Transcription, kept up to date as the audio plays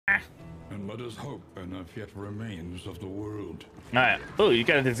And let us hope enough yet remains of the world. Alright. Oh, you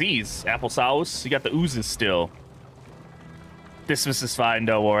got a disease. Applesauce. You got the oozes still. Dismas is fine,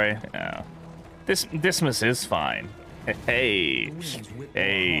 don't worry. Yeah. Dismas is fine. Hey.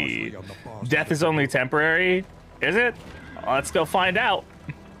 Hey. Death is only temporary? Is it? Well, let's go find out.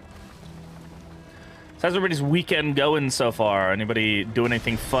 So how's everybody's weekend going so far? Anybody doing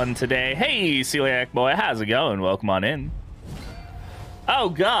anything fun today? Hey, Celiac Boy, how's it going? Welcome on in. Oh,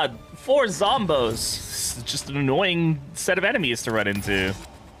 God. 4 zombos. It's just an annoying set of enemies to run into.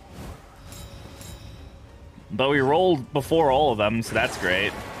 But we rolled before all of them, so that's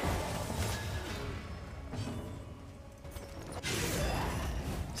great.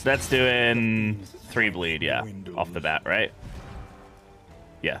 So that's doing 3 bleed, yeah, off the bat, right?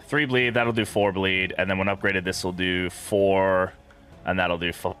 Yeah, 3 bleed, that'll do 4 bleed, and then when upgraded, this will do 4, and that'll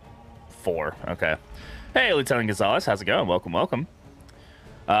do 4. Okay. Hey, Lieutenant Gonzalez, how's it going? Welcome, welcome.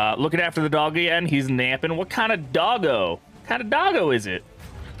 Looking after the dog again. He's napping. What kind of doggo? What kind of doggo is it?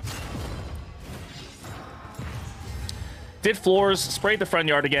 Did floors, sprayed the front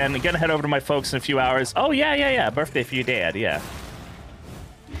yard again. Gonna head over to my folks in a few hours. Oh, yeah. Birthday for your dad, yeah.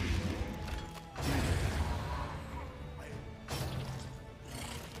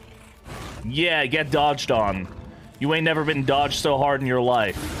 Yeah, get dodged on. You ain't never been dodged so hard in your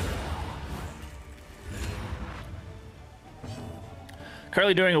life.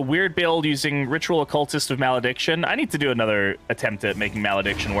 Currently doing a weird build using Ritual Occultist of Malediction. I need to do another attempt at making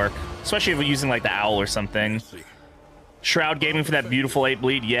Malediction work, especially if we're using like the Owl or something. Shroud Gaming for that beautiful 8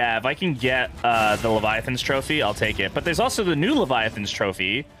 bleed. Yeah, if I can get the Leviathan's Trophy, I'll take it. But there's also the new Leviathan's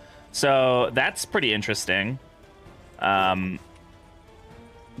Trophy, so that's pretty interesting. That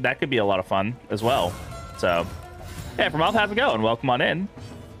could be a lot of fun as well. So, yeah, from Mouth, how's it going? Welcome on in.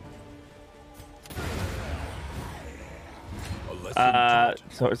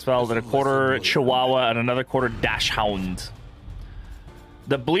 So it's spelled in a quarter Chihuahua and another quarter Dashhound.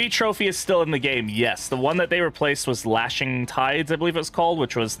 The Bleed Trophy is still in the game, yes. The one that they replaced was Lashing Tides, I believe it was called,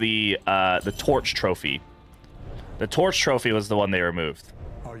 which was the Torch Trophy. The Torch Trophy was the one they removed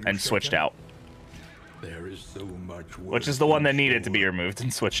and switched out. There is so much work, which is the one that needed to be removed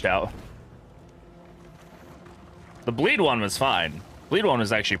and switched out. The Bleed one was fine. Bleed one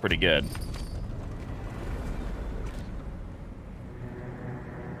was actually pretty good.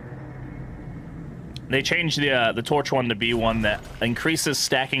 They changed the Torch one to be one that increases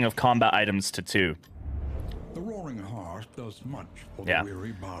stacking of combat items to 2. The Roaring Heart does much for the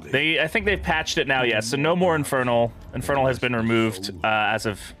weary body. I think they've patched it now, yes. So no more Infernal. Infernal has been removed as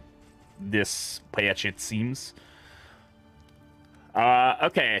of this patch, it seems.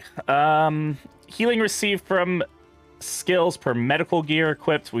 Okay. Healing received from skills per medical gear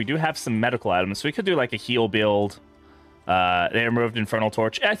equipped. We do have some medical items, so we could do like a heal build. They removed Infernal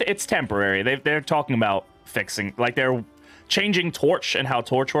Torch. It's temporary. They're talking about fixing, like they're changing Torch and how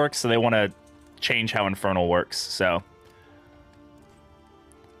Torch works, so they want to change how Infernal works. So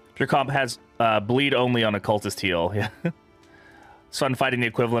your comp has bleed only on Occultist heal. Yeah, it's fun fighting the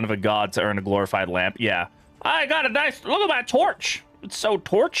equivalent of a god to earn a glorified lamp. Yeah, I got a nice look at my torch. It's so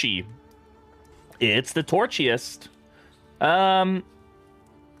torchy. It's the torchiest.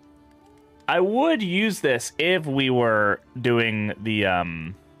 I would use this if we were doing the,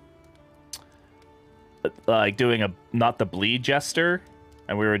 like doing not the bleed jester,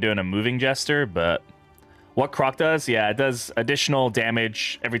 and we were doing a moving jester, but what Croc does, yeah, it does additional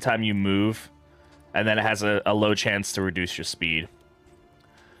damage every time you move, and then it has a low chance to reduce your speed.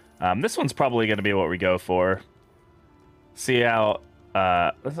 This one's probably going to be what we go for. See how,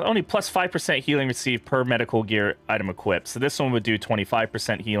 only plus 5% healing received per medical gear item equipped. So this one would do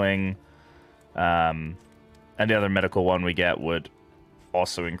 25% healing. And the other medical one we get would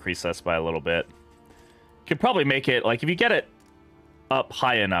also increase us by a little bit. Could probably make it, like, if you get it up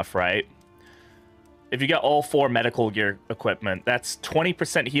high enough, right? If you get all 4 medical gear equipment, that's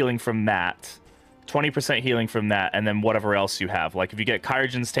 20% healing from that, 20% healing from that, and then whatever else you have. Like, if you get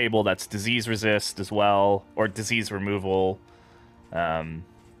Kyrogen's Table, that's disease resist as well, or disease removal. Best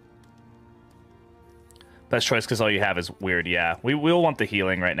choice because all you have is weird, yeah. We'll want the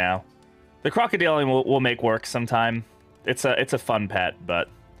healing right now. The crocodiling will make work sometime. It's a fun pet, but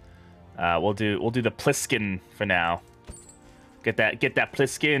we'll do the Pliskin for now. Get that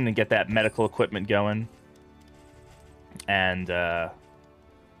Pliskin and get that medical equipment going. And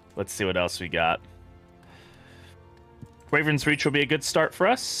let's see what else we got. Raven's Reach will be a good start for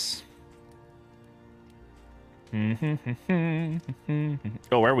us. Oh,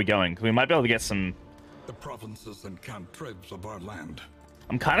 where are we going? We might be able to get some. The provinces and cantribs of our land.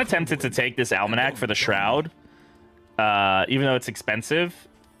 I'm kind of tempted to take this almanac for the shroud, even though it's expensive.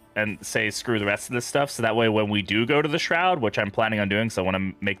 and say screw the rest of this stuff, so that way when we do go to the Shroud, which I'm planning on doing, so I want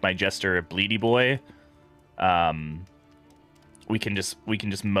to make my Jester a bleedy boy, we can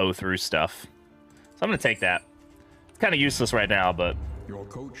just mow through stuff. So I'm gonna take that. It's kind of useless right now, but Your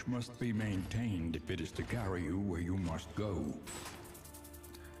coach must be maintained if it is to carry you where you must go.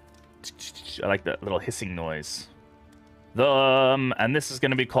 I like that little hissing noise. And this is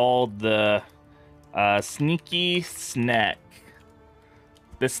gonna be called the sneaky snack.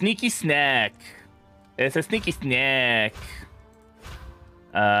 The sneaky snack. It's a sneaky snack.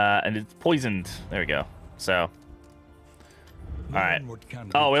 And it's poisoned. There we go. So. Alright.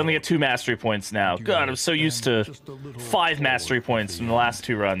 Oh, we only get 2 mastery points now. God, I'm so used to 5 mastery points from the last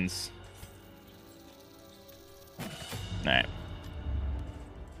 2 runs. Alright.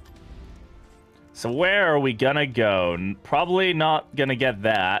 So where are we gonna go? Probably not gonna get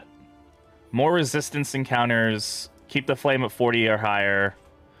that. More resistance encounters. Keep the flame at 40 or higher.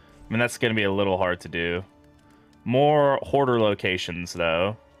 I mean, that's gonna be a little hard to do. More hoarder locations,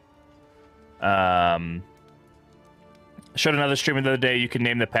 though. Showed another streamer the other day, you can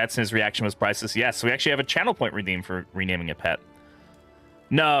name the pets, and his reaction was priceless. Yes, so we actually have a channel point redeemed for renaming a pet.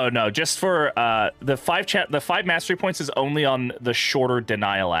 No, just for the 5 mastery points is only on the shorter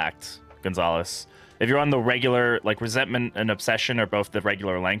denial act, Gonzalez. If you're on the regular, like resentment and obsession, or both the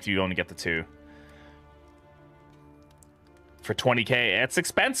regular length, you only get the 2. For 20k, it's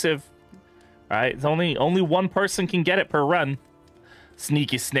expensive. All right, it's only one person can get it per run.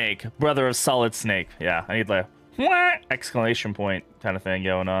 Sneaky Snake, brother of Solid Snake. Yeah, I need the exclamation point kind of thing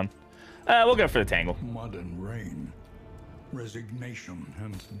going on. We'll go for the Tangle. Mud and rain, resignation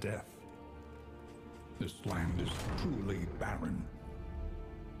and death. This land is truly barren.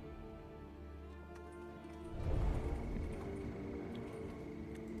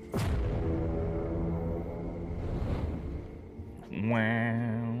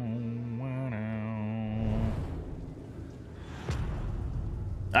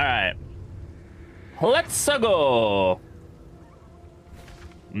 All right. Let's go.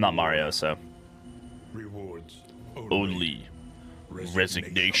 I'm not Mario, so. Rewards Only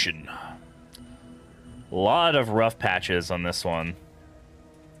resignation. A lot of rough patches on this one.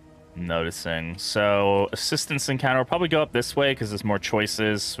 I'm noticing. So, assistance encounter will probably go up this way because there's more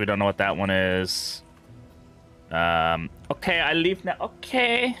choices. We don't know what that one is. Okay, I leave now.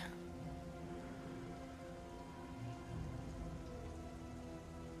 Okay.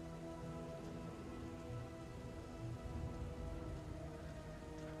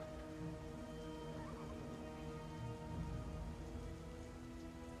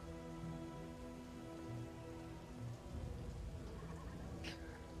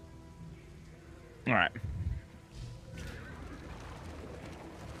 All right.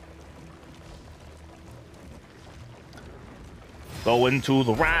 Going to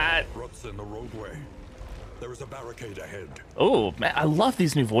the right. Ruts in the roadway. There is a barricade ahead. Oh, man, I love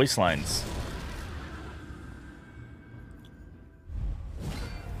these new voice lines.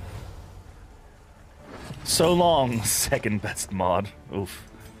 So long, second best mod. Oof.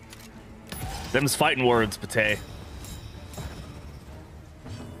 Them's fighting words, Pate.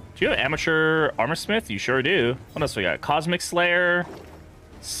 Do you have amateur armor smith? You sure do. What else we got? Cosmic Slayer,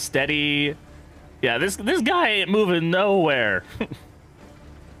 steady. Yeah, this guy ain't moving nowhere.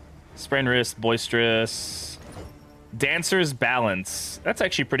 Sprain wrist, boisterous, dancer's balance. That's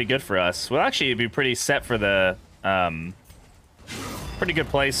actually pretty good for us. We'll actually be pretty set for the pretty good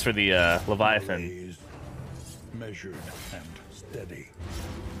place for the Leviathan. Measured and steady.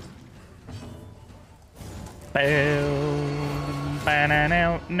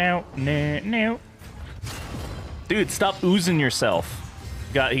 Dude, stop oozing yourself.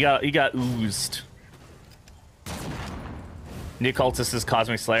 He got oozed. The Occultist is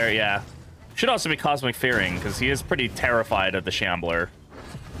Cosmic Slayer, yeah. Should also be Cosmic Fearing, because he is pretty terrified of the Shambler.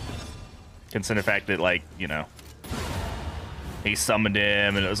 Consider the fact that, like, you know, he summoned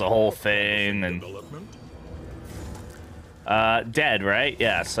him and it was a whole thing, and dead, right?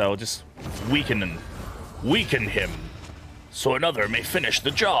 Yeah, so just weaken him so another may finish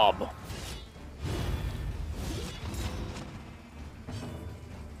the job.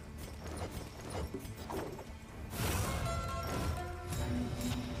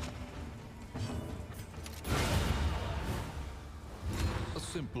 A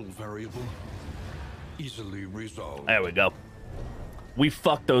simple variable, easily resolved. There we go. We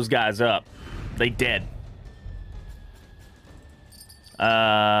fucked those guys up. They dead.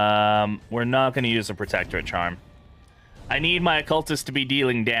 We're not going to use a Protectorate Charm. I need my Occultist to be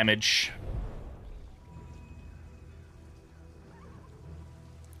dealing damage.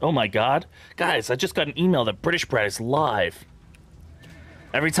 Oh my god. Guys, I just got an email that Britishbrat is live.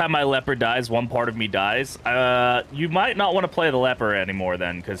 Every time my leper dies, one part of me dies. You might not want to play the leper anymore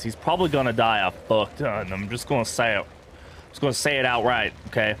then, because he's probably gonna die a fuck ton. I'm just gonna say it. Just gonna say it outright,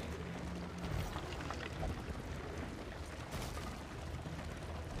 okay?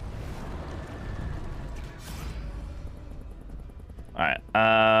 Alright,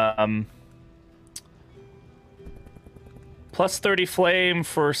 plus 30 flame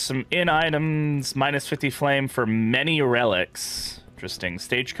for some in items, minus 50 flame for many relics. Interesting.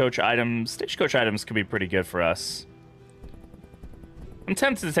 Stagecoach items. Stagecoach items could be pretty good for us. I'm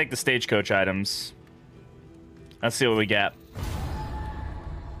tempted to take the stagecoach items. Let's see what we get.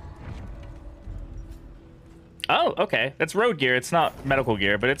 Oh, okay. That's road gear. It's not medical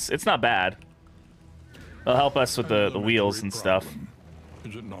gear, but it's not bad. It'll help us with the wheels and stuff.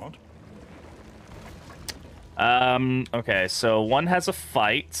 Is it not? Okay, so one has a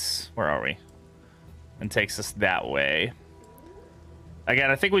fight. Where are we? And takes us that way.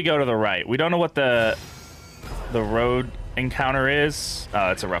 Again, I think we go to the right. We don't know what the road encounter is. Oh,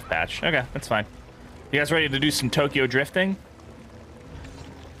 it's a rough patch. Okay, that's fine. You guys ready to do some Tokyo drifting?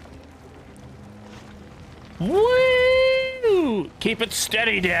 Woo! Keep it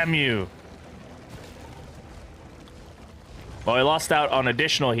steady, damn you. Well, I lost out on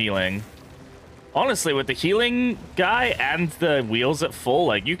additional healing. Honestly, with the healing guy and the wheels at full,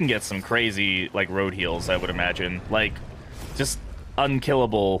 like, you can get some crazy, like, road heals, I would imagine. Like, just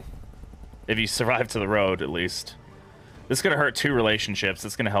unkillable if you survive to the road, at least. This is going to hurt 2 relationships.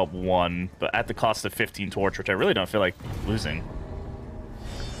 It's going to help 1, but at the cost of 15 torch, which I really don't feel like losing.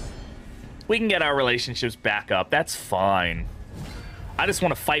 We can get our relationships back up. That's fine. I just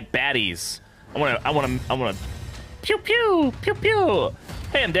want to fight baddies. I want to pew pew pew pew.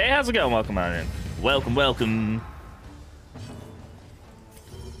 Hey, I'm Day. How's it going? Welcome on in. Welcome, welcome.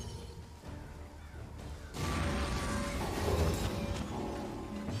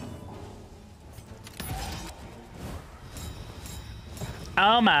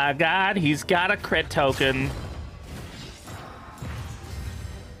 Oh my god, he's got a crit token.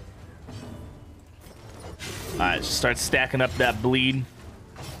 Alright, just start stacking up that bleed.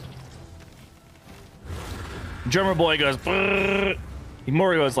 Drummer boy goes brrr.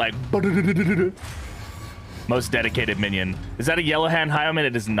 Mori goes like most dedicated minion. Is that a yellow hand highwayman?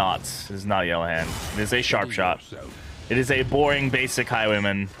 It is not. It is not yellow hand. It is a sharp shot. It is a boring basic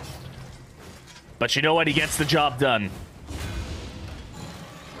highwayman. But you know what? He gets the job done.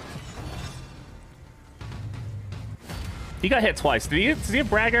 He got hit twice. Does he have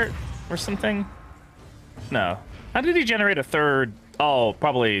braggart or something? No. How did he generate a third? Oh,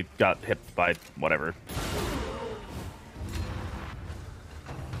 probably got hit by whatever.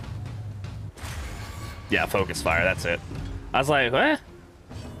 Yeah, focus fire, that's it. I was like, what?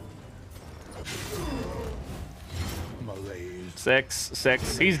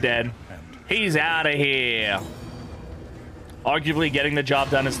 6. He's dead. He's out of here. Arguably, getting the job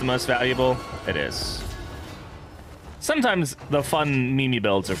done is the most valuable. It is. Sometimes the fun Mimi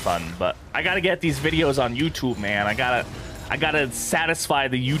builds are fun, but I gotta get these videos on YouTube, man. I gotta satisfy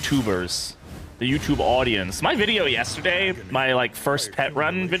the YouTubers, the YouTube audience. My video yesterday, my like first pet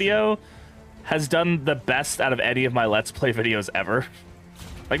run video, has done the best out of any of my Let's Play videos ever.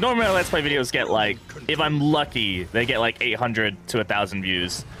 Like normally my Let's Play videos get like, if I'm lucky, they get like 800 to 1,000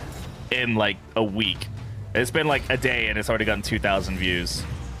 views in like a week. It's been like a day and it's already gotten 2,000 views.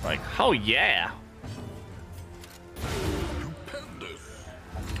 Like, oh yeah.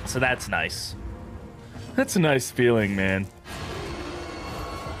 So that's nice. That's a nice feeling, man.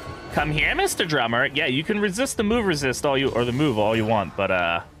 Come here, Mr. Drummer. Yeah, you can resist the move resist all you want,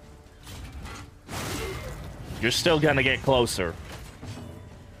 but you're still gonna get closer.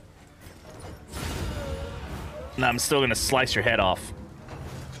 And I'm still gonna slice your head off.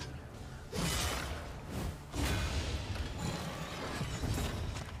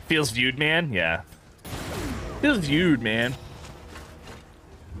 Feels viewed, man? Yeah. Feels viewed, man.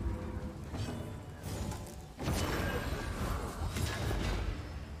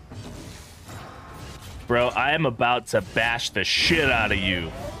 Bro, I am about to bash the shit out of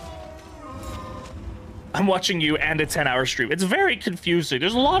you. I'm watching you and a 10-hour stream. It's very confusing.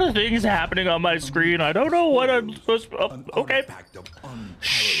 There's a lot of things happening on my screen. I don't know what I'm supposed to... okay.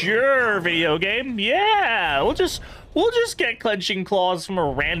 Sure, video game. Yeah, we'll just get clenching claws from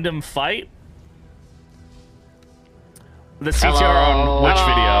a random fight. The CTR on which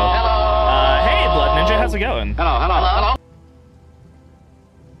video? Hey, Blood Ninja, how's it going? Hello.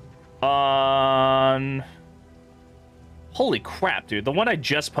 On... Holy crap, dude. The one I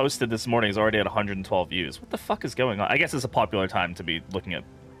just posted this morning is already at 112 views. What the fuck is going on? I guess it's a popular time to be looking at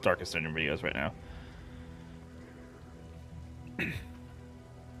Darkest Dungeon videos right now.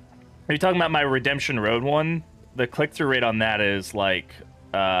 Are you talking about my Redemption Road one? The click-through rate on that is like,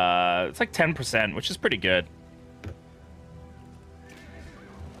 it's like 10%, which is pretty good.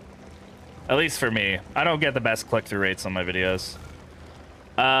 At least for me. I don't get the best click-through rates on my videos.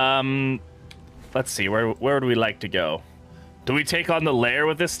 Let's see, where would we like to go? Do we take on the lair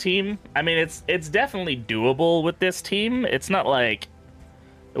with this team? I mean, it's definitely doable with this team. It's not like...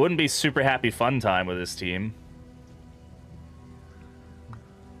 It wouldn't be super happy fun time with this team.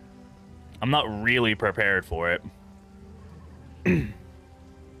 I'm not really prepared for it.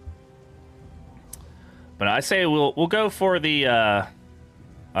 But I say we'll go for the... I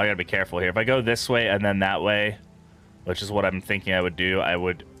gotta be careful here. If I go this way and then that way, which is what I'm thinking I would do, I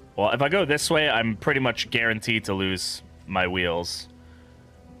would... Well, if I go this way, I'm pretty much guaranteed to lose my wheels.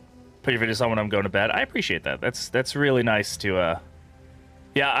 Put your videos on when I'm going to bed. I appreciate that. That's really nice to...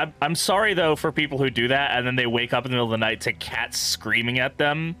 Yeah, I'm sorry, though, for people who do that, and then they wake up in the middle of the night to cats screaming at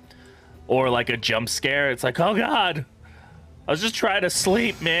them, or, like, a jump scare. It's like, oh, God, I was just trying to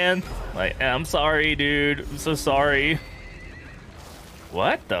sleep, man. Like, I'm sorry, dude. I'm so sorry.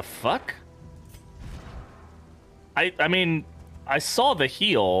 What the fuck? I mean, I saw the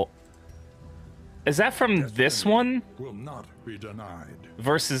heal. Is that from this one? Will not be denied.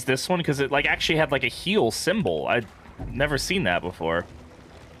 Versus this one? Because it, like, actually had, like, a heal symbol. I'd never seen that before.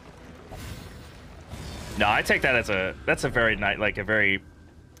 No, I take that as that's a very nice, like a very,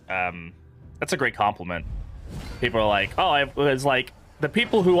 that's a great compliment. People are like, oh, it was like, the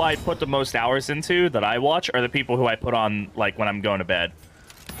people who I put the most hours into that I watch are the people who I put on, like, when I'm going to bed.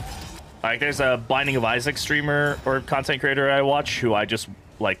 Like, there's a Binding of Isaac streamer or content creator I watch who I just,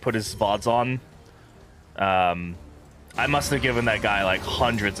 like, put his VODs on. I must have given that guy, like,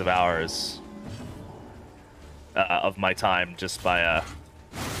 hundreds of hours of my time just by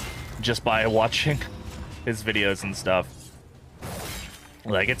watching his videos and stuff.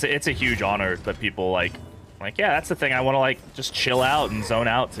 Like, it's a huge honor that people like, yeah, that's the thing I want to, like, just chill out and zone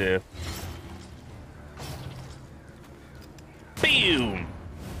out to. Boom!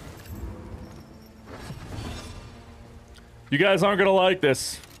 You guys aren't gonna like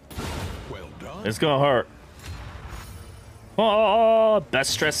this. Well done. It's gonna hurt. Oh,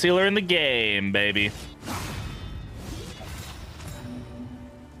 best stress sealer in the game, baby.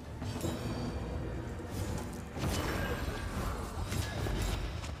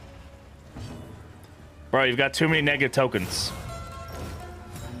 Bro, you've got too many negative tokens.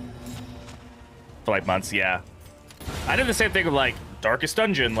 For like months, yeah. I did the same thing with like Darkest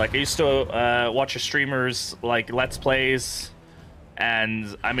Dungeon. Like I used to watch a streamer's like Let's Plays,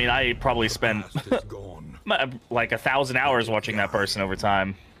 and I mean I probably spent like 1,000 hours watching that person over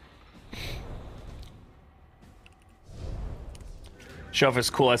time. Show off his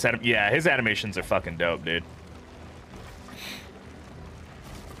coolest yeah, his animations are fucking dope, dude.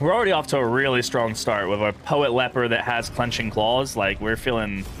 We're already off to a really strong start with our Poet Leper that has clenching claws. Like we're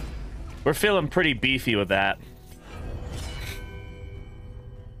feeling pretty beefy with that.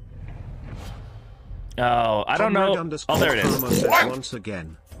 Oh, I don't know. Oh, there it is. Once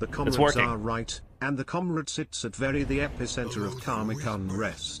again, the comrades are right, and the comrade sits at the epicenter of karmic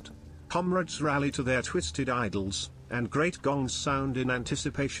unrest. Comrades rally to their twisted idols, and great gongs sound in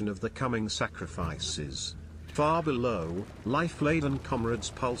anticipation of the coming sacrifices. Far below, life-laden comrades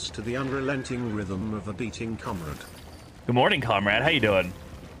pulse to the unrelenting rhythm of a beating comrade. Good morning, comrade. How you doing?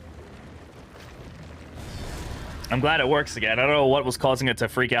 I'm glad it works again. I don't know what was causing it to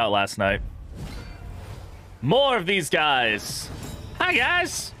freak out last night. More of these guys. Hi,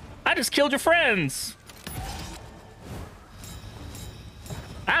 guys. I just killed your friends.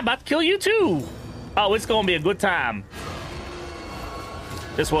 I'm about to kill you, too. Oh, it's going to be a good time.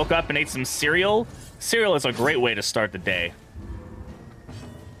 Just woke up and ate some cereal. Cereal is a great way to start the day.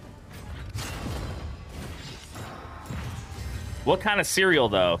 What kind of cereal,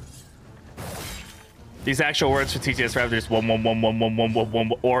 though? These actual words for TTS rap, there's one,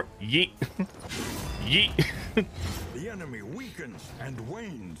 or yeet. Yeet. The enemy weakens and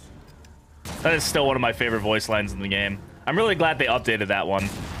wanes. That is still one of my favorite voice lines in the game. I'm really glad they updated that one.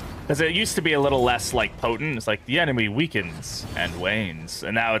 Because it used to be a little less, like, potent. It's like, the enemy weakens and wanes.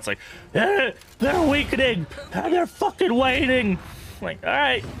 And now it's like, they're weakening! They're fucking waning! Like,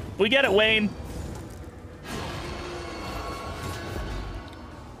 alright, we get it, Wayne.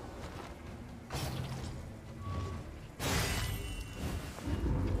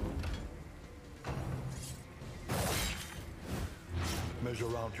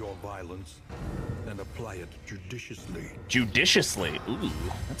 Measure out your violence and apply it judiciously. Judiciously? Ooh,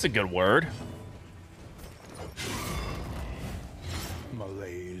 that's a good word.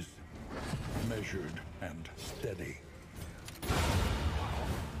 Malaise, measured and steady.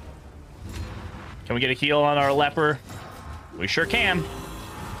 Can we get a heal on our leper? We sure can.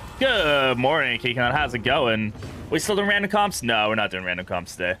 Good morning, Kikon. How's it going? We still doing random comps? No, we're not doing random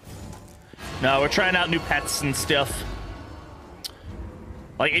comps today. No, we're trying out new pets and stuff.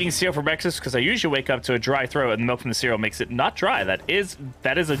 I like eating cereal for breakfast because I usually wake up to a dry throat and the milk from the cereal makes it not dry. That is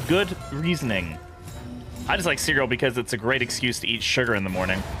a good reasoning. I just like cereal because it's a great excuse to eat sugar in the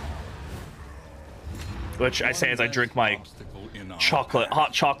morning. Which I say as I drink my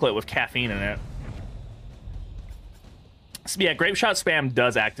hot chocolate with caffeine in it. So yeah, grape shot spam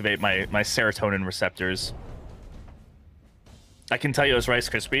does activate my serotonin receptors. I can tell you as Rice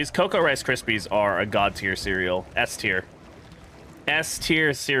Krispies. Cocoa Rice Krispies are a god tier cereal. S tier. S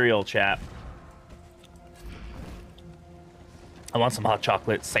tier cereal, chat. I want some hot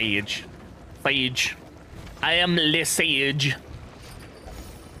chocolate. Sage. Sage. I am Le Sage.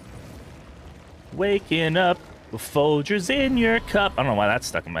 Waking up with Folgers in your cup. I don't know why that's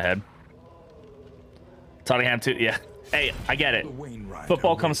stuck in my head. Tottenham too. Yeah. Hey, I get it.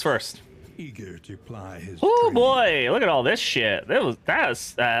 Football comes first. Eager to ply his oh boy, look at all this shit.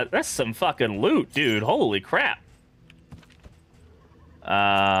 That's some fucking loot, dude. Holy crap. 4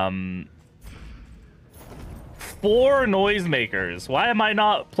 noisemakers. Why am I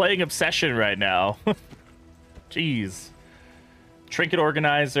not playing Obsession right now? Jeez. Trinket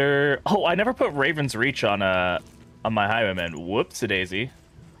organizer. Oh, I never put Raven's Reach on my highwayman. Whoops-a-daisy.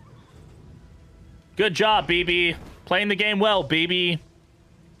 Good job, BB. Playing the game well, BB.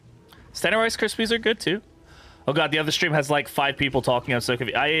 Standard Rice Krispies are good too. Oh god, the other stream has like 5 people talking. I'm so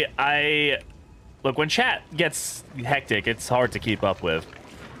confused. Look, when chat gets hectic, it's hard to keep up with.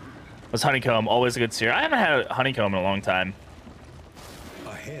 Was honeycomb always a good cereal? I haven't had honeycomb in a long time.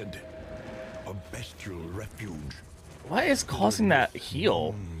 Ahead, a bestial refuge. What is causing that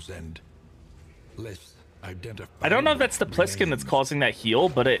heal? I don't know if that's the Pliskin that's causing that heal,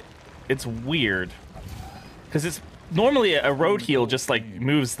 but it's weird. Because it's normally a road heal just like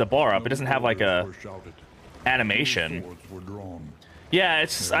moves the bar up. It doesn't have like a animation. Yeah,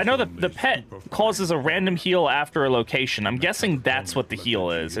 it's just, I know the pet causes a random heal after a location. I'm guessing that's what the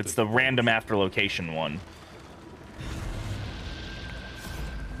heal is. It's the random after location one.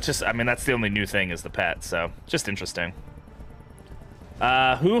 Just, I mean, that's the only new thing is the pet, so just interesting.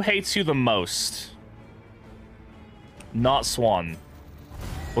 Who hates you the most? Not Swan.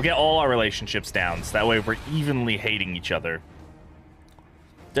 We'll get all our relationships down, so that way we're evenly hating each other.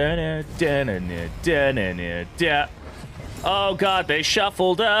 Oh god, they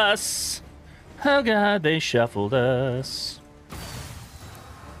shuffled us. Oh god, they shuffled us.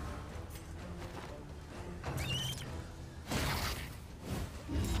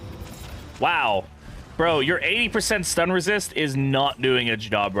 Wow. Bro, your 80% stun resist is not doing its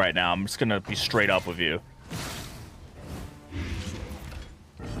job right now. I'm just gonna be straight up with you.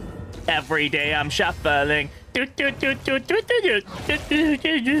 Every day I'm shuffling. There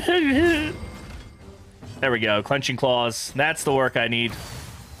we go. Clenching claws. That's the work I need.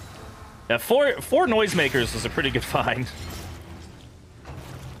 Yeah, four noisemakers was a pretty good find.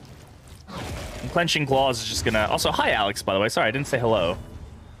 And clenching claws is just gonna. Also, hi Alex, by the way. Sorry, I didn't say hello.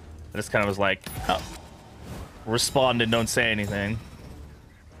 I just kind of was like, oh. Respond and don't say anything.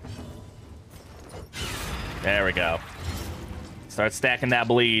 There we go. Start stacking that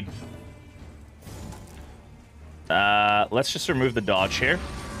bleed. Let's just remove the dodge here.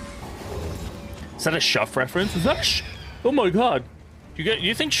 Is that a Shuff reference? Is that a oh my god. Do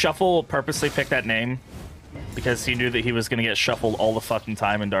you think Shuffle purposely picked that name? Because he knew that he was going to get shuffled all the fucking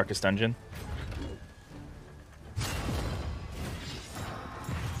time in Darkest Dungeon?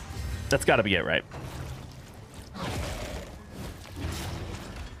 That's got to be it, right?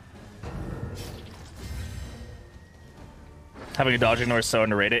 Having a dodge ignore is so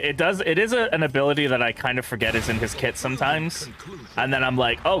underrated. It is an ability that I kind of forget is in his kit sometimes. And then I'm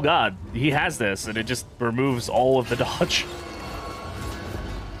like, oh god, he has this. And it just removes all of the dodge.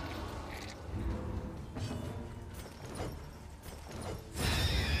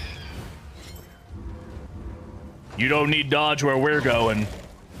 You don't need dodge where we're going.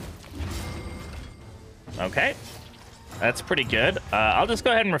 Okay. That's pretty good. I'll just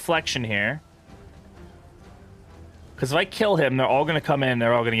go ahead and reflection here. Because if I kill him, they're all going to come in,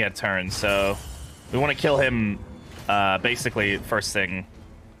 they're all going to get turned. So we want to kill him basically first thing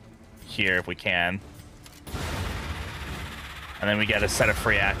here if we can. And then we get a set of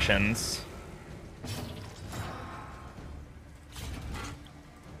free actions.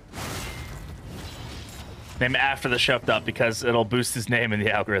 Name after the shoved up because it'll boost his name in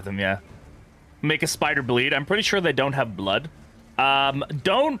the algorithm, yeah. Make a spider bleed. I'm pretty sure they don't have blood. I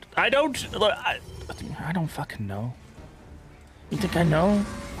don't fucking know. You think I know?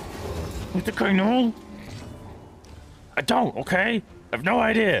 You think I know? I don't, okay? I have no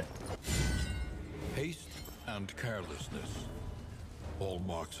idea. Haste and carelessness.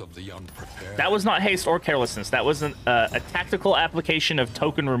 Hallmarks of the unprepared. That was not haste or carelessness. That was a tactical application of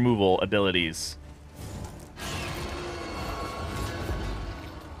token removal abilities.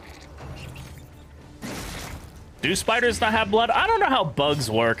 Do spiders not have blood? I don't know how bugs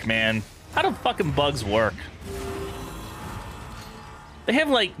work, man. How do fucking bugs work? They have,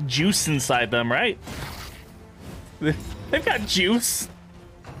 like, juice inside them, right? They've got juice.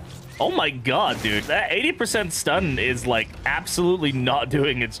 Oh my god, dude. That 80% stun is, like, absolutely not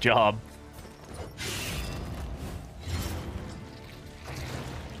doing its job.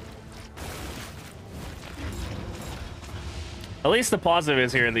 At least the positive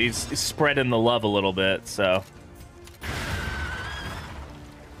is here that he's spreading the love a little bit, so...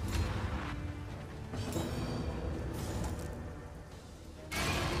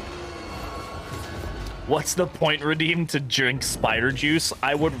 What's the point, Redeem, to drink spider juice?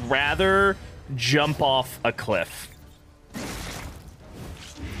 I would rather jump off a cliff.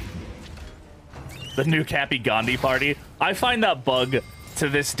 The new Cappy Gandhi party. I find that bug to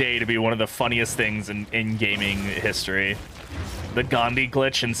this day to be one of the funniest things in gaming history. The Gandhi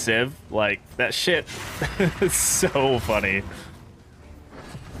glitch in Civ, like, that shit is so funny.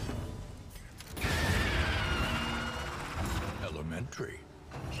 Elementary.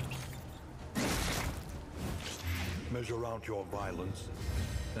 Measure out your violence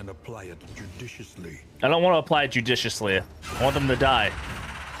and apply it judiciously. I don't want to apply it judiciously. I want them to die.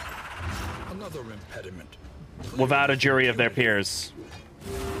 Another impediment. Without a jury of their peers.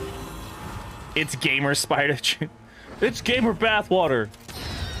 It's gamer spider. It's gamer bathwater.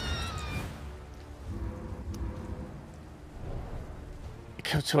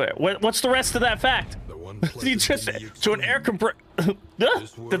 What's the rest of that fact? You just to an air compressor.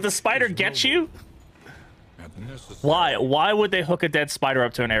 Did the spider get you? Why? Why would they hook a dead spider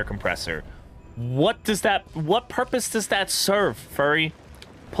up to an air compressor? What purpose does that serve, Furry?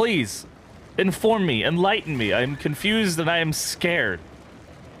 Please, inform me, enlighten me. I'm confused and I am scared.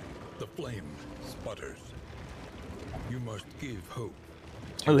 The flame sputters. You must give hope.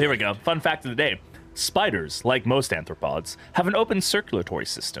 Oh, here we go. Fun fact of the day. Spiders, like most arthropods, have an open circulatory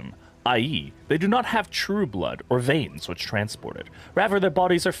system, i.e., they do not have true blood or veins which transport it. Rather, their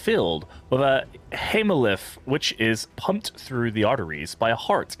bodies are filled with a hemolymph, which is pumped through the arteries by a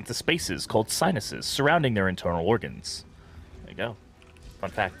heart into spaces called sinuses surrounding their internal organs. There you go.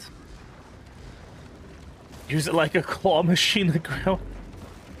 Fun fact. Use it like a claw machine to grow.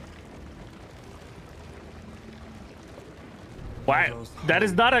 Why? That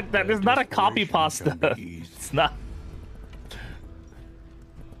is not a copy pasta. It's not.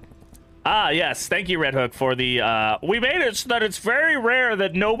 Ah, yes. Thank you, Red Hook, for the, we made it so that it's very rare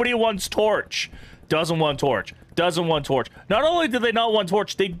that nobody wants Torch. Doesn't want Torch. Doesn't want Torch. Not only do they not want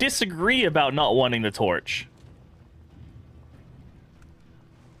Torch, they disagree about not wanting the Torch.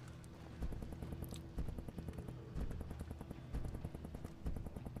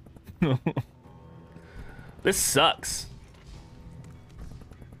 This sucks.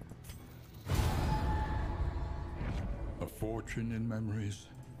 A fortune in memories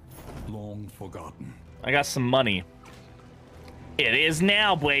long forgotten. I got some money. It is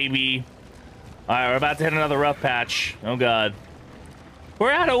now, baby. All right, we're about to hit another rough patch. Oh god,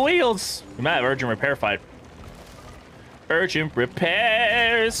 we're out of wheels. We might have urgent repair fight. Urgent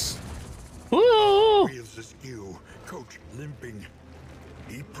repairs. Woo! Wheels askew, coach limping.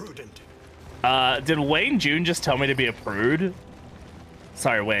 Be prudent. Did Wayne June just tell me to be a prude?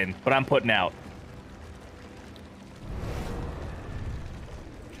 Sorry, Wayne, but I'm putting out.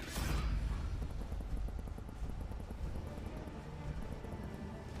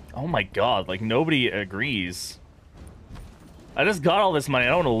 Oh my god, like nobody agrees. I just got all this money, I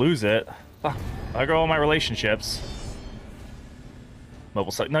don't want to lose it. I grow all my relationships.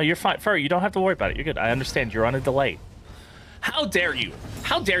 Mobile suck. No, you're fine. Furry, you don't have to worry about it. You're good. I understand. You're on a delay. How dare you?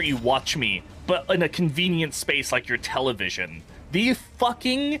 How dare you watch me, but in a convenient space like your television? The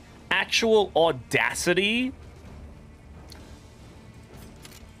fucking actual audacity.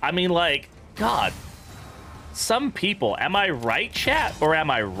 I mean, like, God. Some people, am I right, chat, or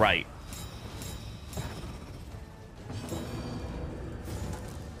am I right?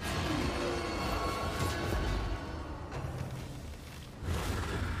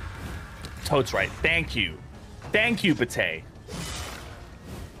 Toad's right. Thank you. Thank you, Bate.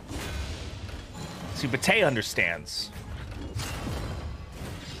 See, Bate understands.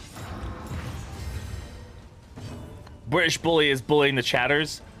 British bully is bullying the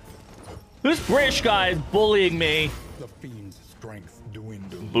chatters. This British guy is bullying me. The fiend's strength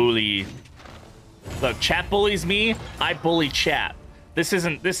dwindles. bully. Look, chat bullies me. I bully chat. This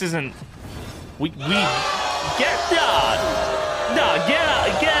isn't. We get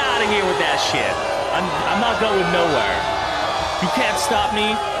get out of here with that shit. I'm not going nowhere. You can't stop me.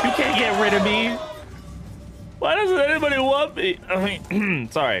 You can't get rid of me. Why doesn't anybody want me? I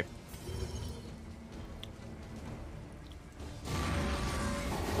mean, sorry.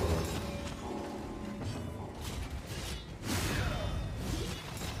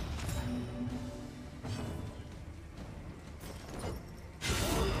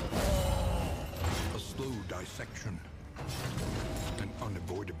 A slow dissection. An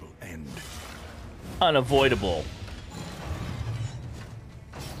unavoidable end. Unavoidable.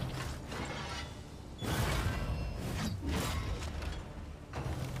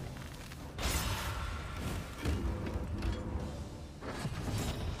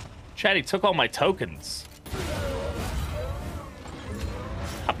 Chatty took all my tokens.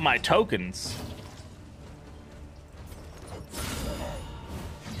 Up my tokens.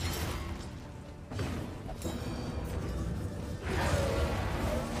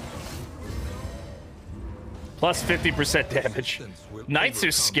 Plus 50% damage. Knights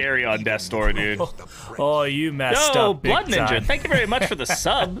are scary on Death's Door, dude. Oh, you messed Yo, up big Blood Ninja, time. thank you very much for the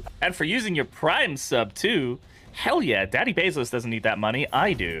sub and for using your Prime sub too. Hell yeah, Daddy Bezos doesn't need that money.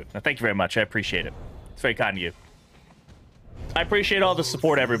 I do. Now, thank you very much. I appreciate it. It's very kind of you. I appreciate all the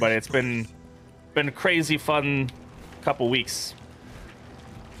support, everybody. It's been a crazy, fun couple weeks.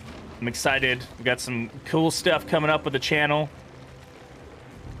 I'm excited. We got some cool stuff coming up with the channel.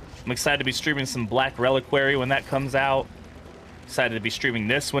 I'm excited to be streaming some Black Reliquary when that comes out. Excited to be streaming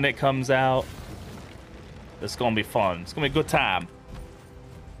this when it comes out. It's gonna be fun. It's gonna be a good time.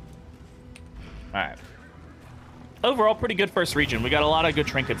 All right. Overall, pretty good first region. We got a lot of good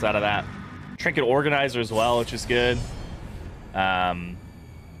trinkets out of that. Trinket organizer as well, which is good. All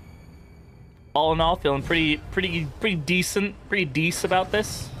in all, feeling pretty decent, pretty decent about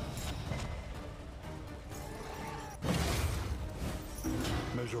this.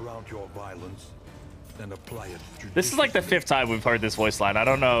 Measure out your violence, then apply it. This is like the 5th time we've heard this voice line. I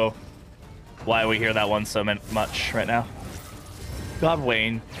don't know why we hear that one so much right now. God,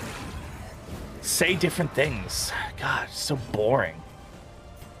 Wayne. Say different things. God, it's so boring.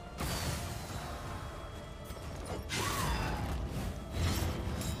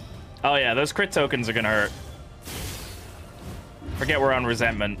 Oh yeah, those crit tokens are gonna hurt. Forget we're on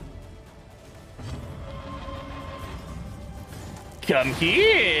resentment. Come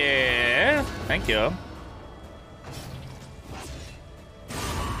here. Thank you.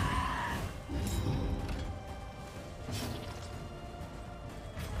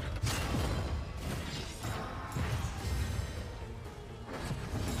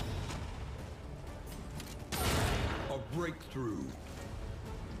 A breakthrough.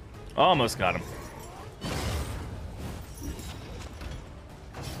 Almost got him.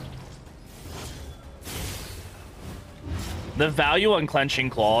 The value on clenching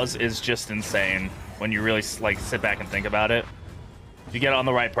claws is just insane when you really like sit back and think about it. If you get it on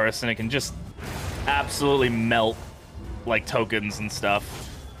the right person, it can just absolutely melt like tokens and stuff.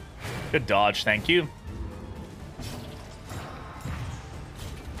 Good dodge, thank you.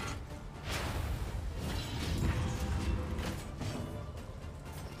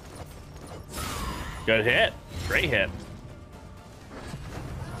 Good hit. Great hit.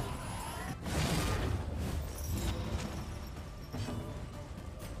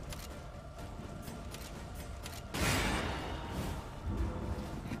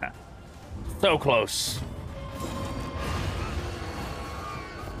 So close.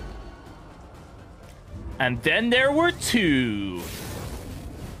 And then there were two.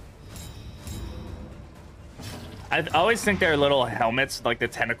 I always think they're little helmets, like the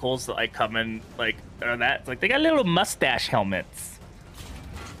tentacles that like come in, like or that. Like they got little mustache helmets.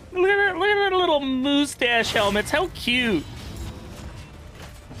 Look at their little mustache helmets. How cute.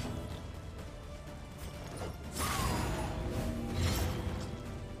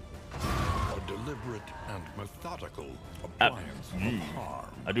 A deliberate and methodical appliance of harm.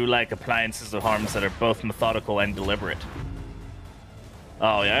 I do like appliances of harms that are both methodical and deliberate.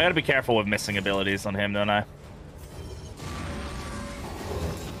 Oh yeah, I gotta be careful with missing abilities on him, don't I?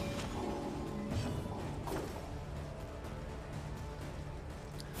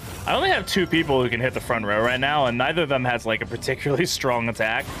 I only have 2 people who can hit the front row right now, and neither of them has like a particularly strong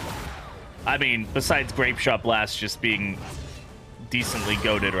attack. I mean, besides Grape Shot Blast just being decently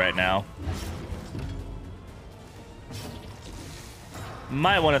goated right now.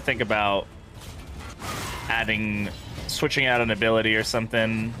 Might want to think about switching out an ability or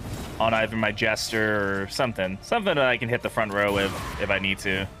something on either my Jester or something. Something that I can hit the front row with if I need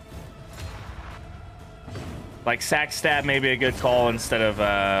to. Like Sack Stab may be a good call instead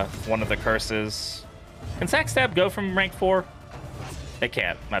of one of the curses. Can Sack Stab go from rank 4? It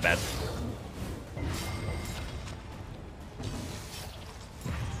can't. My bad.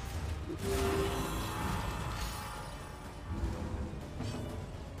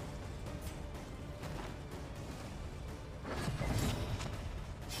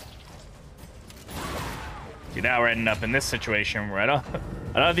 See, now we're ending up in this situation where I don't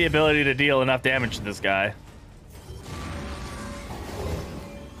have the ability to deal enough damage to this guy.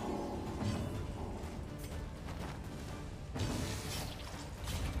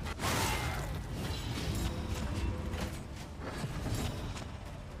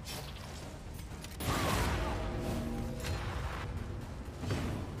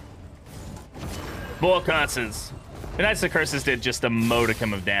 More curses. The Knights of Curses did just a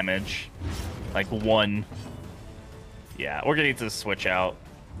modicum of damage. Like 1. Yeah, we're gonna need to switch out.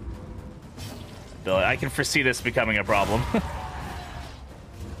 I can foresee this becoming a problem.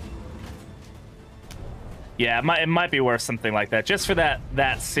 Yeah, it might be worth something like that, just for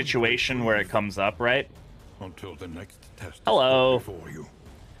that situation where it comes up, right? Until the next test. Hello. Before you.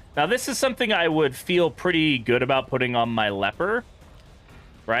 Now this is something I would feel pretty good about putting on my leper,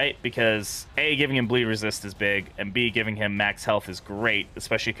 right? Because A, giving him bleed resist is big, and B, giving him max health is great,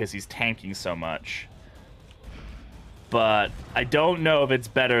 especially because he's tanking so much. But I don't know if it's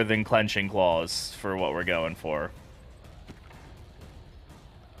better than Clenching Claws for what we're going for.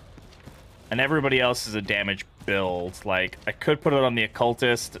 And everybody else is a damage build. Like, I could put it on the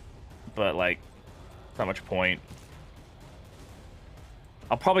Occultist, but, like, not much point.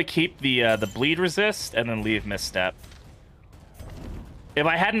 I'll probably keep the bleed resist and then leave Misstep. If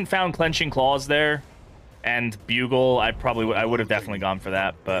I hadn't found Clenching Claws there and Bugle, I would have definitely gone for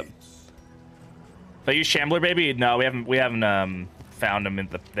that, but... If I use Shambler Baby, no, we haven't found him in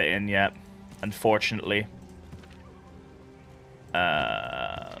the inn yet, unfortunately.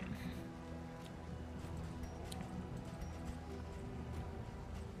 It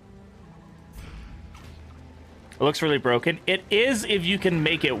looks really broken. It is if you can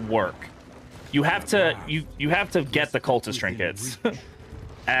make it work. You have to you have to get the cultist trinkets.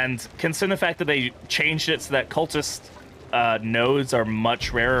 And consider the fact that they changed it so that cultist nodes are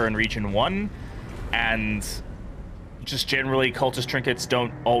much rarer in region 1. And just generally, cultist trinkets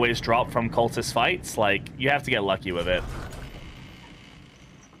don't always drop from cultist fights. Like, you have to get lucky with it.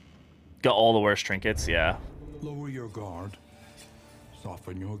 Got all the worst trinkets, yeah. Lower your guard.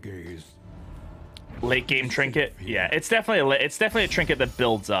 Soften your gaze. Late game trinket, yeah. It's definitely a trinket that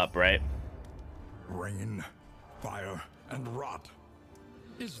builds up, right? Rain, fire, and rot.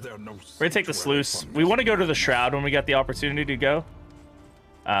 Is there no? We're gonna take the sluice. We want to go to the shroud when we get the opportunity to go.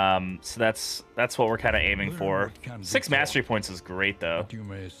 So that's what we're kind of aiming for. 6 mastery points is great, though. But you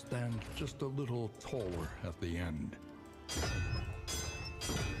may stand just a little taller at the end.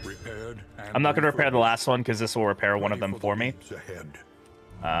 Repaired and I'm not going to repair the last one because this will repair one of them for me.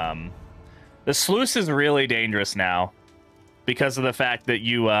 The sluice is really dangerous now because of the fact that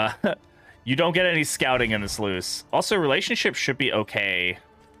you you don't get any scouting in the sluice. Also, relationships should be okay-ish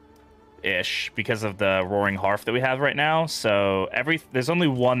because of the Roaring Hearth that we have right now. So there's only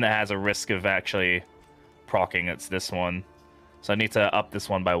one that has a risk of actually proccing. It's this one. So I need to up this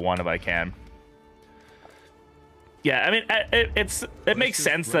one by 1 if I can. Yeah, I mean, it makes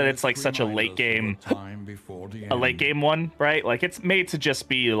sense that it's like such a late game one, right? Like, it's made to just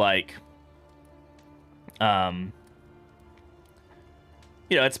be like, you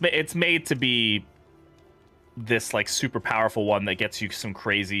know, it's made to be this like super powerful one that gets you some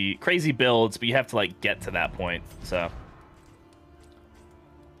crazy builds, but you have to like get to that point. So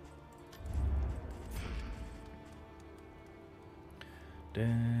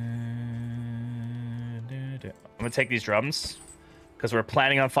I'm gonna take these drums because we're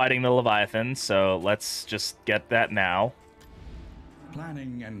planning on fighting the Leviathan, so let's just get that now.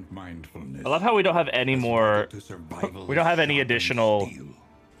 Planning and mindfulness. I love how we don't have any more. We don't have any additional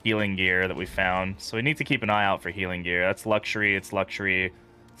healing gear that we found, so we need to keep an eye out for healing gear. That's luxury. It's luxury.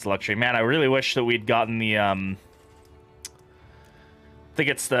 It's luxury. Man, I really wish that we'd gotten the I think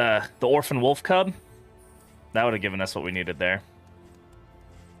it's the Orphan Wolf Cub. That would have given us what we needed there.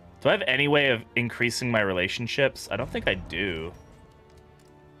 Do I have any way of increasing my relationships? I don't think I do.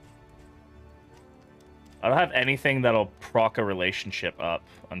 I don't have anything that'll proc a relationship up,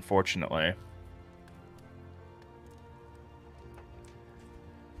 unfortunately.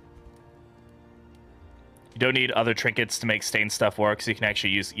 You don't need other trinkets to make stain stuff work, so you can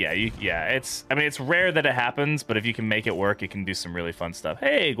actually use... Yeah, it's... I mean, it's rare that it happens, but if you can make it work, you can do some really fun stuff.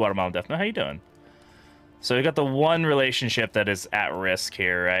 Hey, Guatemalan Death Note, how you doing? So we got the one relationship that is at risk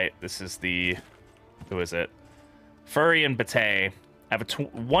here, right? This is the... Who is it? Furry and Bate have a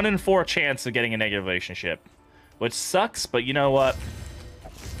 1 in 4 chance of getting a negative relationship, which sucks, but you know what?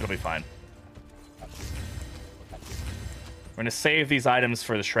 It'll be fine. We're going to save these items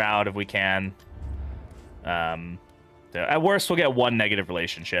for the Shroud if we can. At worst, we'll get 1 negative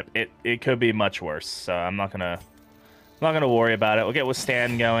relationship. It could be much worse, so I'm not gonna worry about it. We'll get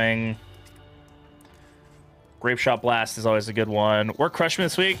Withstand going. Grape Shot Blast is always a good one. We're crushing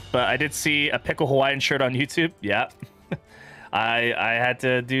this week, but I did see a Pickle Hawaiian shirt on YouTube. Yeah. I had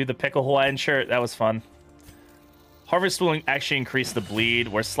to do the Pickle Hawaiian shirt. That was fun. Harvest will actually increase the bleed,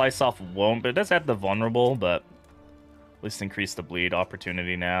 where Slice Off won't, but it does have the vulnerable, but at least increase the bleed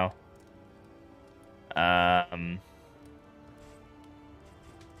opportunity now. I'm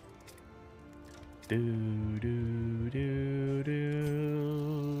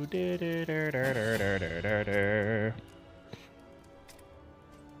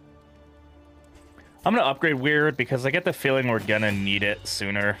gonna upgrade Weird because I get the feeling we're gonna need it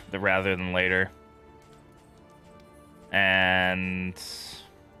sooner rather than later. And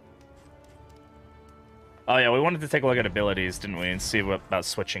oh yeah, we wanted to take a look at abilities, didn't we, and see about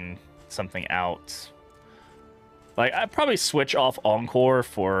switching something out. Like, I'd probably switch off Encore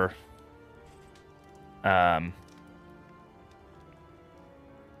for man,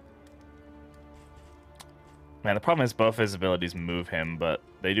 the problem is both his abilities move him, but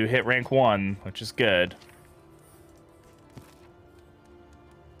they do hit rank 1, which is good.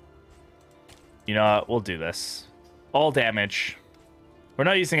 You know what? We'll do this. All damage. We're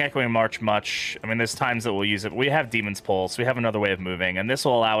not using Echoing March much. I mean, there's times that we'll use it. We have Demon's Pulse. We have another way of moving, and this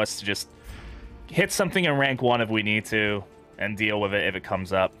will allow us to just hit something in rank 1 if we need to, and deal with it if it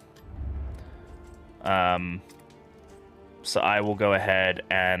comes up. So I will go ahead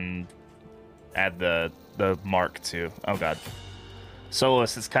and add the mark to... Oh, God.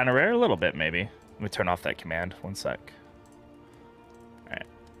 Soloist is kind of rare. A little bit, maybe. Let me turn off that command. 1 sec. Alright.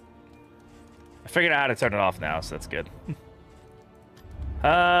 I figured out how to turn it off now, so that's good.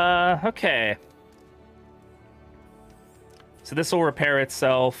 Okay. So this will repair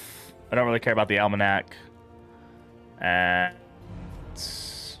itself. I don't really care about the Almanac. And...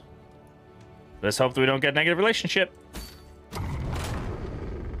 let's hope that we don't get a negative relationship.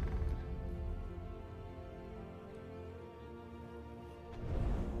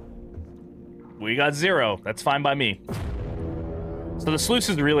 We got 0. That's fine by me. So the sluice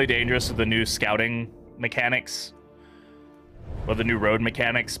is really dangerous with the new scouting mechanics. Or the new road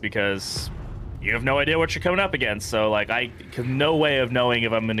mechanics, because you have no idea what you're coming up against. So, like, I have no way of knowing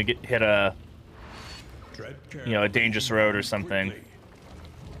if I'm going to hit a, you know, a dangerous road or something.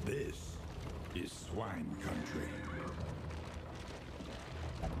 This is swine country.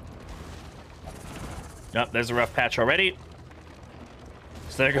 Nope, there's a rough patch already.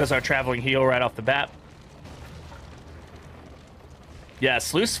 So there goes our traveling heal right off the bat. Yeah,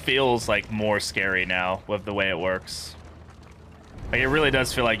 Sluice feels like more scary now with the way it works. Like, it really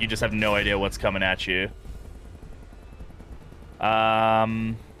does feel like you just have no idea what's coming at you.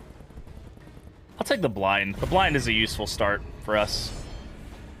 I'll take the blind. The blind is a useful start for us.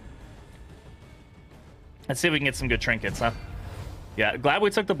 Let's see if we can get some good trinkets, huh? Yeah, glad we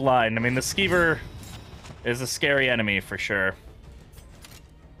took the blind. I mean, the Skeever is a scary enemy for sure.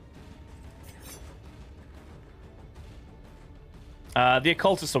 The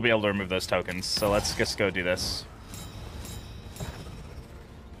Occultist will be able to remove those tokens, so let's just go do this.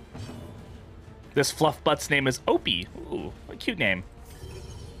 This fluff butt's name is Opie. Ooh, what a cute name.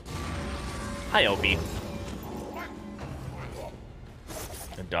 Hi, Opie.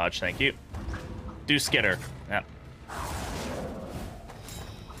 Good dodge, thank you. Do skitter. Yep.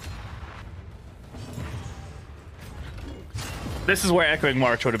 This is where Echoing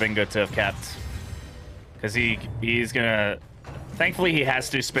March would have been good to have kept. Because he's gonna... Thankfully, he has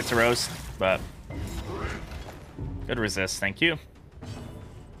to spit to roast, but... Good resist, thank you.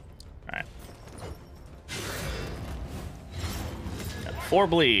 Alright. 4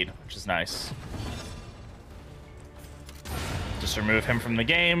 bleed, which is nice. Just remove him from the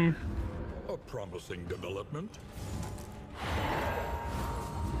game. A promising development.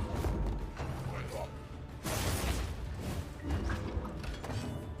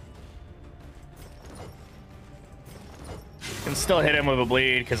 Can still hit him with a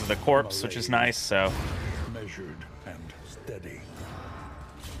bleed because of the corpse, which is nice, so... Measured and steady.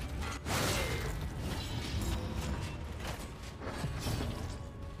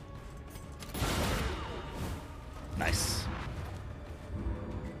 Nice.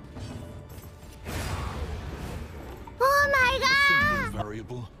 Oh my god!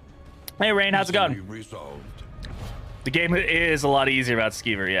 Variable. Hey, Rain, how's it going? Resolved. The game is a lot easier about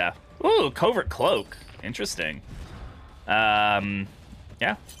Skeever, yeah. Ooh, Covert Cloak. Interesting.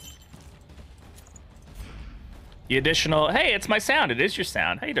 Yeah. The additional... Hey, it's my sound. It is your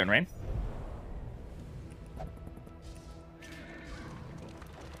sound. How you doing, Rain?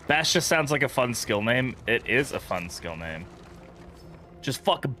 Bash just sounds like a fun skill name. It is a fun skill name. Just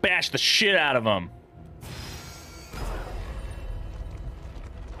fucking bash the shit out of them.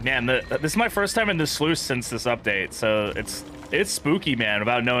 Man, this is my first time in the sluice since this update, so it's spooky, man,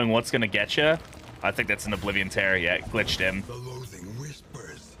 about knowing what's gonna get you. I think that's an Oblivion Tear. Yeah, it glitched him. The loathing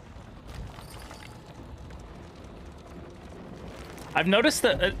whispers. I've noticed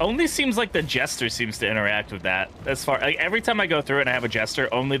that it only seems like the Jester seems to interact with that. As far like, every time I go through it and I have a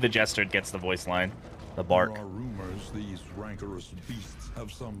Jester, only the Jester gets the voice line, the bark. There are rumors these rancorous beasts have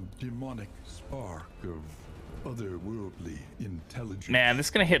some demonic spark of otherworldly intelligence. Man, this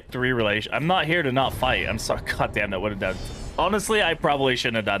is gonna hit 3 relation. I'm not here to not fight. I'm sorry. Goddamn, that would have done. Honestly, I probably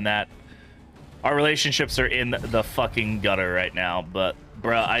shouldn't have done that. Our relationships are in the fucking gutter right now, but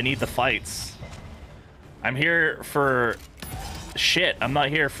bruh, I need the fights. I'm here for shit. I'm not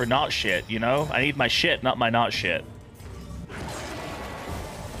here for not shit, you know? I need my shit, not my not shit.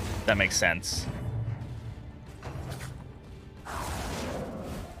 That makes sense.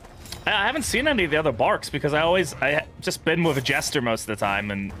 I haven't seen any of the other barks because I just been with a Jester most of the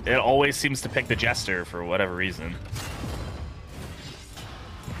time, and it always seems to pick the Jester for whatever reason.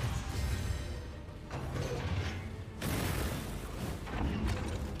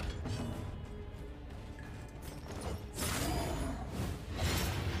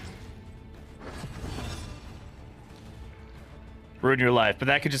 Ruin your life, but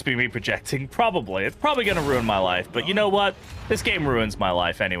that could just be me projecting. Probably. It's probably gonna ruin my life, but you know what? This game ruins my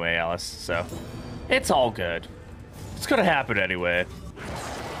life anyway, Alice, so it's all good. It's gonna happen anyway.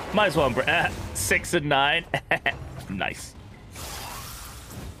 Might as well 6 and 9. Nice.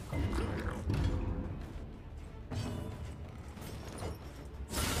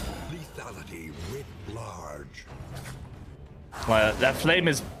 Lethality writ large. Well, the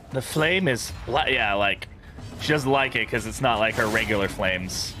flame is, yeah, like, she doesn't like it because it's not like her regular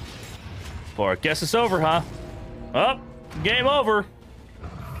flames. Or, guess it's over, huh? Oh, game over.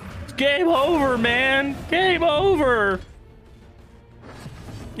 It's game over, man. Game over.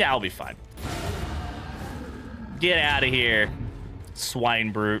 Yeah, I'll be fine. Get out of here,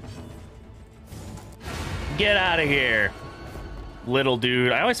 swine brute. Get out of here, little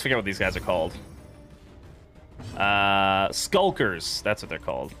dude. I always forget what these guys are called. Skulkers. That's what they're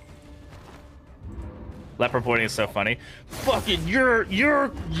called. Leper pointing is so funny. Fucking, you're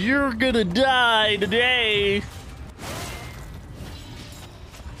gonna die today.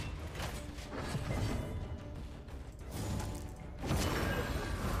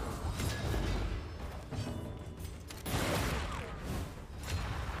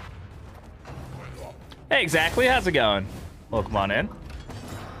 Hey, exactly. How's it going? Welcome on in.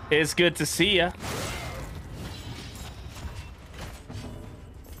 It's good to see ya.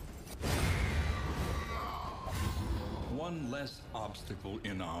 One less obstacle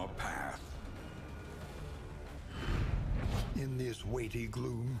in our path. In this weighty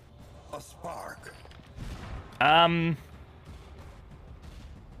gloom, a spark. Well,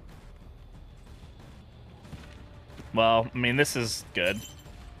 I mean, this is good.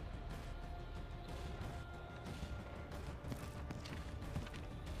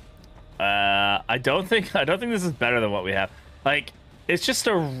 I don't think this is better than what we have. Like, it's just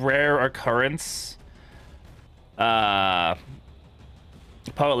a rare occurrence. Poet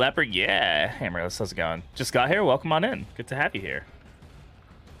Leopard, yeah. Hammer, how's it going? Just got here. Welcome on in. Good to have you here.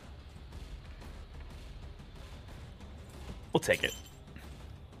 We'll take it.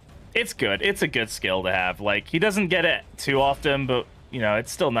 It's good. It's a good skill to have. Like, he doesn't get it too often, but, you know,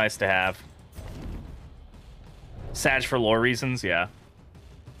 it's still nice to have. Sag for lore reasons, yeah.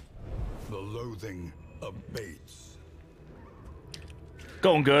 The loathing abates.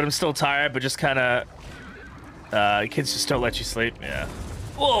 Going good. I'm still tired, but just kind of... kids just don't let you sleep. Yeah.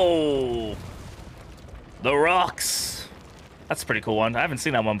 Whoa! The rocks. That's a pretty cool one. I haven't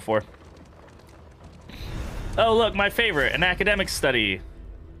seen that one before. Oh, look, my favorite, an academic study.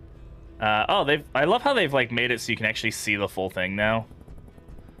 I love how they've like made it so you can actually see the full thing now.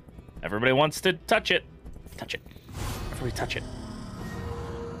 Everybody wants to touch it. Touch it. Everybody touch it.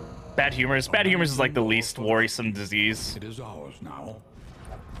 Bad humors. Bad humors is like the least worrisome disease. It is ours now.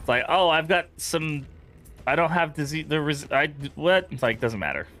 It's like, oh, I've got some... I don't have disease. What? It's like, doesn't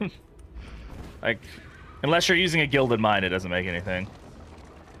matter. Like, Unless you're using a gilded mine, it doesn't make anything.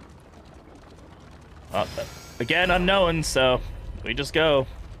 Again, unknown, so we just go.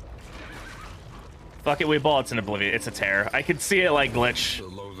 Fuck it, we ball. It's an oblivion. It's a tear. I could see it like glitch,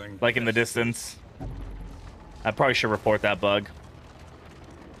 like in the distance. I probably should report that bug.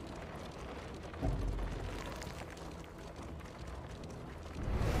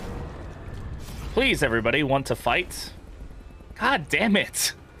 Please, everybody, want to fight? God damn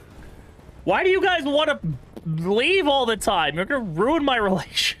it. Why do you guys want to leave all the time? You're going to ruin my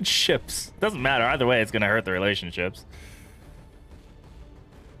relationships. Doesn't matter. Either way, it's going to hurt the relationships.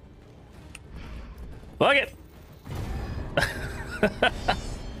 Fuck it.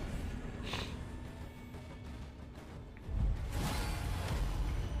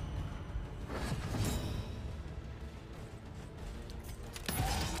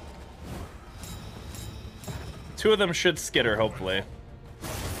 Two of them should skitter, hopefully.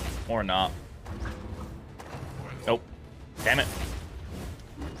 Or not. Nope. Damn it.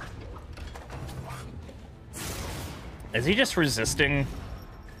 Is he just resisting?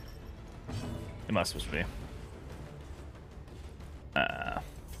 He must be. Okay.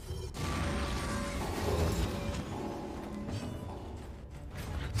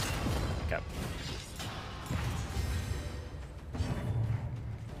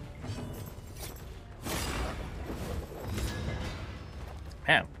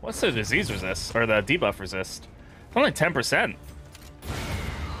 Man, what's the disease resist? Or the debuff resist? It's only 10%.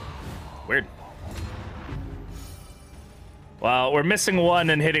 Weird. Well, we're missing one,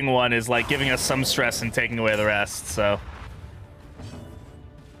 and hitting one is like giving us some stress and taking away the rest, so.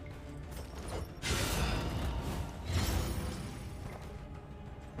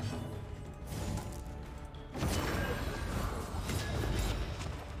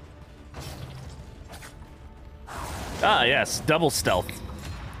 Ah, yes, double stealth.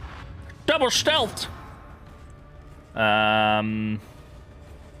 Double stealth!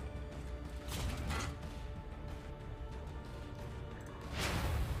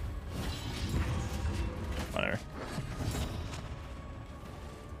 Whatever.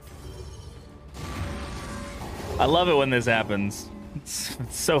 I love it when this happens. It's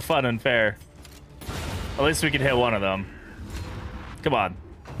so fun and fair. At least we can hit one of them. Come on.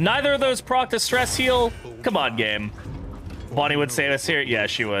 Neither of those proc the stress heal? Come on, game. Bonnie would save us here? Yeah,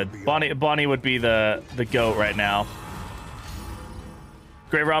 she would. Bonnie would be the GOAT right now.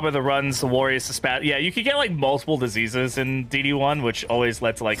 Grave Robber, the runs, the Warriors, the spat. Yeah, you could get like multiple diseases in DD1, which always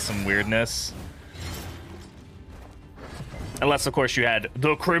led to like some weirdness. Unless, of course, you had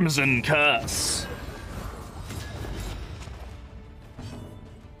the Crimson Curse.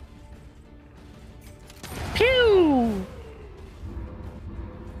 Pew!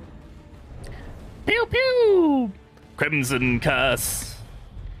 Pew pew! Crimson Curse.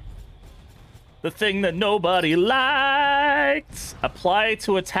 The thing that nobody likes. Apply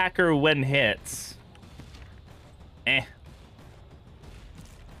to attacker when hit. Eh.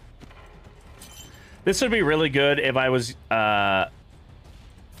 This would be really good if I was, I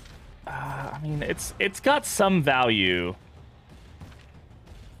mean, it's got some value.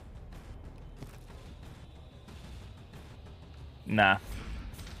 Nah.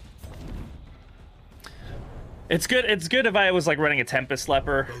 It's good if I was like running a Tempest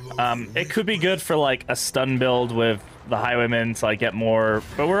Leper. It could be good for like a stun build with the Highwayman to like get more,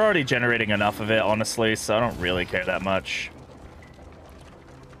 but we're already generating enough of it, honestly, so I don't really care that much.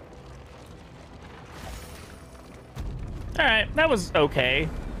 Alright, that was okay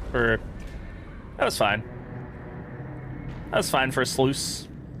that was fine. That was fine for a sluice.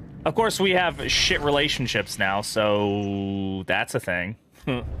 Of course, we have shit relationships now, so that's a thing.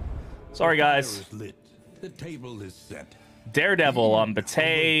 Sorry, guys. The table is set. Daredevil on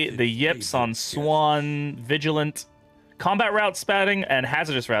Batey, the Yips on Swan, Vigilant, Combat Route spatting, and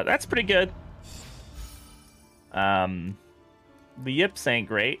Hazardous Route. That's pretty good. The Yips ain't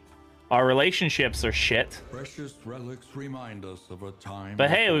great. Our relationships are shit. Precious relics remind us of a time. But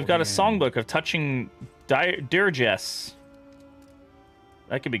hey, we've got a songbook of touching Dirges.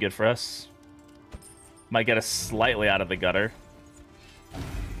 That could be good for us. Might get us slightly out of the gutter.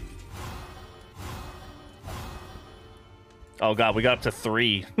 Oh god, we got up to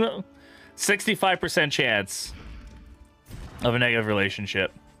 3. 65% chance of a negative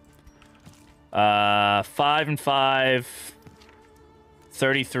relationship. 5 and 5.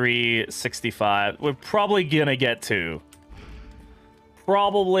 33, 65. We're probably gonna get 2.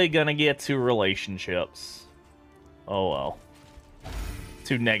 Probably gonna get 2 relationships. Oh well.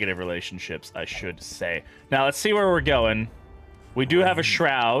 2 negative relationships, I should say. Now let's see where we're going. We do have a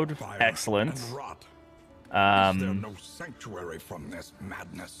shroud. Excellent. Is there no sanctuary from this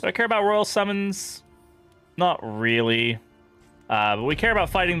madness? Do I care about royal summons? Not really. But we care about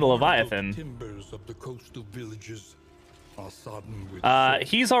fighting the Leviathan. Timbers of the coastal villages are sodden with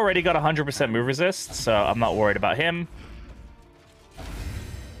He's already got 100% move resist, so I'm not worried about him.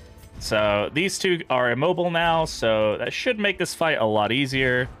 So these two are immobile now, so that should make this fight a lot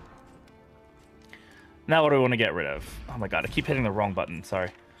easier. Now what do we want to get rid of? Oh my god, I keep hitting the wrong button, sorry.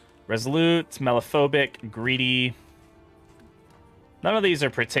 Resolute, Melophobic, Greedy. None of these are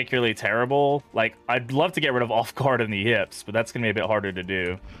particularly terrible. Like, I'd love to get rid of Off Guard and the Hips, but that's going to be a bit harder to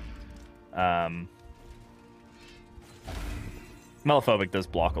do. Melophobic does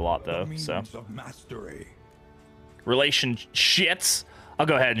block a lot, though, so. Relationships. I'll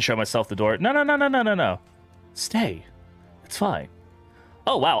go ahead and show myself the door. No. Stay. It's fine.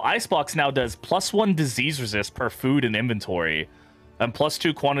 Oh, wow. Icebox now does +1 disease resist per food and inventory. And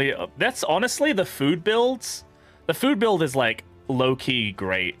 +2 quantity. That's honestly the food builds. The food build is, like, low-key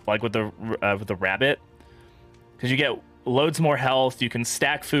great, like with the rabbit. Because you get loads more health. You can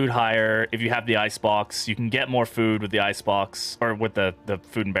stack food higher if you have the icebox. You can get more food with the icebox, or with the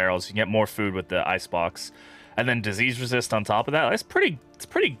food and barrels. You can get more food with the icebox. And then disease resist on top of that. It's pretty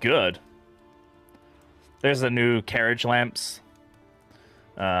good. There's the new carriage lamps.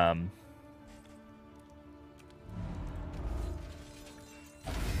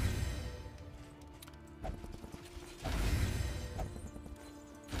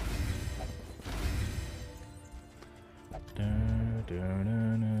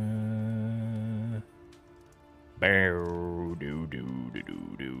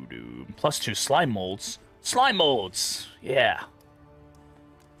 +2 slime molds. Slime molds, yeah.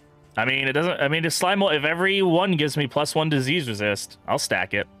 I mean, it doesn't. I mean, the slime mold. If every one gives me +1 disease resist, I'll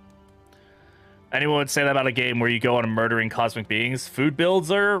stack it. Anyone would say that about a game where you go on murdering cosmic beings? Food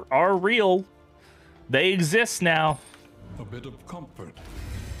builds are real. They exist now. A bit of comfort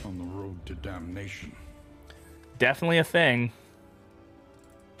on the road to damnation. Definitely a thing.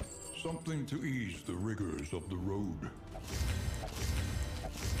 Something to ease the rigors of the road.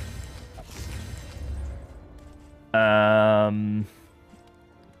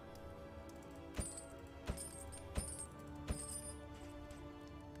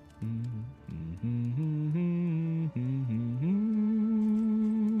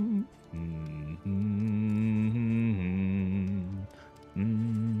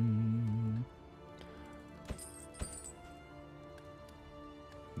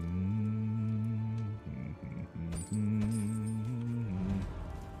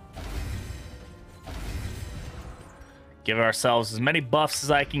 Give ourselves as many buffs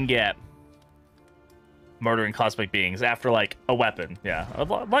as I can get. Murdering cosmic beings after, like, a weapon. Yeah, I'd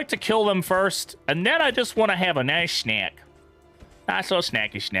like to kill them first, and then I just want to have a nice snack. Nice little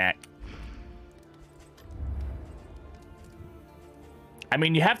snacky snack. I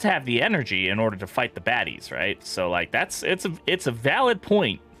mean, you have to have the energy in order to fight the baddies, right? So, like, it's a valid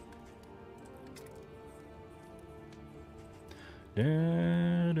point.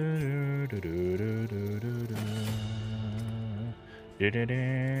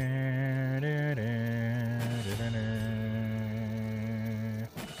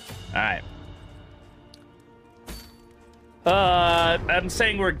 Alright. I'm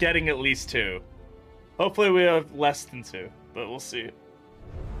saying we're getting at least 2. Hopefully we have less than 2, but we'll see.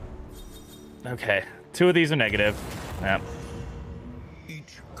 Okay, 2 of these are negative. Yep.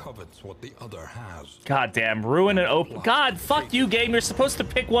 Each covets what the other has. God damn, ruin and open. God, fuck you, game. You're supposed to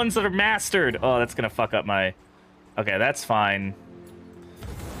pick ones that are mastered. Oh, that's gonna fuck up my... Okay, that's fine.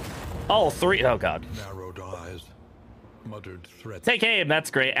 Oh, 3. Oh, God. Narrowed eyes, muttered threats. Take aim. That's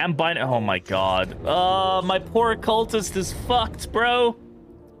great. I'm binding. Oh, my God. My poor occultist is fucked, bro.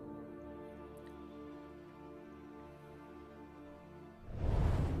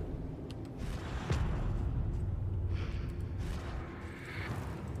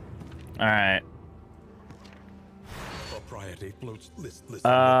 All right. Propriety floats listless.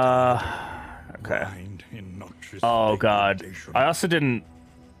 Okay. Oh, God. I also didn't...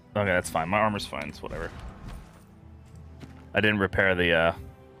 Okay, that's fine. My armor's fine. It's whatever. I didn't repair the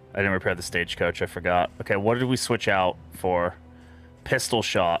stagecoach. I forgot. Okay, what did we switch out for? Pistol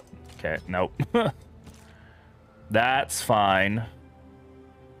shot. Okay, nope. That's fine.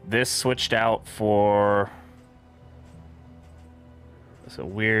 This switched out for... It's a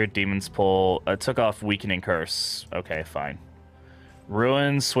weird demon's pull. I took off weakening curse. Okay, fine.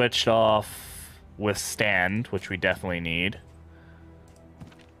 Ruin switched off with stand, which we definitely need.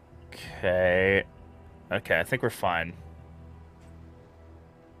 Okay. Okay, I think we're fine.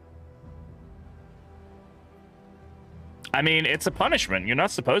 I mean, it's a punishment. You're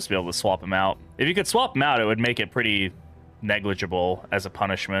not supposed to be able to swap them out. If you could swap them out, it would make it pretty negligible as a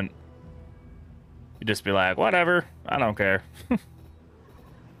punishment. You just be like, whatever, I don't care. All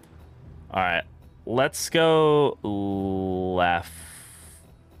right, let's go left.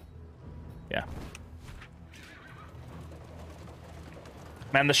 Yeah.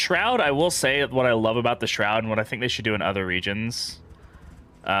 Man, the Shroud, I will say what I love about the Shroud and what I think they should do in other regions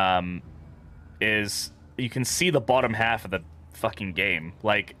is you can see the bottom half of the fucking game.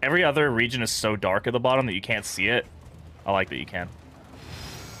 Like, every other region is so dark at the bottom that you can't see it. I like that you can.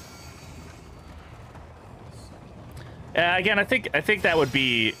 Again, I think that would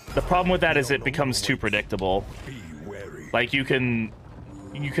be... The problem with that is it becomes too predictable. Like, you can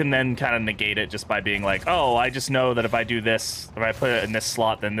then kind of negate it just by being like, oh, I just know that if I do this, if I put it in this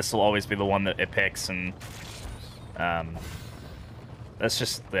slot, then this will always be the one that it picks, and that's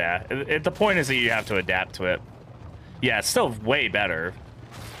just, yeah. The point is that you have to adapt to it. Yeah, it's still way better.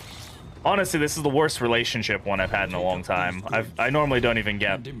 Honestly, this is the worst relationship one I've had in a long time. I normally don't even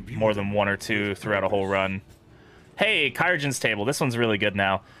get more than 1 or 2 throughout a whole run. Hey, Kyrogen's table. This one's really good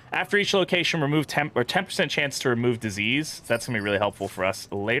now. After each location, remove 10% chance to remove disease. That's going to be really helpful for us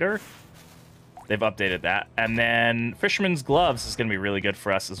later. They've updated that. And then Fisherman's Gloves is going to be really good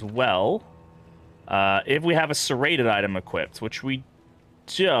for us as well. If we have a serrated item equipped, which we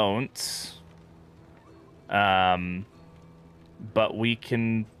don't. But we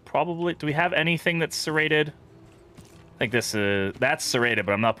can probably... Do we have anything that's serrated? I think that's serrated,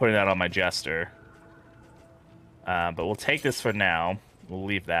 but I'm not putting that on my Jester. But we'll take this for now. We'll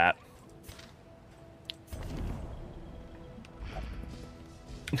leave that.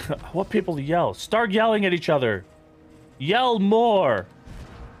 What people yell? Start yelling at each other. Yell more.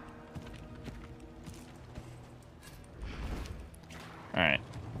 All right.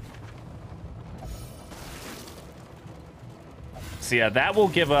 So yeah, that will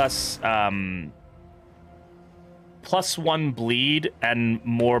give us +1 bleed and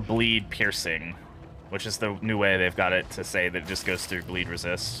more bleed piercing. Which is the new way they've got it to say that it just goes through bleed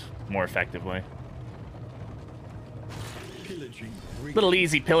resist more effectively. Little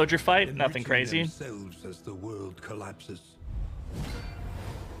easy pillager fight, nothing crazy. As the world collapses.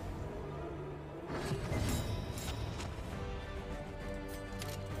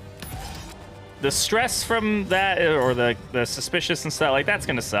 The stress from that, or the suspicious and stuff, like, that's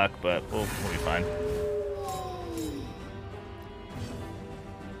gonna suck, but we'll be fine.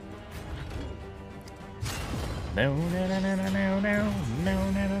 No, no, no, no, no, no, no, no, no,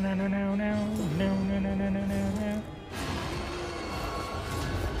 no, no, no, no, no, no, no, no, no.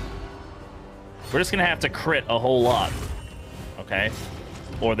 We're just gonna have to crit a whole lot, okay?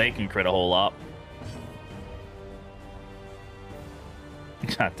 Or they can crit a whole lot.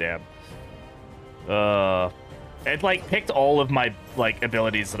 God damn. It like picked all of my like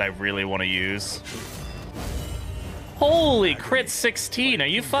abilities that I really want to use. Holy crit 16! Are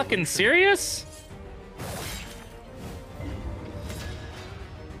you fucking serious?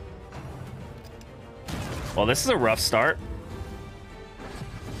 Well, this is a rough start.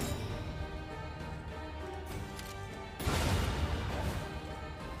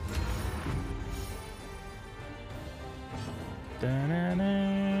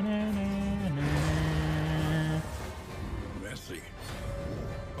 Messy.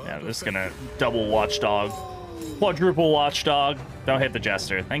 Yeah, this is gonna double watchdog. Quadruple watchdog. Don't hit the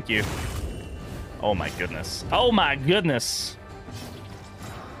Jester. Thank you. Oh my goodness. Oh my goodness.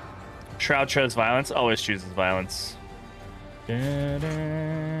 Shroud chose violence. Always chooses violence.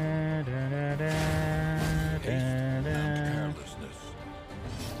 Carelessness.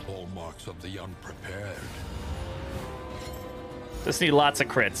 Hallmarks of the unprepared. Just need lots of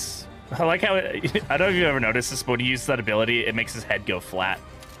crits. I like how I don't know if you ever noticed this, but when he uses that ability, it makes his head go flat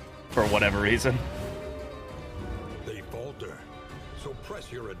for whatever reason. They falter, so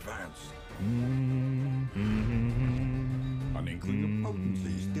press your advance. An inkling of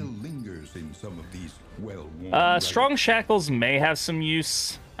potency still lingers in some of these well-worn Strong Shackles may have some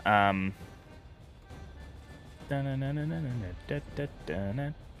use. On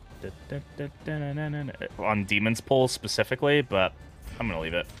Demon's Pull specifically, but I'm gonna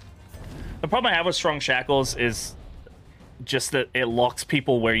leave it. The problem I have with Strong Shackles is just that it locks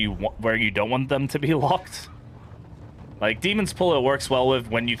people where you don't want them to be locked. Like, Demon's Pull it works well with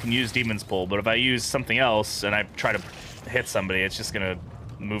when you can use Demon's Pull, but if I use something else and I try to hit somebody, it's just gonna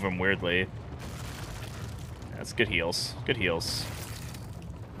move them weirdly. That's good heals. Good heals.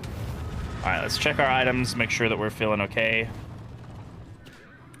 Alright, let's check our items, make sure that we're feeling okay.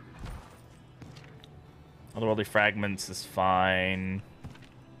 Otherworldly Fragments is fine.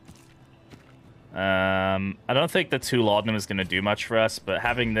 I don't think the 2 laudanum is going to do much for us, but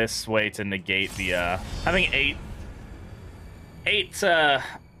having this way to negate the, having 8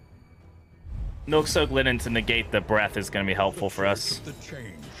 Milk Soak Linen to negate the breath is going to be helpful for us. The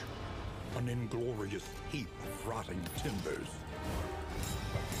change, an inglorious heap of rotting timbers.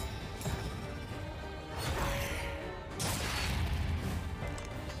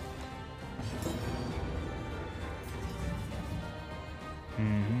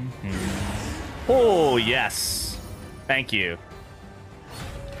 Oh, yes. Thank you.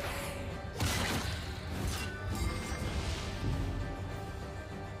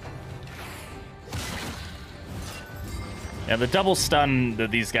 Yeah, the double stun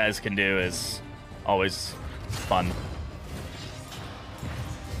that these guys can do is always fun.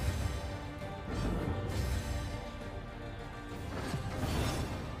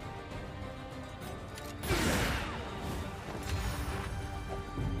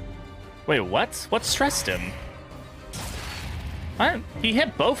 Wait, what? What stressed him? What? He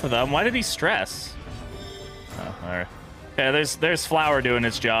hit both of them. Why did he stress? Oh, all right. Yeah, there's Flower doing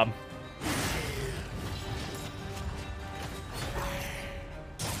his job.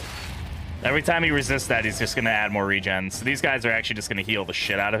 Every time he resists that, he's just going to add more regen. So these guys are actually just going to heal the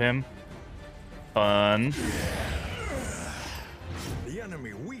shit out of him. Fun. The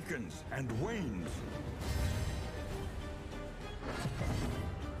enemy weakens and wanes.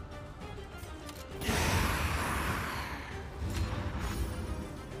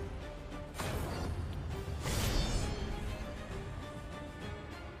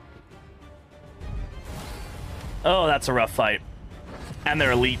 Oh, that's a rough fight. And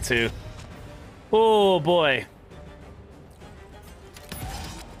they're elite, too. Oh, boy.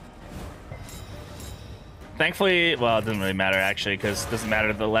 Thankfully, well, it doesn't really matter, actually, because it doesn't matter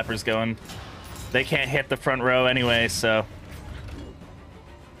if the leper's going. They can't hit the front row anyway, so...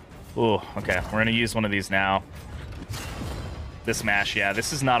 Ooh, okay. We're going to use one of these now. This mash, yeah.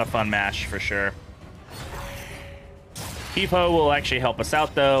 This is not a fun mash, for sure. Hippo will actually help us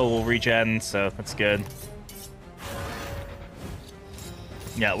out, though. We'll regen, so that's good.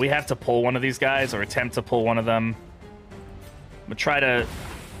 Yeah, we have to pull one of these guys, or attempt to pull one of them. But try to...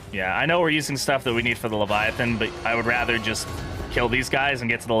 Yeah, I know we're using stuff that we need for the Leviathan, but I would rather just kill these guys and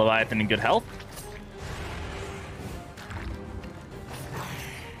get to the Leviathan in good health.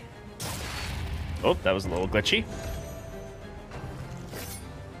 Oh, that was a little glitchy.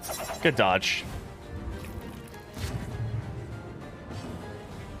 Good dodge.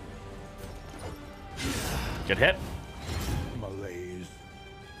 Good hit. Malaise,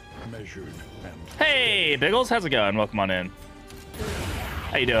 measured and... Hey, Biggles, how's it going? Welcome on in.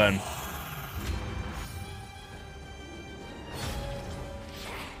 How you doing?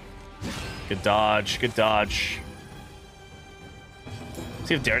 Good dodge, good dodge. Does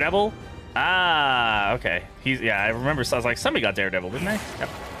he have Daredevil? Ah, okay. He's, yeah, I remember, so I was like, somebody got Daredevil, didn't they? Yep.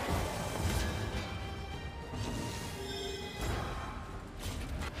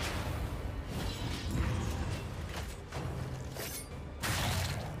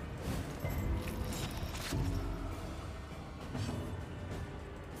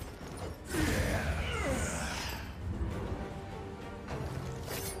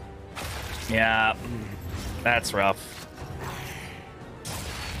 Yeah, that's rough.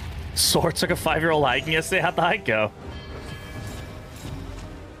 Sword took a 5-year-old hike, and yesterday how'd the hike go?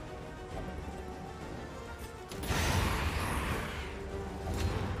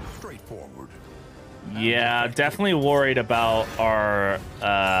 Straightforward. Yeah, definitely worried about our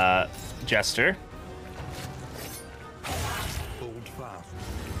Jester. Hold fast,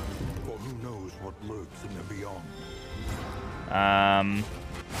 for who knows what lurks in the beyond.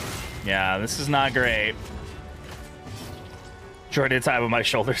 Yeah, this is not great. Jordan did time with my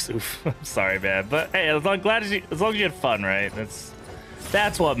shoulders. Oof. I'm sorry, man. But hey, as long as you had fun, right?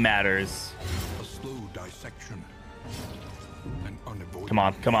 That's what matters. A slow dissection. An unavoidable Come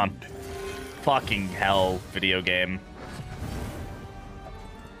on, come on. end. Fucking hell, video game.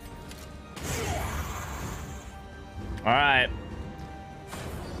 Alright.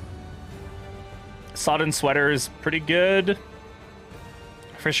 Sodden Sweater is pretty good.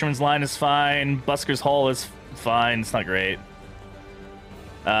 Fisherman's Line is fine. Busker's Hall is fine. It's not great.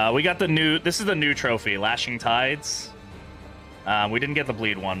 We got the new... This is the new trophy, Lashing Tides. We didn't get the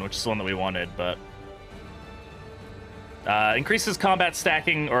Bleed one, which is the one that we wanted, but... increases combat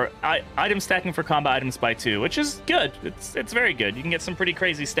stacking, or item stacking for combat items by 2, which is good. It's very good. You can get some pretty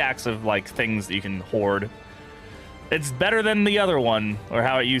crazy stacks of, like, things that you can hoard. It's better than the other one, or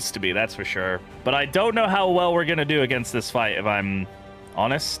how it used to be, that's for sure. But I don't know how well we're going to do against this fight, if I'm...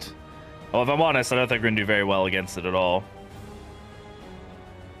 honest? Well, if I'm honest, I don't think we're going to do very well against it at all.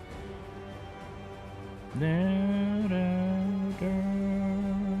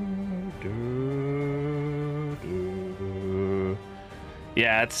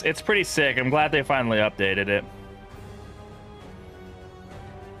 Yeah, it's pretty sick. I'm glad they finally updated it.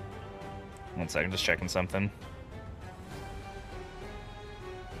 One second, just checking something.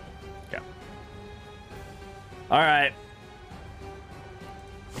 Yeah. All right.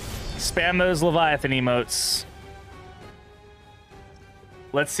 Spam those Leviathan emotes.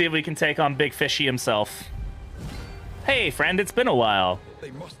 Let's see if we can take on Big Fishy himself. Hey, friend, it's been a while.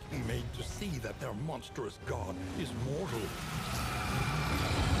 They must be made to see that their monstrous god is mortal.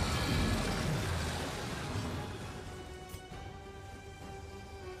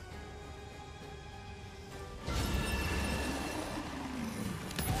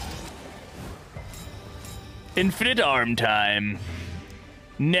 Infinite arm time.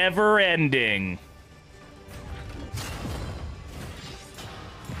 Never ending.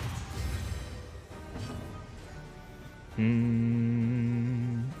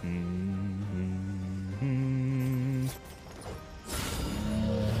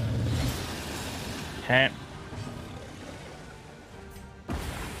 Okay.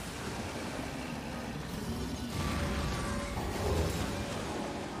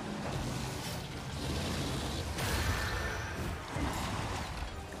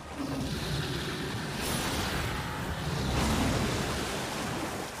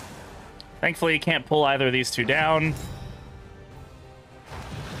 Thankfully, you can't pull either of these two down.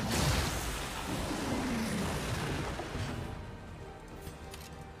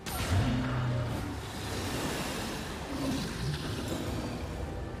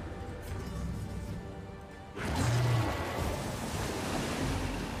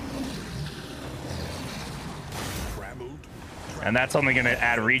 And that's only going to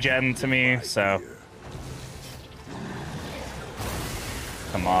add regen to me, so...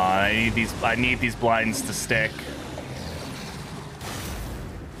 Come on, I need these blinds to stick.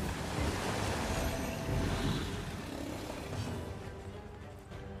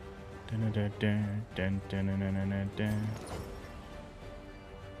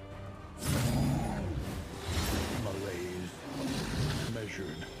 Malaise,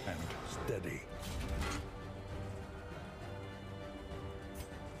 measured and steady.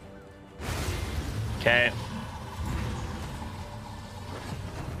 Okay.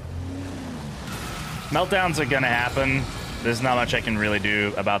 Meltdowns are gonna happen. There's not much I can really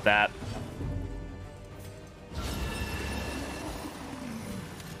do about that.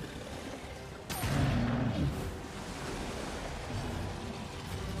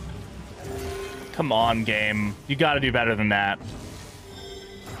 Come on, game. You gotta do better than that.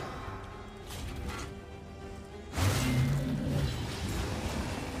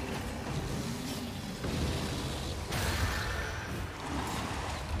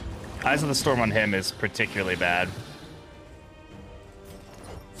 Eyes of the Storm on him is particularly bad.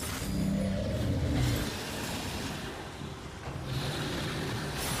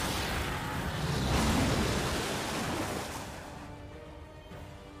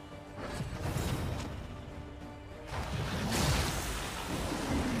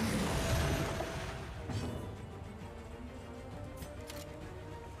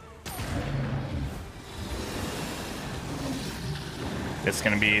 It's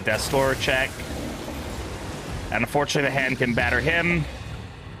going to be Death Store check. And unfortunately, the hand can batter him.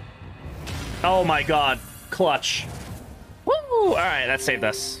 Oh my god. Clutch. Woo! Alright, that saved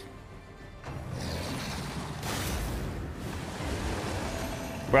us.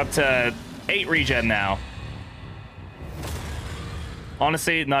 We're up to 8 regen now.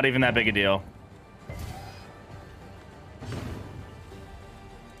 Honestly, not even that big a deal.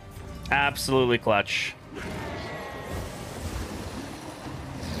 Absolutely clutch.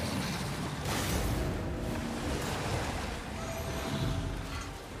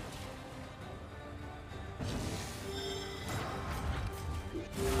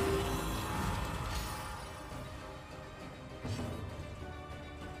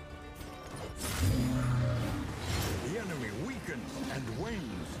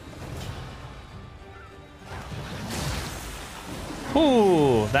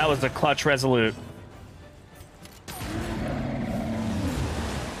 Ooh, that was a clutch resolute.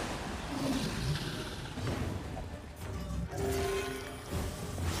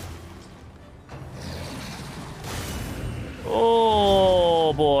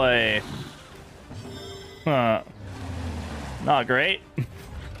 Oh boy. Huh. Not great.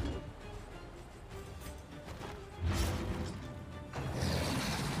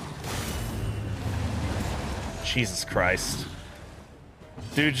 Jesus Christ.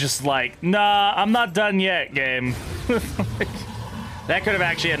 Dude, just like, nah, I'm not done yet, game. That could have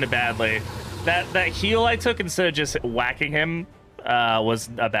actually ended badly. That heal I took instead of just whacking him was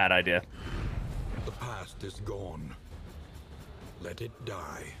a bad idea. The past is gone. Let it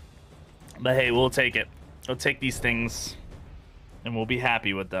die. But hey, we'll take it. We'll take these things, and we'll be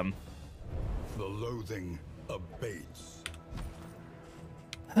happy with them. The loathing abates.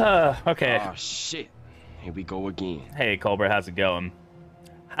 Okay. Oh, shit. Here we go again. Hey, Colbert, how's it going?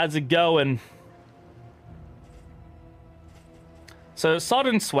 How's it going? So,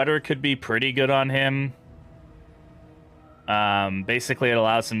 Sodden Sweater could be pretty good on him. Basically, it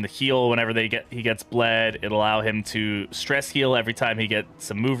allows him to heal whenever he gets bled. It'll allow him to stress heal every time he gets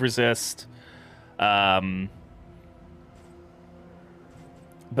some move resist. But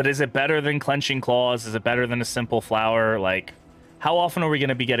is it better than Clenching Claws? Is it better than a Simple Flower? Like, how often are we going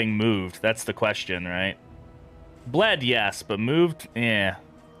to be getting moved? That's the question, right? Bled, yes, but moved, yeah.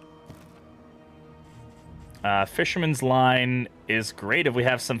 Fisherman's Line is great if we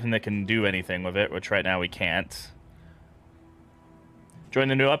have something that can do anything with it, which right now we can't. Join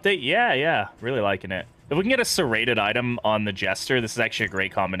the new update? Yeah, really liking it. If we can get a serrated item on the Jester, this is actually a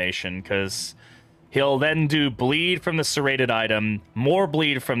great combination, because he'll then do bleed from the serrated item, more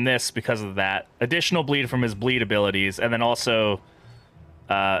bleed from this because of that, additional bleed from his bleed abilities, and then also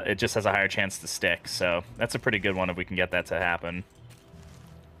it just has a higher chance to stick. So that's a pretty good one if we can get that to happen.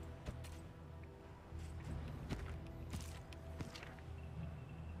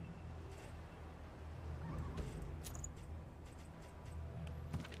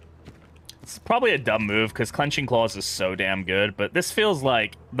 It's probably a dumb move because Clenching Claws is so damn good, but this feels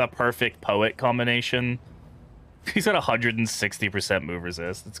like the perfect poet combination. He's at 160% move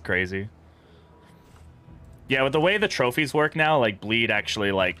resist. It's crazy. Yeah, with the way the trophies work now, like bleed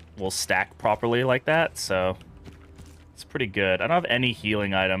actually like will stack properly like that, so it's pretty good. I don't have any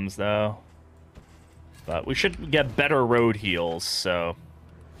healing items though, but we should get better road heals. So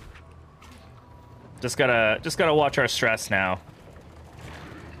just gotta watch our stress now.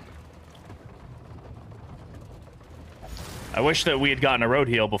 I wish that we had gotten a road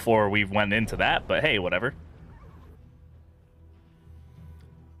heal before we went into that, but hey, whatever.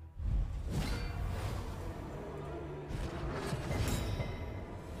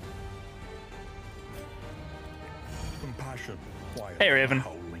 Compassion. Hey, Raven.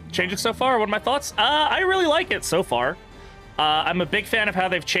 Changed it so far? What are my thoughts? I really like it so far. I'm a big fan of how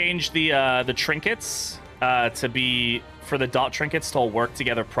they've changed the trinkets to be for the dot trinkets to all work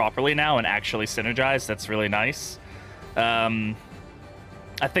together properly now and actually synergize. That's really nice. I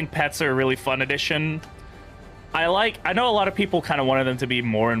think pets are a really fun addition. I know a lot of people kind of wanted them to be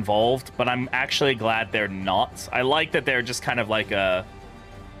more involved, but I'm actually glad they're not. I like that they're just kind of like an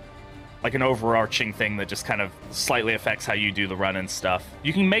overarching thing that just kind of slightly affects how you do the run and stuff.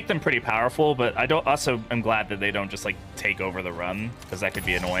 You can make them pretty powerful, but I also am glad that they don't just like take over the run, because that could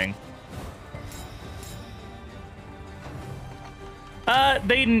be annoying.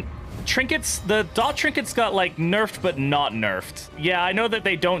 The dot trinkets got like nerfed but not nerfed. Yeah, I know that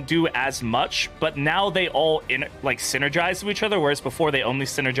they don't do as much, but now they all synergize with each other, whereas before they only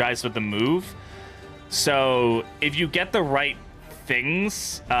synergized with the move. So if you get the right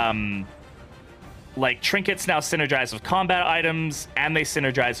things, like trinkets now synergize with combat items and they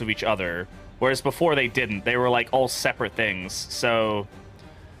synergize with each other, whereas before they didn't. They were like all separate things. So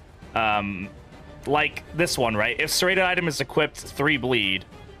like this one, right? If serrated item is equipped, 3 bleed.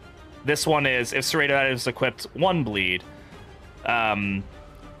 This one is, if serrated item is equipped, 1 bleed. And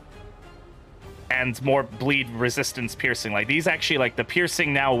more bleed resistance piercing. Like, these actually, like, the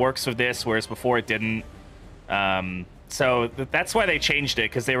piercing now works with this, whereas before it didn't. So that's why they changed it,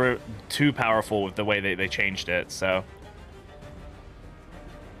 because they were too powerful with the way they changed it, so.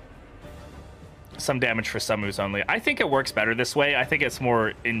 Some damage for some moves only. I think it works better this way. I think it's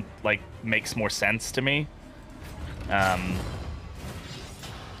more, makes more sense to me.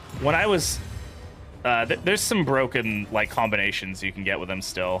 When I was, there's some broken combinations you can get with them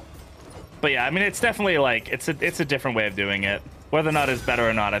still, but yeah, I mean it's definitely it's a different way of doing it. Whether or not it's better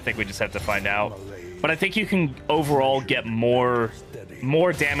or not, I think we just have to find out. But I think you can overall get more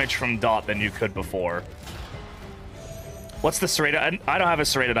damage from dot than you could before. What's the serrated? I don't have a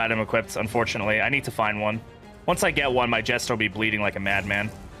serrated item equipped, unfortunately. I need to find one. Once I get one, my Jester will be bleeding like a madman.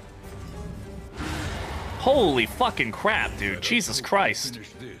 Holy fucking crap, dude! Jesus Christ.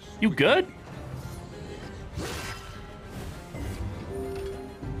 You good?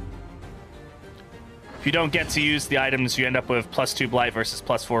 If you don't get to use the items, you end up with +2 blight versus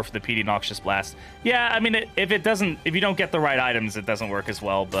 +4 for the PD Noxious Blast. Yeah, I mean, if you don't get the right items, it doesn't work as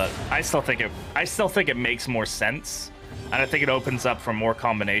well. But I still think it makes more sense, and I think it opens up for more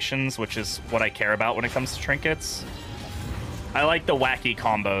combinations, which is what I care about when it comes to trinkets. I like the wacky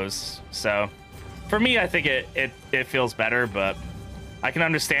combos, so for me, I think it feels better, but I can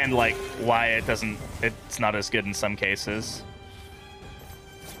understand why it's not as good in some cases.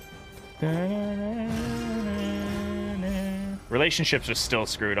 Relationships are still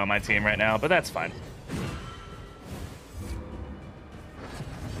screwed on my team right now, but that's fine.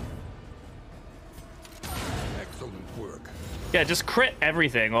 Excellent work. Yeah, just crit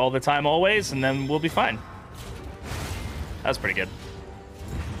everything all the time, always, and then we'll be fine. That was pretty good.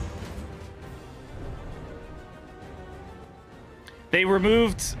 They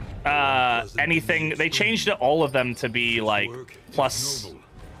removed anything. They changed all of them to be like plus.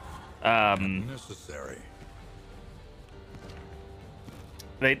 Necessary.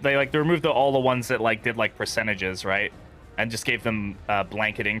 They removed all the ones that like did like percentages, right? And just gave them a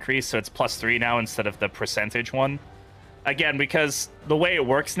blanket increase, so it's +3 now instead of the percentage one. Again, because the way it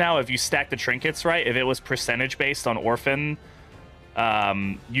works now, if you stack the trinkets right, if it was percentage based on Orphan,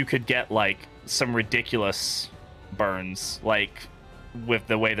 you could get like some ridiculous burns, like with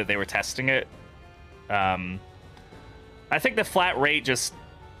the way that they were testing it. I think the flat rate just,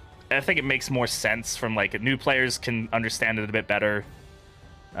 I think it makes more sense from like new players can understand it a bit better.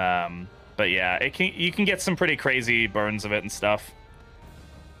 But yeah, you can get some pretty crazy burns of it and stuff.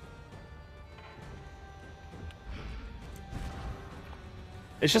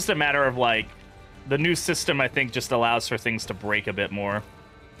 It's just a matter of like the new system, I think, just allows for things to break a bit more.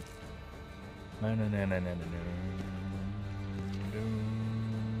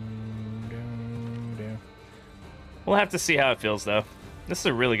 We'll have to see how it feels, though. This is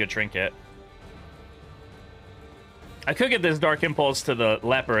a really good trinket. I could get this Dark Impulse to the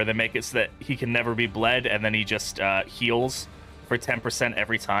leper and then make it so that he can never be bled, and then he just heals for 10%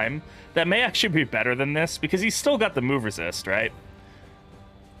 every time. That may actually be better than this, because he's still got the move resist, right?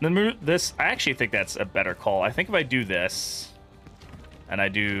 I actually think that's a better call. I think if I do this, and I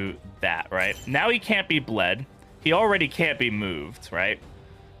do that, right? Now he can't be bled. He already can't be moved, right?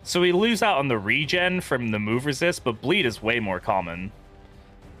 So we lose out on the regen from the move resist, but bleed is way more common.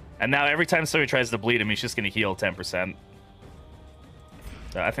 And now every time somebody tries to bleed him, he's just going to heal 10%.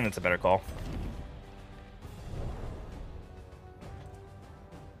 So I think that's a better call.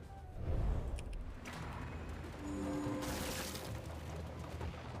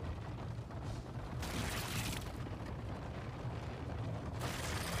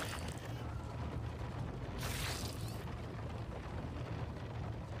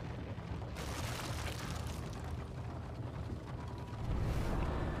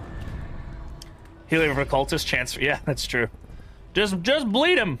 Healing of Occultist, chance for... Yeah, that's true. Just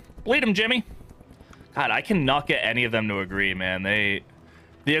bleed him. Bleed him, Jimmy. God, I cannot get any of them to agree, man. The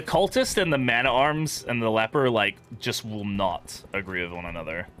Occultist and the Man-at-Arms and the Leper, like, just will not agree with one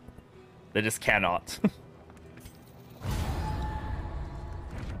another. They just cannot.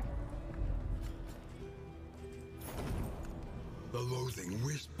 The loathing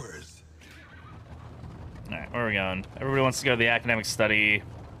whispers. Alright, where are we going? Everybody wants to go to the academic study.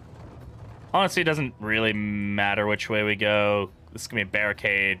 Honestly, it doesn't really matter which way we go. This is going to be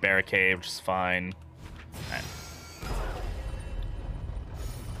a barricade, which is fine. All right.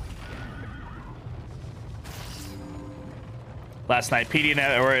 Last night, PD and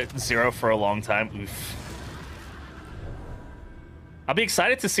I were at 0 for a long time. Oof. I'll be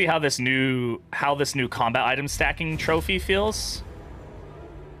excited to see how this new combat item stacking trophy feels.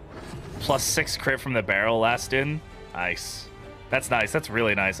 +6 crit from the barrel last in. Nice. That's nice. That's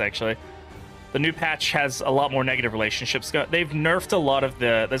really nice, actually. The new patch has a lot more negative relationships. They've nerfed a lot of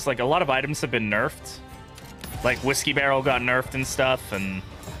the... There's like a lot of items have been nerfed. Like Whiskey Barrel got nerfed and stuff. And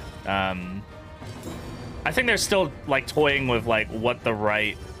I think they're still like toying with like what the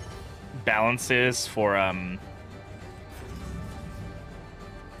right balance is for...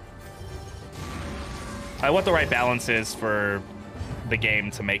 what the right balance is for the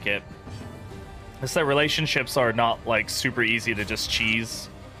game to make it. It's that relationships are not like super easy to just cheese,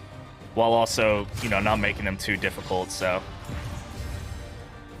 while also, you know, not making them too difficult, so.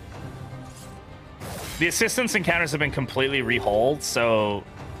 The assistance encounters have been completely rehauled, so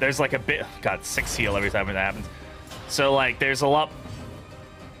there's like a bit... God, 6 heal every time that happens. So, like, there's a lot...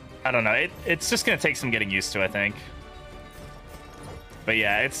 I don't know. It's just going to take some getting used to, I think. But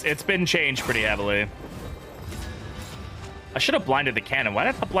yeah, it's been changed pretty heavily. I should have blinded the cannon. Why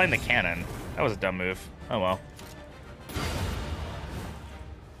did I blind the cannon? That was a dumb move. Oh, well.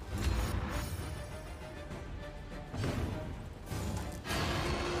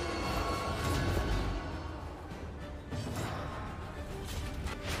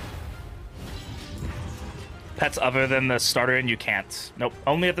 Pets other than the starter in, you can't. Nope,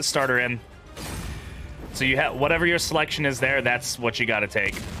 only at the starter in. So you have whatever your selection is there, that's what you gotta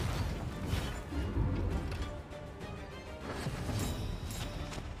take.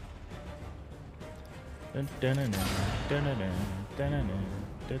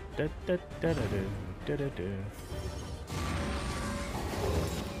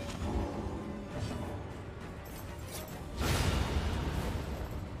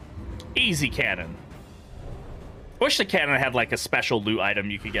 Easy cannon. Wish the cannon had like a special loot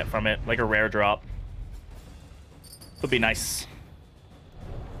item you could get from it, like a rare drop. Would be nice.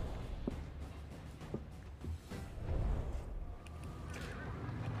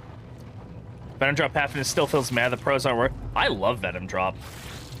 Venom drop happiness still feels mad. The pros aren't worth. I love Venom drop.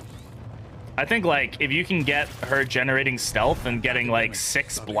 I think like if you can get her generating stealth and getting like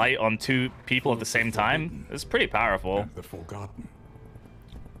 6 blight on 2 people at the same time, it's pretty powerful. The forgotten.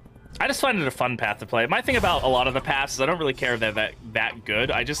 I just find it a fun path to play. My thing about a lot of the paths is I don't really care if they're that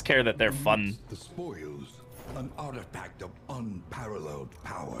good. I just care that they're fun. The spoils, an artifact of unparalleled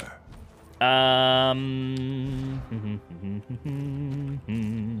power.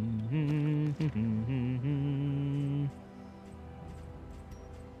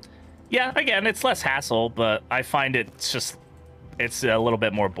 Yeah, again, it's less hassle, but I find it's a little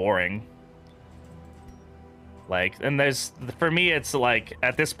bit more boring. Like, and for me, it's like,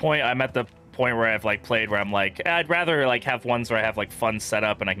 at this point, I'm at the point where I've, like, played where I'm like, I'd rather, like, have ones where I have, like, fun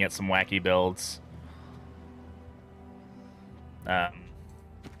setup and I can get some wacky builds. Rather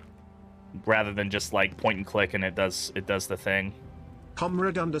than just, like, point and click and it does the thing.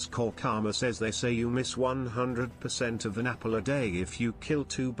 Comrade_Karma says they say you miss 100% of an apple a day if you kill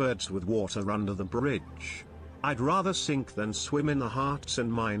 2 birds with water under the bridge. I'd rather sink than swim in the hearts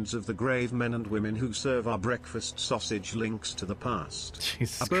and minds of the grave men and women who serve our breakfast sausage links to the past.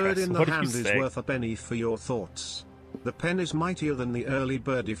 Jesus a bird Christ, in the what are hand you is saying? worth a penny for your thoughts. The pen is mightier than the early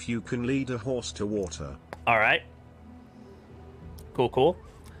bird if you can lead a horse to water. Alright. Cool.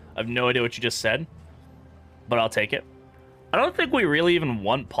 I have no idea what you just said, but I'll take it. I don't think we really even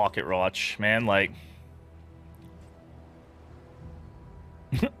want Pocket Watch, man. Like,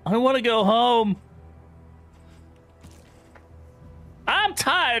 I want to go home. I'm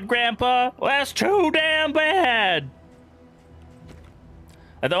tired, Grandpa. Well, that's too damn bad.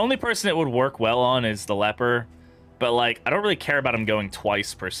 The only person it would work well on is the leper, but like, I don't really care about him going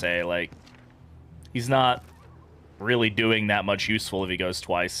twice per se. Like, he's not really doing that much useful if he goes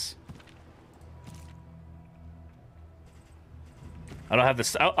twice. I don't have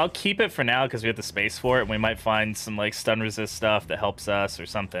this. I'll keep it for now because we have the space for it. And we might find some like stun resist stuff that helps us or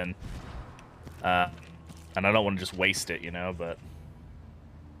something. And I don't want to just waste it, you know. But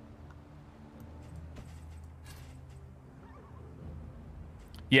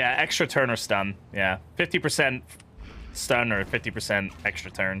yeah, extra turn or stun. Yeah, 50% stun or 50%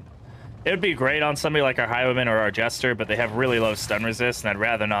 extra turn. It would be great on somebody like our Highwayman or our Jester, but they have really low stun resist, and I'd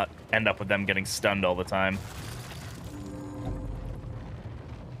rather not end up with them getting stunned all the time.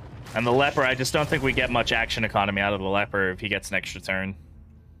 And the Leper, I just don't think we get much action economy out of the Leper if he gets an extra turn.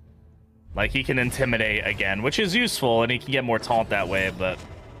 Like, he can Intimidate again, which is useful, and he can get more taunt that way, but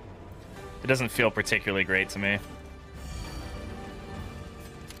it doesn't feel particularly great to me.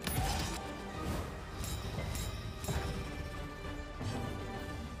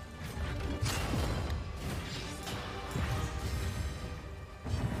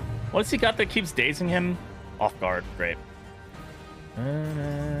 What's he got that keeps dazing him? Off guard, great.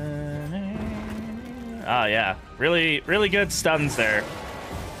 Ah, yeah. Really, really good stuns there.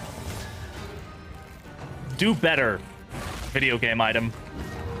 Do better. Video game item.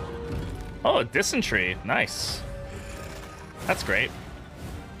 Oh, dysentery. Nice. That's great.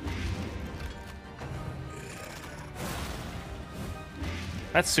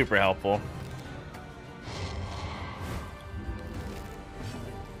 That's super helpful.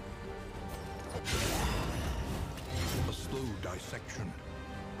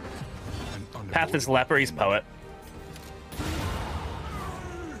 Path is Leper, he's Poet.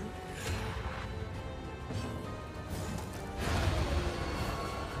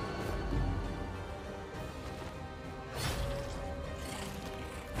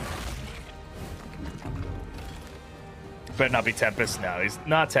 Better not be Tempest. No, he's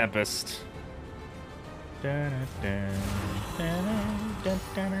not Tempest.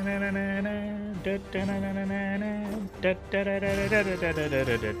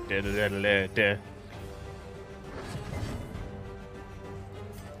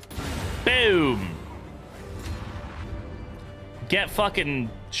 Boom! Get fucking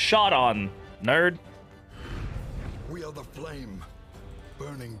shot on, nerd. We are the flame,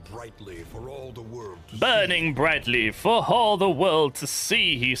 burning brightly for all the world to see. Burning brightly for all the world to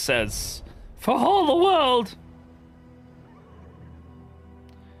see, he says. For all the world.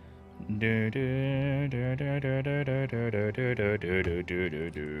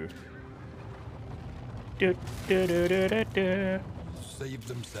 save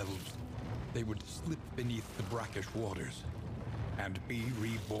themselves, they would slip beneath the brackish waters and be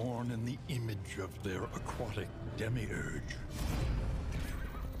reborn in the image of their aquatic demiurge.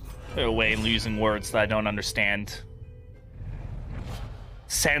 Wayne using words that I don't understand.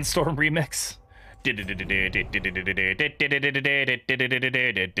 Sandstorm remix. It's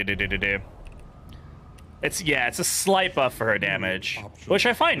a slight buff for her damage, which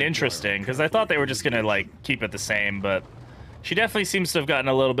I find interesting because I thought they were just gonna like keep it the same, but she definitely seems to have gotten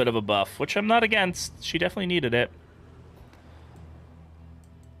a little bit of a buff, which I'm not against. She definitely needed it.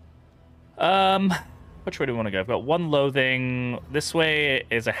 Which way do we want to go? I've got one loathing. This way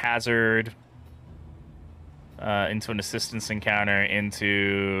is a hazard. Into an assistance encounter,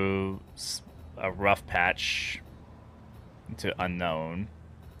 into a rough patch, into unknown.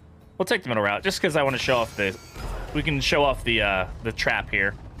 We'll take the middle route just because I want to show off the. We can show off the trap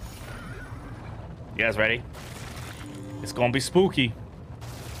here. You guys ready? It's gonna be spooky.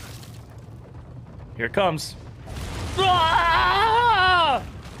 Here it comes. Ah!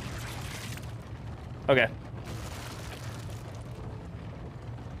 Okay.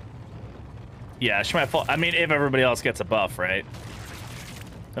 Yeah, she might fall. I mean, if everybody else gets a buff, right?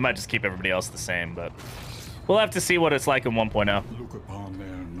 They might just keep everybody else the same, but we'll have to see what it's like in 1.0. Look upon their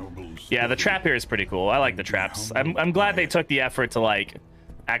noble Yeah, the trap here is pretty cool. I like the traps. I'm glad they took the effort to like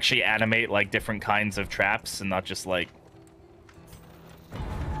actually animate like different kinds of traps and not just like.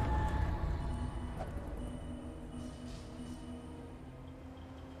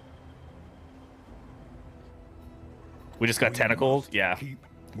 We just got tentacled? Yeah. Keep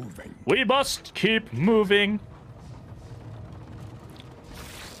moving. We must keep moving.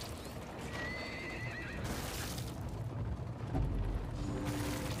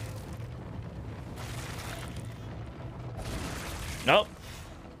 Nope.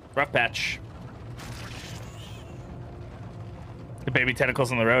 Rough patch. The baby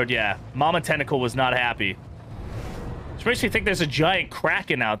tentacles on the road? Yeah. Mama Tentacle was not happy. Which makes me think there's a giant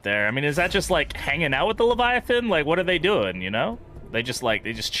kraken out there. I mean, is that just like hanging out with the Leviathan? Like, what are they doing, you know? They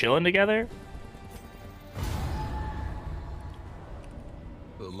just chilling together?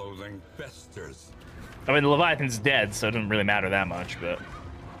 The loathing festers. I mean, the Leviathan's dead, so it doesn't really matter that much, but...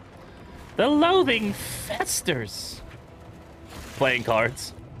 The loathing festers. Playing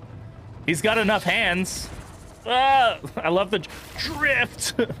cards. He's got enough hands. Ah, I love the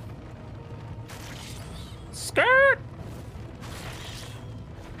drift. Skirt.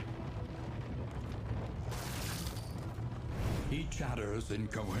 He chatters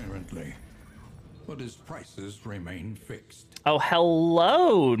incoherently, but his prices remain fixed. Oh,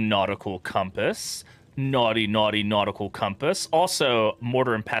 hello, Nautical Compass. Naughty, naughty Nautical Compass. Also,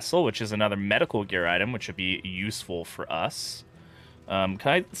 Mortar and Pestle, which is another medical gear item, which would be useful for us. Can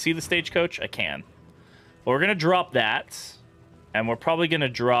I see the stagecoach? I can. Well, we're going to drop that, and we're probably going to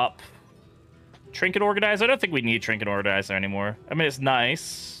drop Trinket Organizer. I don't think we need Trinket Organizer anymore. I mean, it's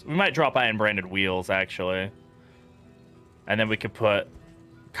nice. We might drop Iron Branded Wheels, actually. And then we could put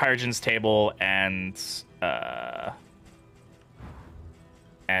Kyrgen's Table and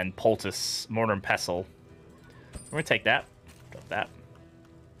Poultice, Mortar and Pestle. We're going to take that. Drop that.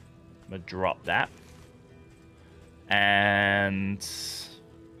 I'm going to drop that. And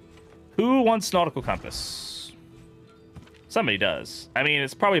who wants Nautical Compass? Somebody does. I mean,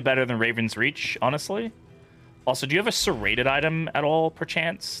 it's probably better than Raven's Reach, honestly. Also, do you have a serrated item at all,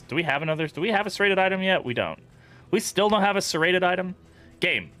 perchance? Do we have another? Do we have a serrated item yet? We don't. We still don't have a serrated item?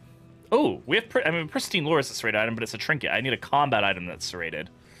 Game. Oh, we have... Pristine Lore is a serrated item, but it's a trinket. I need a combat item that's serrated.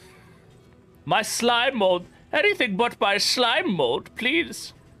 My slime mode. Anything but my slime mode,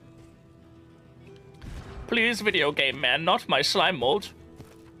 please. Please, video game man, not my slime mode.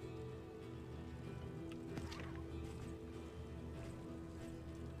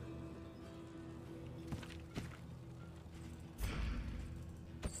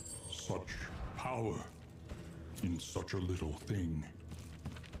 Such power in such a little thing.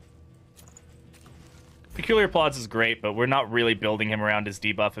 Peculiar Plods is great, but we're not really building him around his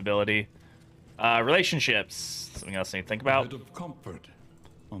debuff ability. Relationships. Something else I need to think about. A bit of comfort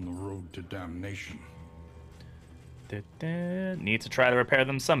on the road to damnation. Need to try to repair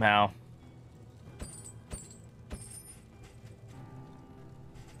them somehow.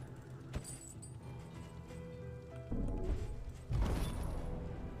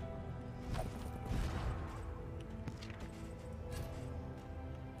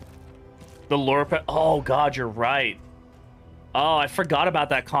 The lure pet. Oh god, you're right. Oh, I forgot about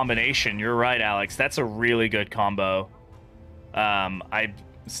that combination. You're right, Alex. That's a really good combo.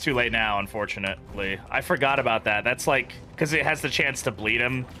 It's too late now, unfortunately. I forgot about that. That's like because it has the chance to bleed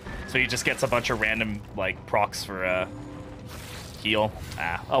him, so he just gets a bunch of random like procs for heal.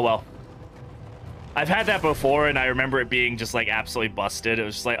 Ah, oh well. I've had that before, and I remember it being just like absolutely busted. It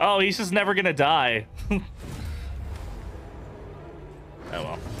was just like, oh, he's just never gonna die. Oh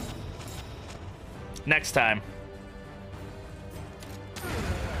well. Next time.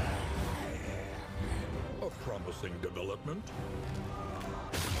 A promising development.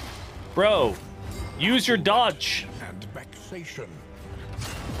 Bro, use your dodge. And vexation.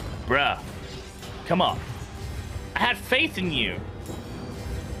 Bruh. Come on. I had faith in you.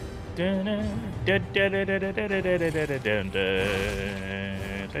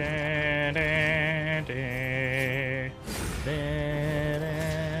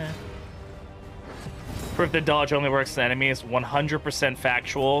 Proof the dodge only works to enemies. 100%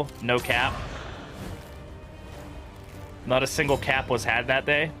 factual. No cap. Not a single cap was had that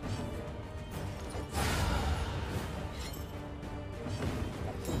day.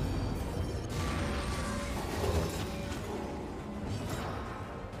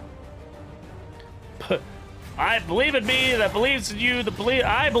 I believe in me that believes in you.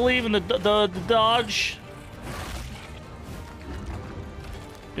 I believe in the dodge.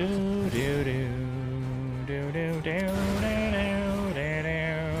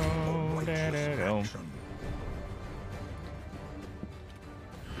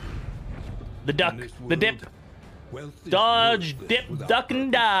 The duck, the dip, dodge, dip, duck,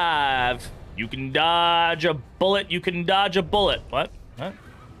 and dive. You can dodge a bullet. You can dodge a bullet. What? What?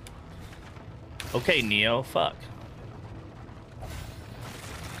 Okay, Neo, fuck.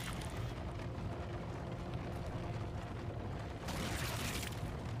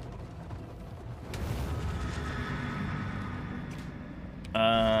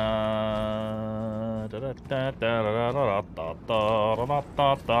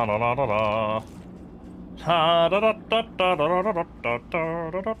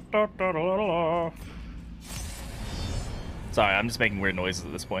 Sorry, I'm just making weird noises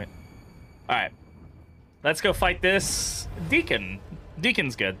at this point. Alright. Let's go fight this Deacon.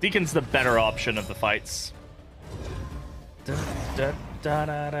 Deacon's good. Deacon's the better option of the fights.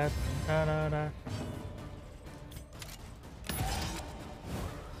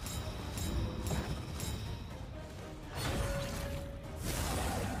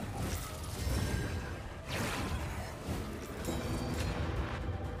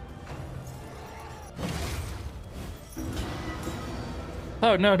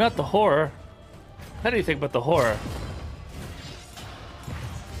 Oh no, not the horror. How do you think about the horror?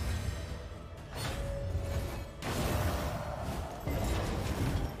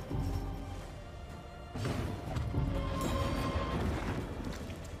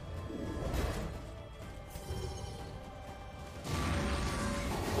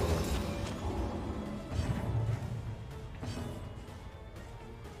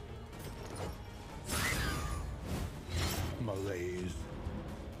 Malaise,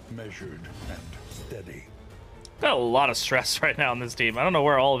 measured and steady. Got a lot of stress right now on this team. I don't know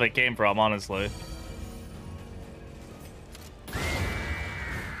where all of it came from, honestly.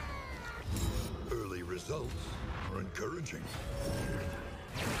 Early results are encouraging.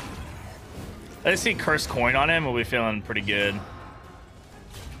 I just see Cursed Coin on him. We'll be feeling pretty good.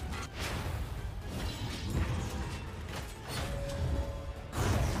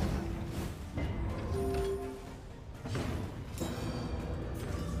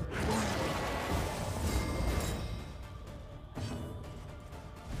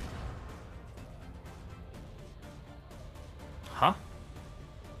 Huh?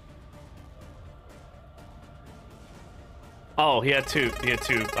 Oh, he had two. He had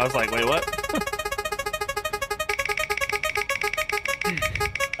two. I was like, wait, what?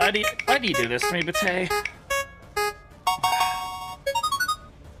 Why do you do this to me, Bate?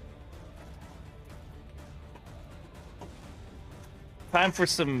 Time for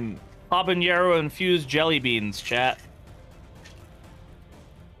some habanero infused jelly beans, chat.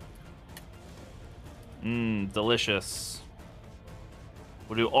 Mmm, delicious.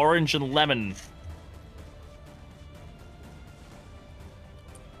 We'll do orange and lemon.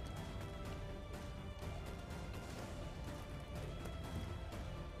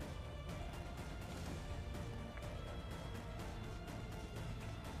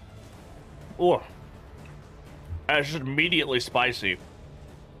 Oh, that's immediately spicy.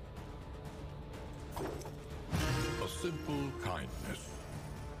 A simple kindness.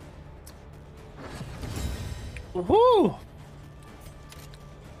 Woohoo!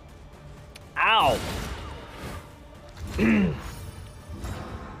 Ow!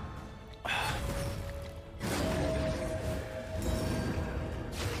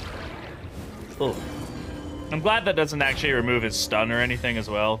 Oh. I'm glad that doesn't actually remove his stun or anything as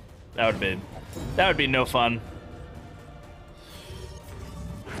well. That would be no fun.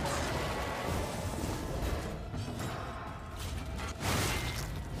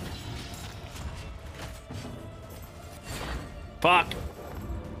 Fuck.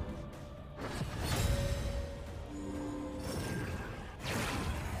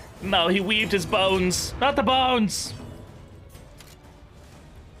 No, he weaved his bones. Not the bones.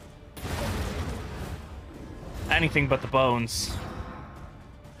 Anything but the bones.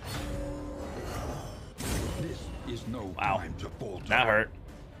 This is no Wow. time to falter. That hurt.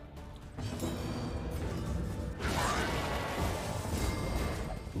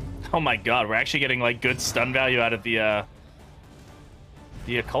 Oh my god, we're actually getting like good stun value out of the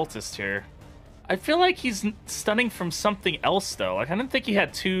occultist here. I feel like he's stunning from something else though. Like I didn't think he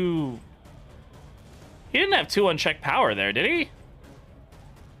had two. He didn't have two unchecked power there, did he?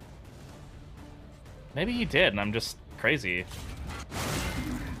 Maybe he did, and I'm just crazy.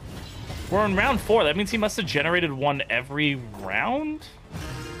 We're in round 4. That means he must have generated one every round?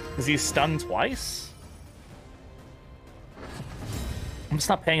 Because he's stunned twice? I'm just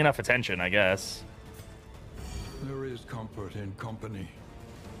not paying enough attention, I guess. There is comfort in company.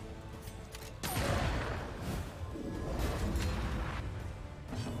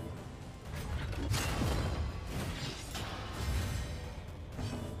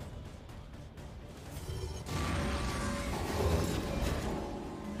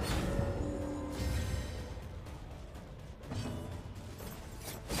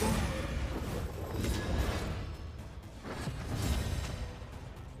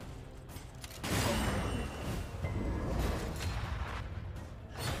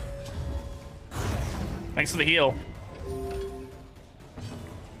 Thanks for the heal.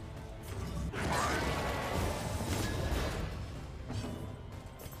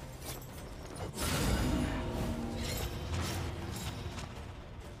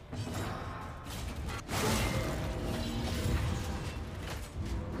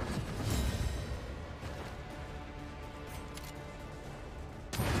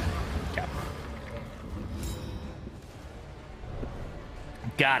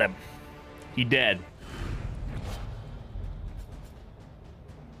 Got him. He dead.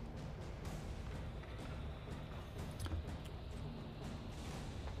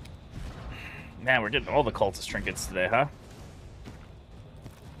 Man, we're getting all the cultist trinkets today, huh?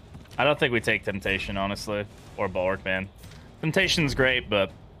 I don't think we take Temptation, honestly. Or Bulwark Man. Temptation's great,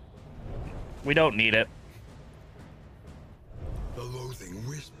 but we don't need it. The loathing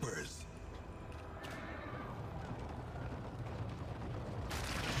whispers.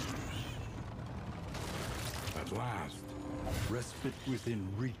 At last, respite within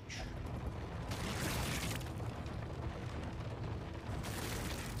reach.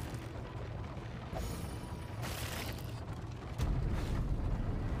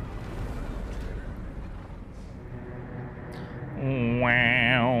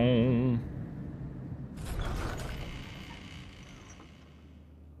 Wow.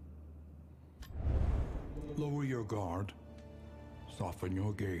 Lower your guard. Soften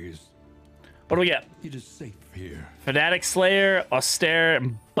your gaze. What do we get? It is safe here. Fanatic Slayer, Austere,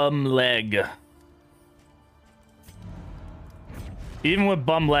 and Bum Leg. Even with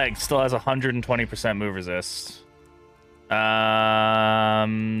Bum Leg, still has 120% move resist.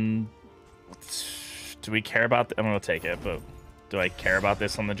 Do we care about... I'm going to take it, but do I care about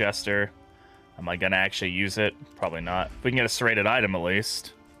this on the Jester? Am I going to actually use it? Probably not. If we can get a serrated item at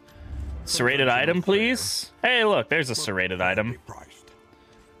least. Serrated item, please? Hey, look, there's a serrated item.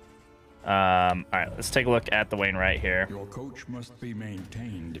 Alright, let's take a look at the Wainwright here. Your coach must be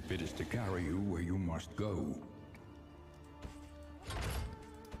maintained if it is to carry you where you must go.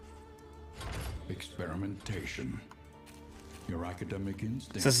 Experimentation. Your academic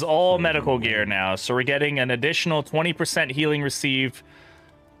instincts. This is all medical gear now, so we're getting an additional 20% healing received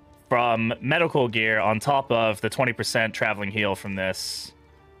from medical gear on top of the 20% traveling heal from this.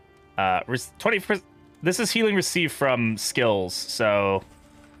 20%. This is healing received from skills, so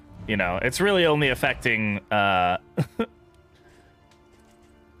you know it's really only affecting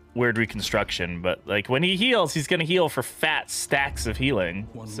weird reconstruction. But like when he heals, he's gonna heal for fat stacks of healing.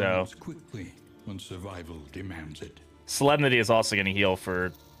 One So leaves quickly when survival demands it. Solemnity is also gonna heal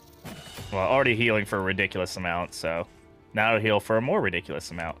for, well, already healing for a ridiculous amount. So now it'll heal for a more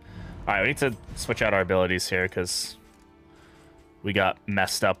ridiculous amount. All right, we need to switch out our abilities here because we got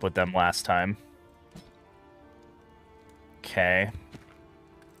messed up with them last time. Okay.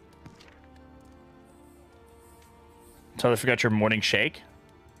 Totally forgot your morning shake.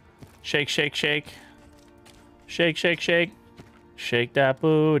 Shake, shake, shake. Shake, shake, shake. Shake that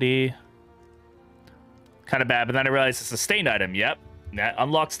booty. Kind of bad, but then I realized it's a sustained item. Yep. That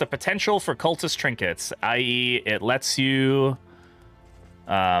unlocks the potential for cultist trinkets, i.e. it lets you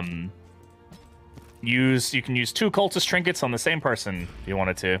you can use 2 cultist trinkets on the same person if you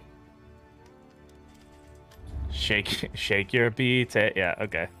wanted to. Shake your beat. Yeah,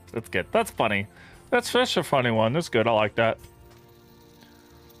 okay. That's good. That's funny. That's a funny one. That's good. I like that.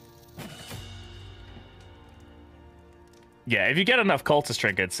 Yeah, if you get enough cultist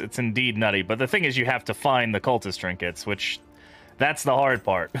trinkets, it's indeed nutty. But the thing is, you have to find the cultist trinkets, which that's the hard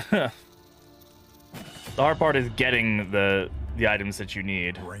part. The hard part is getting the items that you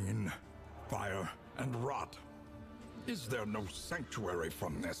need. Rain, fire, and rot. Is there no sanctuary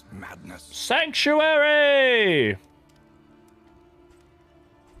from this madness? Sanctuary!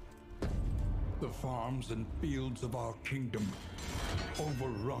 The farms and fields of our kingdom,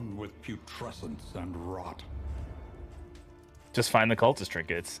 overrun with putrescence and rot. Just find the cultist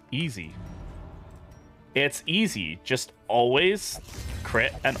trinkets. Easy. It's easy. Just always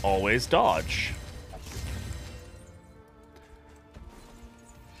crit and always dodge.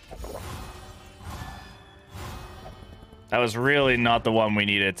 That was really not the one we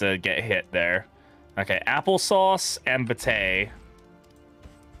needed to get hit there. Okay, applesauce and bate.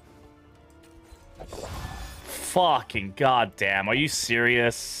 Fucking goddamn. Are you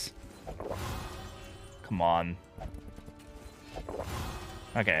serious? Come on.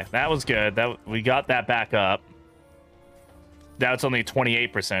 Okay, that was good. We got that back up. Now it's only a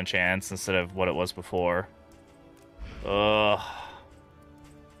 28% chance instead of what it was before. Ugh.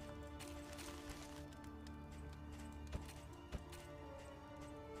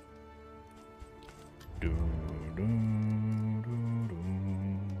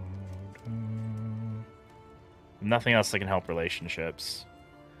 Nothing else that can help relationships.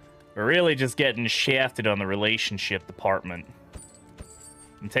 We're really just getting shafted on the relationship department.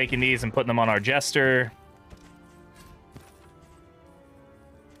 I'm taking these and putting them on our jester.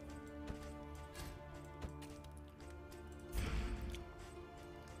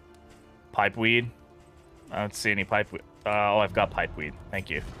 Pipeweed. I don't see any pipeweed. Oh, I've got pipeweed. Thank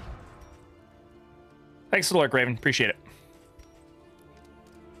you. Thanks for the lurk, Raven. Appreciate it.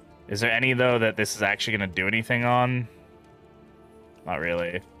 Is there any, though, that this is actually going to do anything on? Not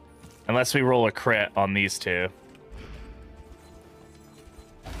really. Unless we roll a crit on these two.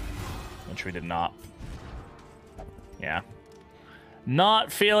 Which we did not. Yeah.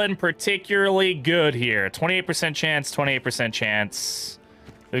 Not feeling particularly good here. 28% chance, 28% chance.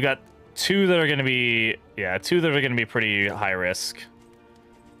 We've got two that are going to be... Yeah, two that are going to be pretty high risk.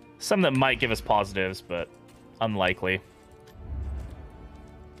 Some that might give us positives, but unlikely.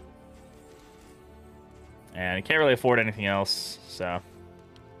 And I can't really afford anything else, so...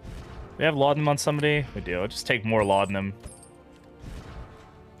 We have laudanum on somebody? We do. I'll just take more laudanum.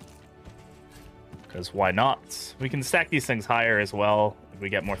 Because why not? We can stack these things higher as well if we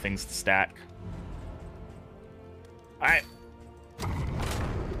get more things to stack. Alright.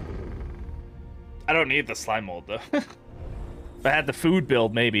 I don't need the slime mold, though. If I had the food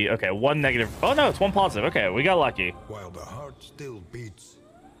build, maybe. Okay, one negative. Oh, no, it's one positive. Okay, we got lucky. While the heart still beats,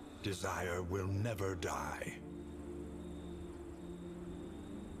 desire will never die.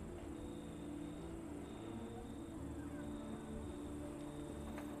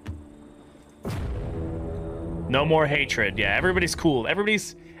 No more hatred. Yeah, everybody's cool.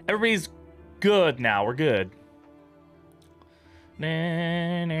 Everybody's good now. We're good.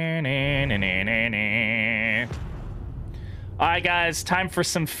 Alright, guys. Time for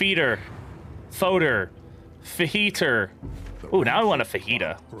some fajita. Ooh, now I want a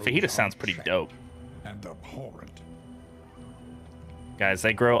fajita. Fajita sounds pretty dope. And abhorrent. Guys,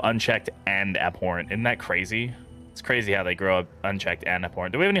 they grow unchecked and abhorrent. Isn't that crazy? It's crazy how they grow up unchecked and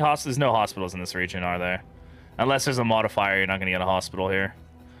abhorrent. Do we have any hospitals? There's no hospitals in this region, are there? Unless there's a modifier, you're not going to get a hospital here.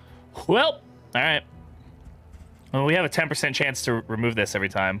 Well, alright. Well, we have a 10% chance to remove this every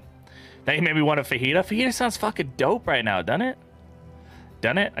time. Now you maybe want a fajita. Fajita sounds fucking dope right now, doesn't it?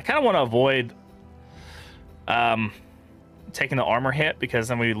 Doesn't it? I kind of want to avoid taking the armor hit, because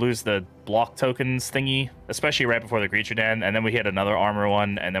then we lose the block tokens thingy, especially right before the creature den, and then we hit another armor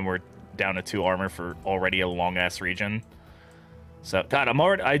one, and then we're down to 2 armor for already a long-ass region. So, God,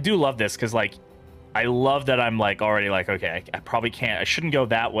 I do love this, because, like, I love that I'm, like, already, like, okay, I probably can't, I shouldn't go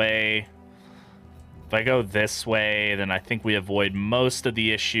that way. If I go this way, then I think we avoid most of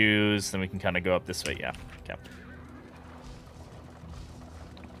the issues. Then we can kind of go up this way. Yeah. Okay.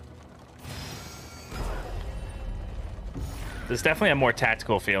 There's definitely a more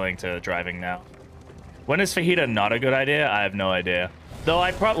tactical feeling to driving now. When is fajita not a good idea? I have no idea. Though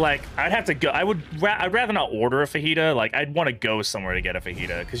I'd probably, like, I'd have to go. I'd rather not order a fajita. Like, I'd want to go somewhere to get a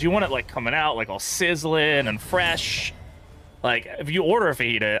fajita, because you want it, like, coming out, like, all sizzling and fresh. Like, if you order a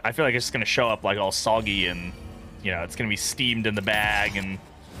fajita, I feel like it's just going to show up, like, all soggy, and, you know, it's going to be steamed in the bag, and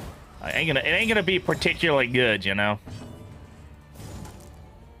it ain't gonna be particularly good, you know?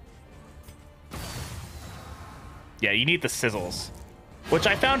 Yeah, you need the sizzles. Which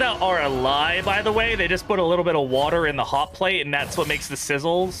I found out are a lie, by the way. They just put a little bit of water in the hot plate, and that's what makes the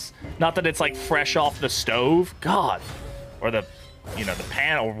sizzles. Not that it's, like, fresh off the stove. God. Or the, you know, the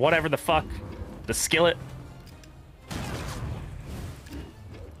pan, or whatever the fuck. The skillet.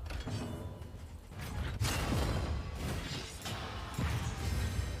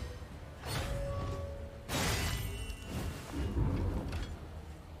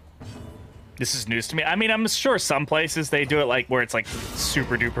 This is news to me. I mean, I'm sure some places they do it like where it's like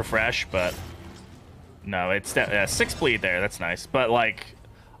super duper fresh, but no, it's 6 bleed there. That's nice. But like,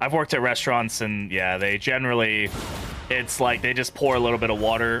 I've worked at restaurants and yeah, they generally, it's like they just pour a little bit of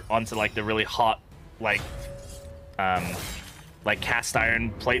water onto like the really hot, like cast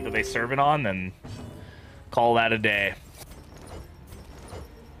iron plate that they serve it on and call that a day.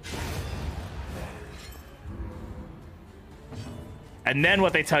 And then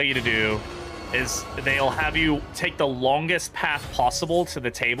what they tell you to do is they'll have you take the longest path possible to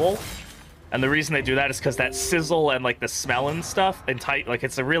the table. And the reason they do that is because that sizzle and like the smell and stuff and tight, like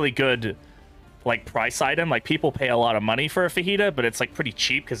it's a really good like price item. Like people pay a lot of money for a fajita, but it's like pretty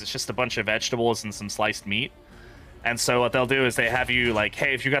cheap because it's just a bunch of vegetables and some sliced meat. And so what they'll do is they have you like,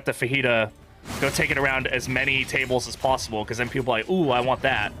 hey, if you got the fajita, go take it around as many tables as possible, because then people are like, ooh, I want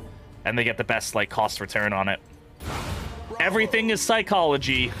that. And they get the best like cost return on it. Everything is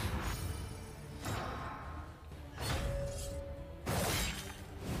psychology.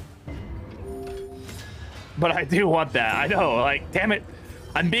 But I do want that. I know, like, damn it.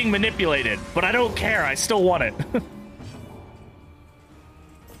 I'm being manipulated, but I don't care. I still want it.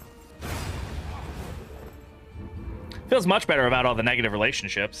 Feels much better about all the negative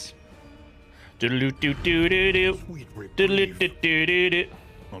relationships. Sweet reprieve.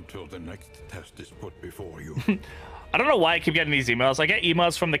 Until the next test is put before you. I don't know why I keep getting these emails. I get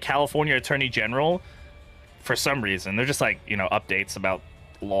emails from the California Attorney General for some reason. They're just like, you know, updates about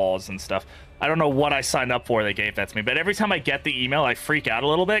laws and stuff. I don't know what I signed up for. They gave that to me, but every time I get the email, I freak out a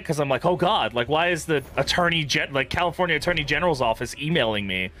little bit because I'm like, oh God, like why is the California Attorney General's office emailing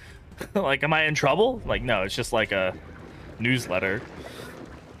me? Like, am I in trouble? Like, no, it's just like a newsletter.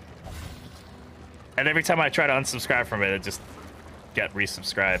 And every time I try to unsubscribe from it, I just get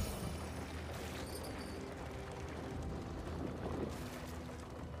resubscribed.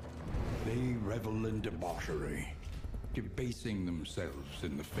 They revel in debauchery, debasing themselves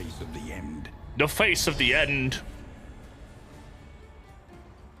in the face of the end. The face of the end.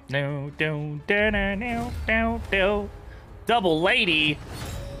 No, don't, no. Double lady.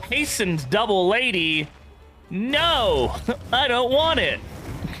 Hastened double lady. No, I don't want it.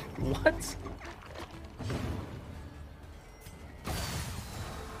 What?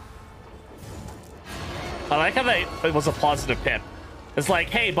 I like how it was a positive pip. It's like,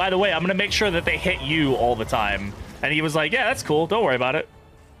 hey, by the way, I'm gonna make sure that they hit you all the time. And he was like, yeah, that's cool. Don't worry about it.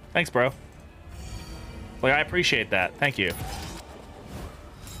 Thanks, bro. Like, I appreciate that. Thank you.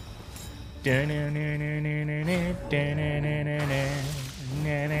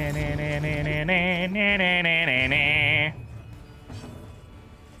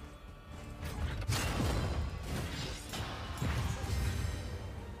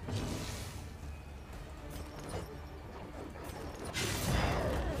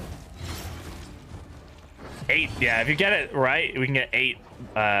 Eight, yeah, if you get it right, we can get 8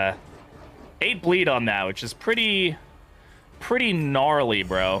 bleed on that, which is pretty gnarly,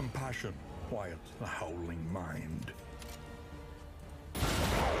 bro. Compassion quiets the howling mind.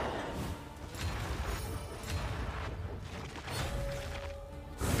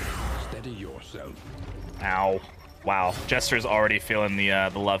 Steady yourself. Ow. Wow. Jester's already feeling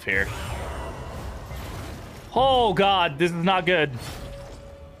the love here. Oh God, this is not good.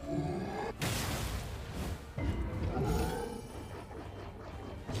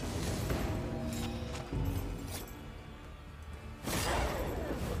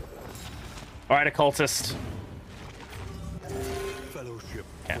 All right, Occultist. Fellowship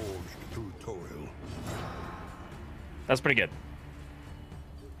Yeah. forged through toil. That's pretty good.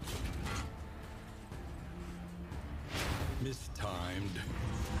 Mistimed,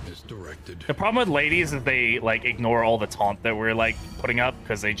 misdirected. The problem with ladies is they like ignore all the taunt that we're like putting up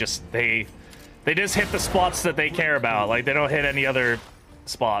because they just hit the spots that they care about. Like they don't hit any other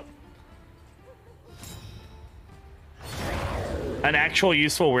spot. An actual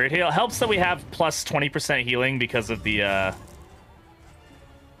useful weird heal helps that we have plus 20% healing because of the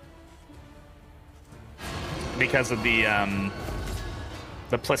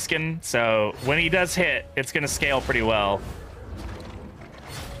Pliskin. So when he does hit, it's gonna scale pretty well.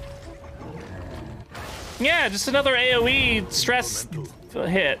 Yeah, just another AoE stress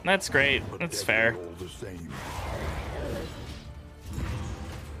hit. That's great. That's fair.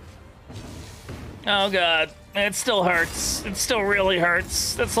 Oh god, it still hurts. It still really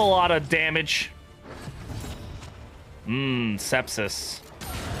hurts. That's a lot of damage. Sepsis.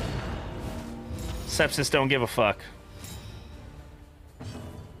 Sepsis don't give a fuck.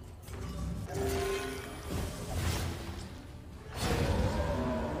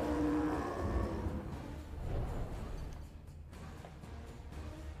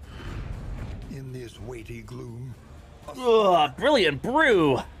 In this weighty gloom. Ugh, brilliant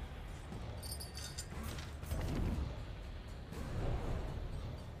brew.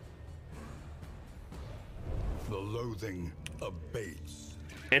 The loathing abates.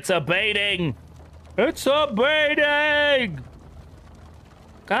 It's abating. It's abating.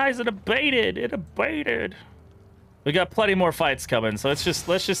 Guys, it abated. It abated. We got plenty more fights coming, so let's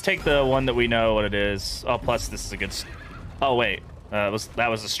just take the one that we know what it is. Oh, plus this is a good. Oh wait, that was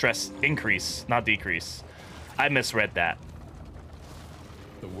a stress increase, not decrease. I misread that.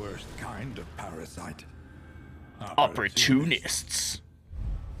 The worst kind of parasite. Opportunists.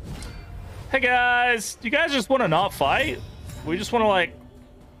 Hey guys, do you guys just want to not fight? We just want to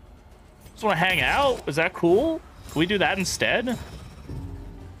just want to hang out? Is that cool? Can we do that instead?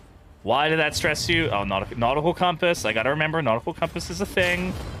 Why did that stress you? Oh, nautical compass. I gotta remember, nautical compass is a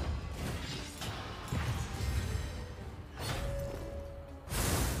thing.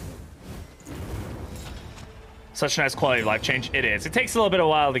 Such a nice quality of life change. It is. It takes a little bit of a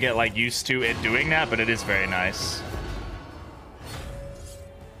while to get used to it doing that, but it is very nice.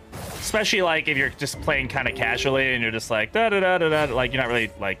 Especially if you're just playing kind of casually and you're just da da da da da, you're not really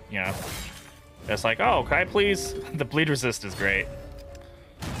it's oh, can I please? The bleed resist is great.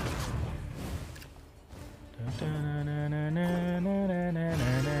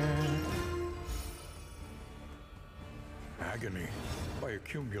 Agony by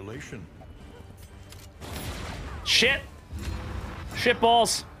accumulation. Shit! Shit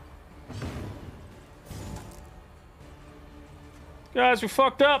balls! Guys, we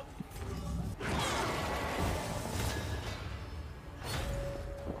fucked up!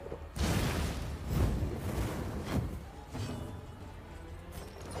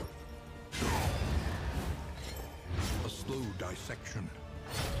 A slow dissection.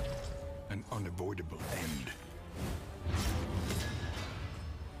 An unavoidable end.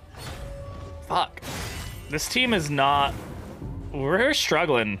 Fuck. This team is not... We're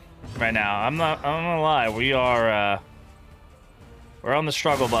struggling right now. I'm not gonna lie. We are, we're on the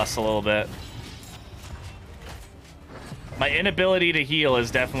struggle bus a little bit. My inability to heal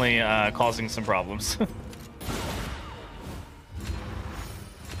is definitely, causing some problems.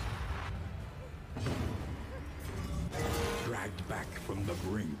 Dragged back from the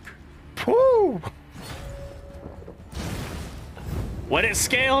brink. Woo! When it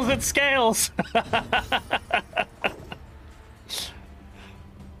scales, it scales!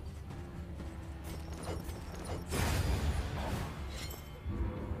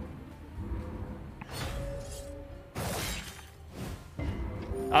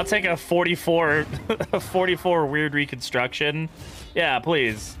 I'll take a 44 weird reconstruction. Yeah,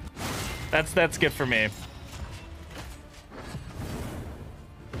 please. That's good for me.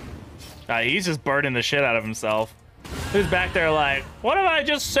 He's just burning the shit out of himself. Who's back there what if I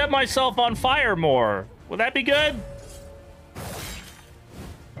just set myself on fire more? Would that be good?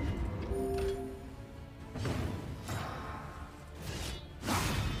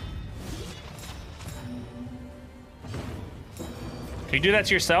 Can you do that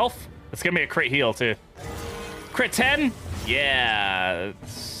to yourself? It's gonna be a crit heal too. Crit 10? Yeah,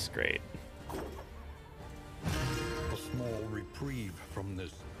 that's great. A small reprieve from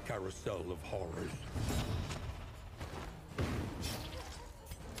this carousel of horrors.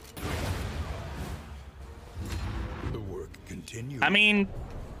 The work continues. I mean,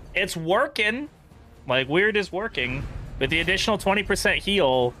 it's working. Weird is working. With the additional 20%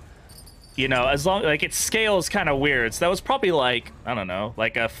 heal, as long it scales kind of weird. So that was probably I don't know,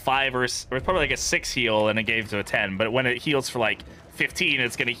 a 5 or probably a 6 heal, and it gave to a 10. But when it heals for 15,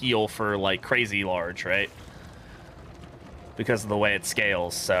 it's gonna heal for crazy large, right? Because of the way it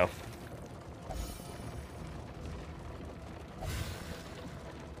scales. So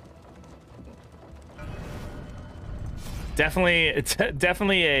it's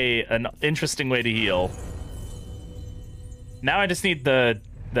definitely an interesting way to heal. Now I just need the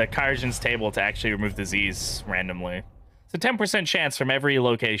Kairogen's table to actually remove disease randomly. It's a 10% chance from every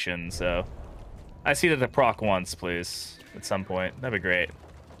location, so I see that the proc once, please, at some point. That'd be great.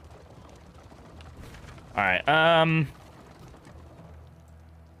 All right.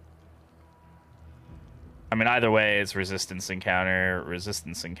 I mean, either way, it's resistance encounter,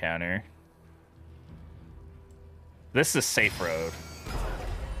 resistance encounter. This is a safe road.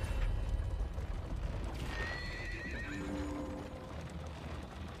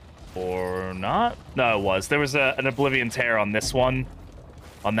 Or not? No, it was. There was an Oblivion tear on this one,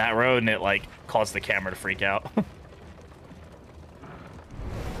 on that road, and it, like, caused the camera to freak out.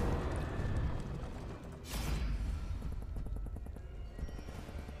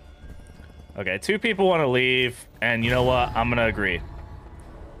 Okay, 2 people want to leave, and you know what? I'm gonna agree.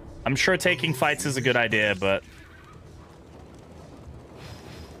 I'm sure taking fights is a good idea, but...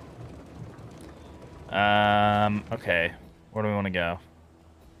 okay. Where do we want to go?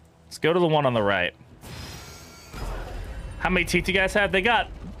 Let's go to the one on the right. How many teeth do you guys have? They got...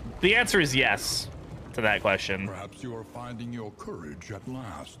 The answer is yes to that question. Perhaps you are finding your courage at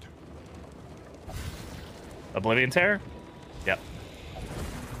last. Oblivion Tear? Yep.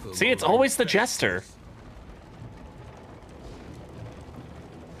 See, it's always the Jester.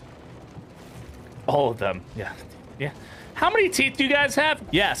 All of them. Yeah. Yeah. How many teeth do you guys have?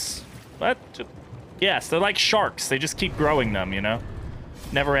 Yes. What? Yes, they're like sharks. They just keep growing them, you know?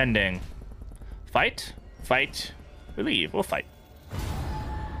 Never ending. Fight? Fight. We leave. We'll fight.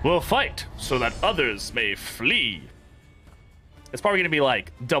 We'll fight so that others may flee. It's probably going to be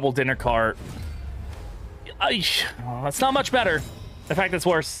like double dinner cart. Oh, it's not much better. In fact, it's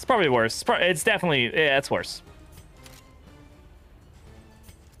worse. It's probably worse. It's definitely... Yeah, it's worse.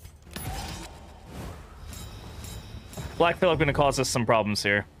 Black Phillip gonna cause us some problems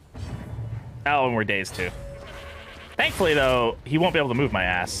here. Oh, and we're dazed too. Thankfully, though, he won't be able to move my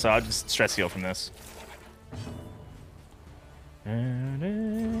ass, so I'll just stress heal from this.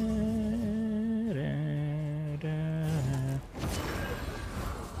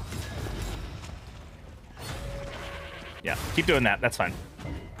 Yeah, keep doing that. That's fine.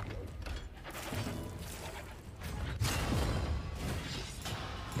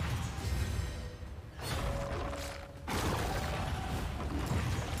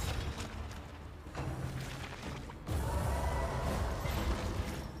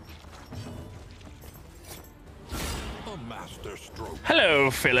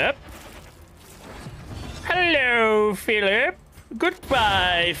 Hello, Philip. Hello, Philip.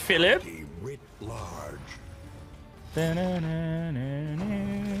 Goodbye, Philip.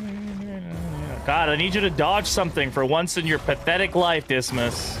 God, I need you to dodge something for once in your pathetic life,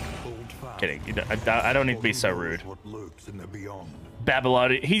 Dismas. Kidding. I don't need to be so rude.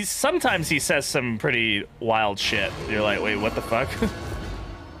 Babylon. Sometimes he says some pretty wild shit. You're like, wait, what the fuck?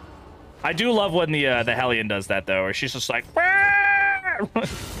 I do love when the Hellion does that though, where she's just like,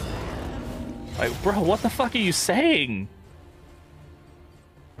 like, bro, what the fuck are you saying?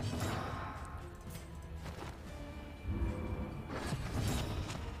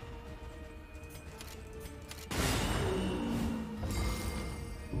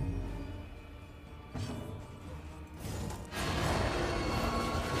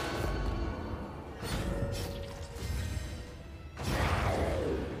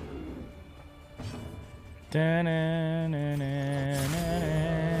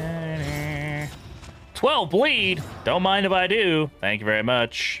 Well, bleed. Don't mind if I do. Thank you very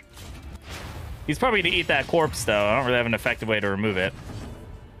much. He's probably gonna eat that corpse, though. I don't really have an effective way to remove it.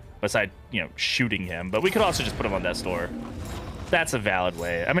 Besides, you know, shooting him. But we could also just put him on death's door. That's a valid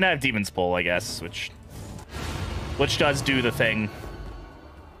way. I mean, I have Demon's Pull, I guess, which does do the thing.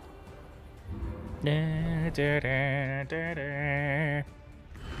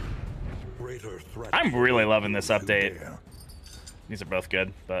 I'm really loving this update. These are both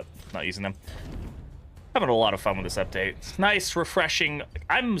good, but not using them. Having a lot of fun with this update. It's nice, refreshing.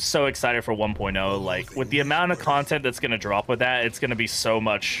 I'm so excited for 1.0. Like, with the amount of content that's going to drop with that, it's going to be so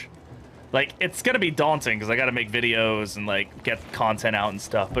much... Like, it's going to be daunting because I got to make videos and, like, get content out and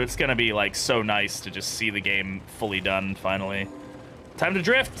stuff. But it's going to be, like, so nice to just see the game fully done, finally. Time to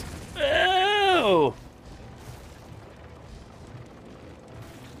drift! Oh!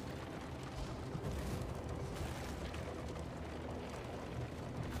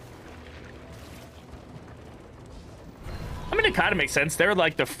 I mean, it kind of makes sense. They're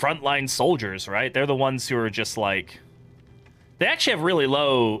like the frontline soldiers, right? They're the ones who are just like... They actually have really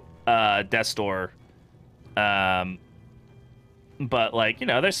low death's door. But like, you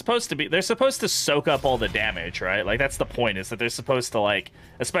know, they're supposed to soak up all the damage, right? Like, that's the point, is that they're supposed to, like,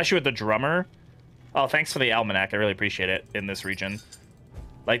 especially with the drummer. Oh, thanks for the almanac. I really appreciate it in this region.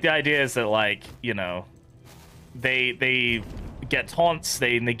 Like, the idea is that, like, you know, they get taunts,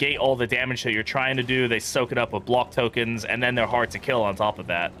 they negate all the damage that you're trying to do, they soak it up with block tokens, and then they're hard to kill on top of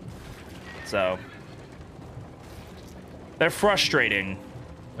that. So they're frustrating.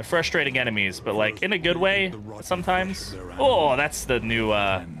 They're frustrating enemies, but like in a good way sometimes. Oh, that's the new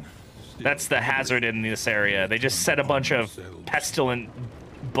that's the hazard in this area. They just set a bunch of pestilent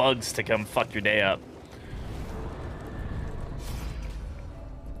bugs to come fuck your day up.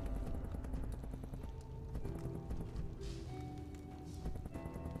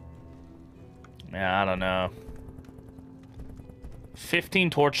 Yeah, I don't know. 15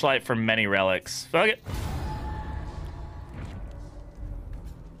 torchlight for many relics. Fuck it.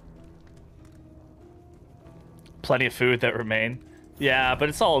 Plenty of food that remain. Yeah, but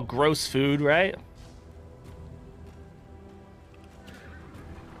it's all gross food, right?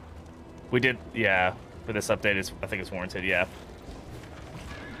 We did, yeah. For this update, I think it's warranted. Yeah.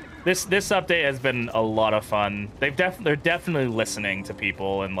 This update has been a lot of fun. They're definitely listening to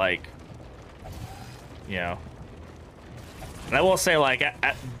people and like, you know. And I will say, like,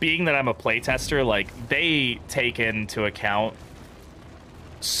 being that I'm a playtester, like, they take into account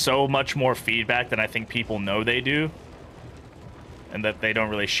so much more feedback than I think people know they do, and that they don't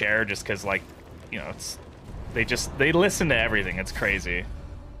really share just because, like, you know, it's they listen to everything. It's crazy.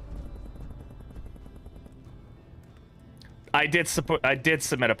 I did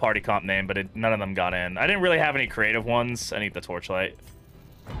submit a party comp name, but none of them got in. I didn't really have any creative ones. I need the torchlight.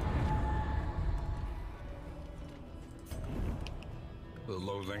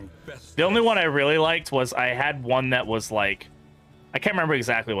 The only one I really liked was I had one that was like, I can't remember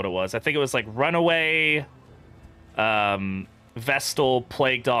exactly what it was. I think it was like Runaway, Vestal,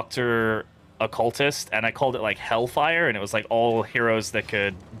 Plague Doctor, Occultist, and I called it like Hellfire, and it was like all heroes that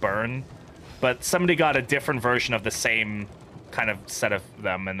could burn. But somebody got a different version of the same kind of set of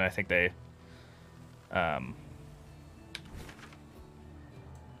them, and I think they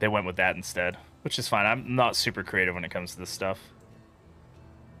went with that instead, which is fine. I'm not super creative when it comes to this stuff.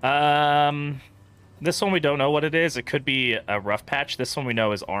 This one we don't know what it is. It could be a rough patch. This one we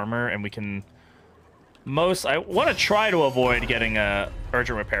know is armor, and we can I want to try to avoid getting a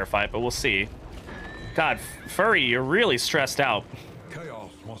urgent repair fight, but we'll see. God, Furry, you're really stressed out.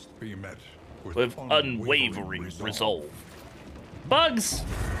 Chaos must be met with unwavering resolve. Bugs!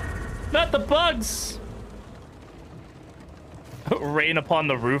 Not the bugs! Rain upon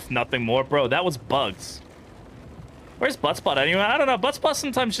the roof, nothing more. Bro, that was bugs. Where's Buttspot anyway? I don't know. Buttspot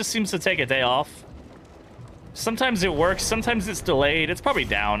sometimes just seems to take a day off. Sometimes it works. Sometimes it's delayed. It's probably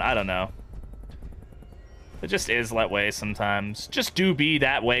down. I don't know. It just is that way sometimes. Just do be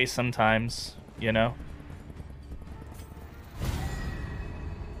that way sometimes, you know?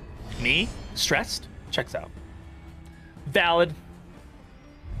 Me? Stressed? Checks out. Valid.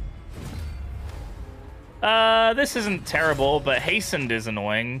 This isn't terrible, but hastened is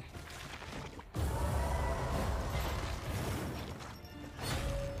annoying.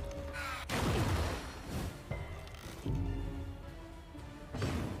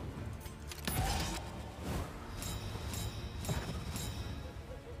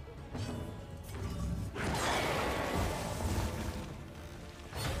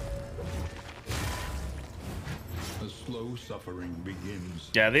 Suffering begins.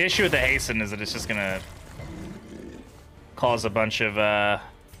 Yeah, the issue with the hasten is that it's just gonna cause a bunch of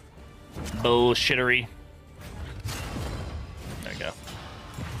bullshittery. There we go.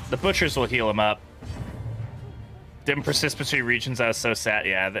 The butchers will heal him up. Didn't persist between regions. I was so sad.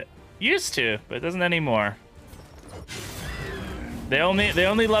 Yeah, that used to, but it doesn't anymore. They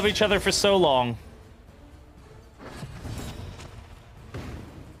only love each other for so long.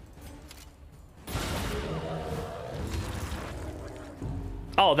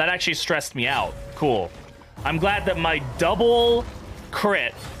 Oh, that actually stressed me out. Cool. I'm glad that my double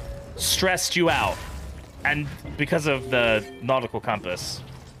crit stressed you out. And because of the nautical compass.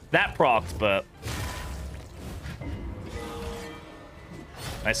 That procced, but...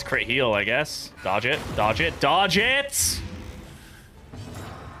 nice crit heal, I guess. Dodge it, dodge it, dodge it!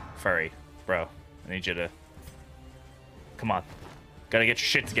 Furry, bro, I need you to... come on. Gotta get your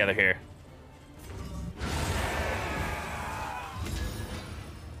shit together here.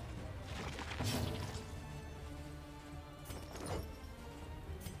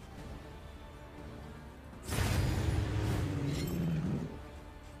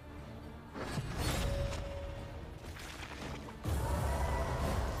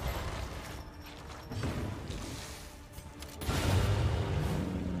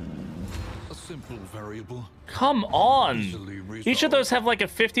 Variable. Come on! Each of those have like a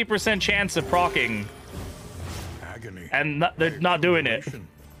 50% chance of proccing. Agony. And they're not doing it.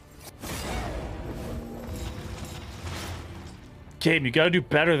 Game, you gotta do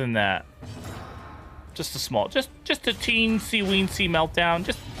better than that. Just a small, just a teensy weensy meltdown.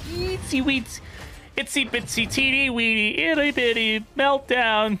 Just itsy weensy, itsy bitsy teeny weeny itty bitty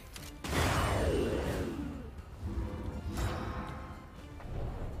meltdown.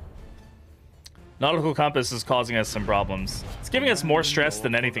 Nautical compass is causing us some problems. It's giving us more stress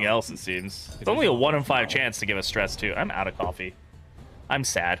than anything else, it seems. It's only a 1 in 5 chance to give us stress, too. I'm out of coffee. I'm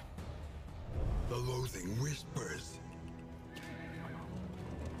sad. The loathing whispers.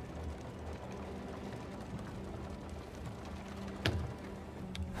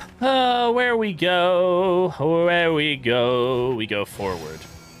 Where we go, we go forward.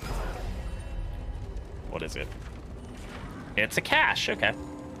 What is it? It's a cache, okay.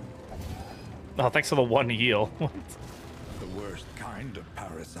 Oh, thanks for the 1 heal. The worst kind of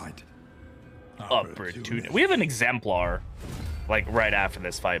parasite. Opportunity. We have an exemplar, like, right after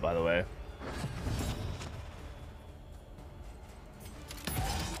this fight, by the way.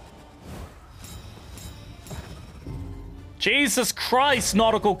 Jesus Christ,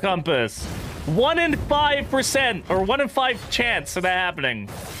 nautical compass. 1 in 5%, or 1 in 5 chance of that happening.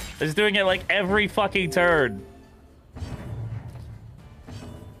 It's doing it like every fucking turn.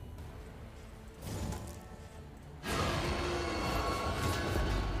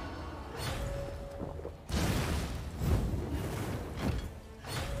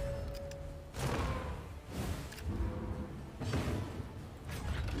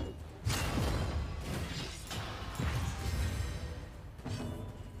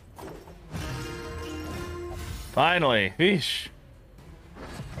 Finally. Eesh.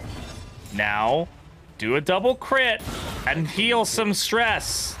 Now, do a double crit and heal some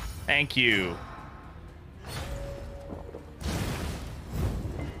stress. Thank you.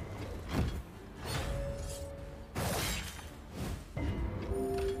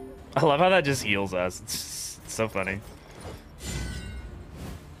 I love how that just heals us. It's so funny.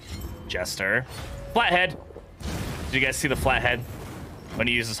 Jester. Flathead. Did you guys see the flathead? When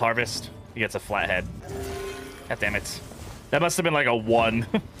he uses harvest, he gets a flathead. God damn it. That must have been like a 1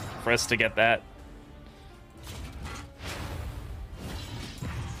 for us to get that.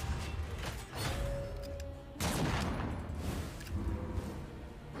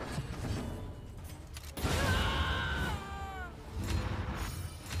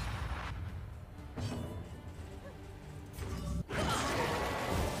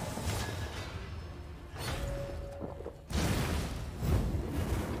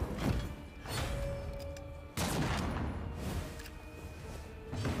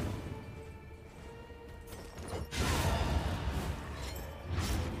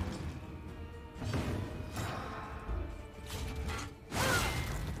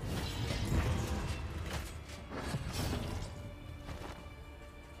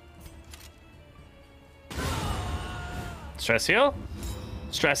 Stress heal?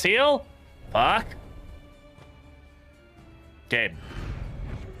 Stress heal? Fuck. Gabe.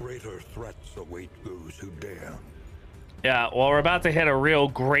 Greater threats await those who dare. Yeah, well, we're about to hit a real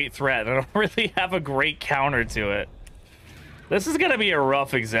great threat. I don't really have a great counter to it. This is gonna be a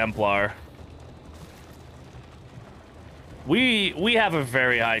rough exemplar. We have a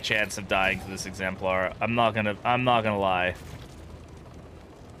very high chance of dying to this exemplar. I'm not gonna lie.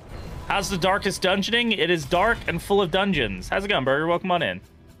 How's the darkest dungeoning? It is dark and full of dungeons. How's it going, Burger? Welcome on in.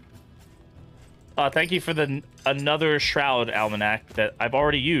 Thank you for the another Shroud Almanac that I've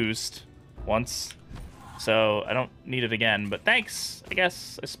already used once. So I don't need it again, but thanks, I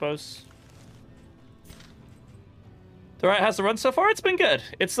suppose. All right, how's the run so far? It's been good.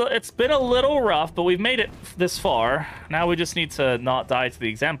 It's been a little rough, but we've made it this far. Now we just need to not die to the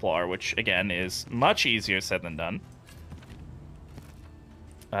exemplar, which again is much easier said than done.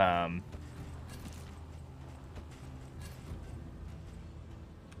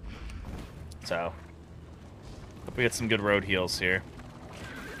 So hope we get some good road heals here.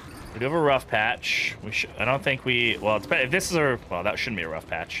 We do have a rough patch. I don't think we. Well, it's if this is a. Well, that shouldn't be a rough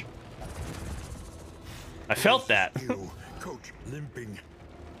patch. I felt that. You, Coach, limping.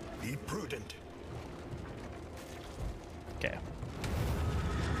 Be prudent. Okay.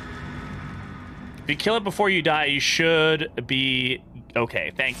 If you kill it before you die, you should be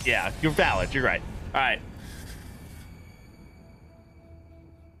okay. Thanks. Yeah, you're valid. You're right. All right.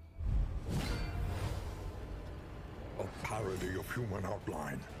 A parody of human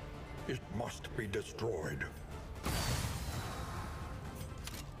outline. It must be destroyed.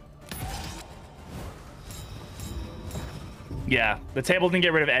 Yeah, the table didn't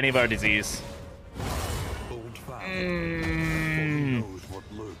get rid of any of our disease. Hold fast. For who knows what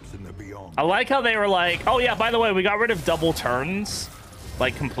lurks in the beyond. I like how they were like, oh yeah, by the way, we got rid of double turns,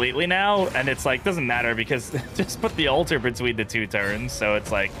 like completely now, and it's like, doesn't matter because just put the altar between the 2 turns, so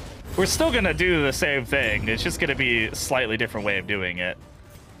it's like, we're still gonna do the same thing. It's just gonna be a slightly different way of doing it.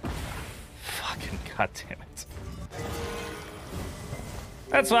 Fucking goddamn it.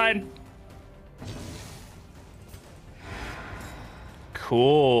 That's fine.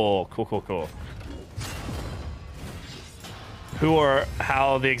 Cool.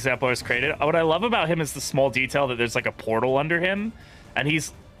 How the exemplar is created. What I love about him is the small detail that there's like a portal under him, and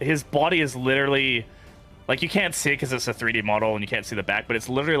his body is literally Like, you can't see it because it's a 3D model and you can't see the back, but it's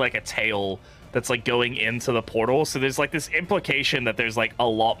literally like a tail that's like going into the portal. So there's like this implication that there's like a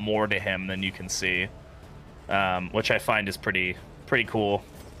lot more to him than you can see, which I find is pretty cool.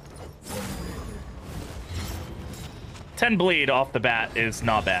 10 bleed off the bat is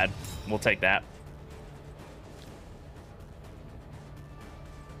not bad. We'll take that.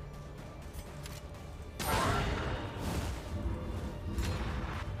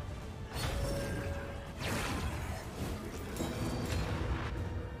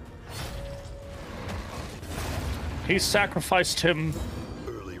 He sacrificed him.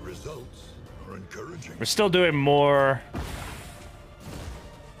 Early results are encouraging. We're still doing more.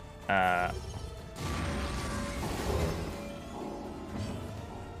 I'm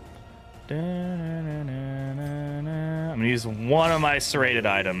gonna use one of my serrated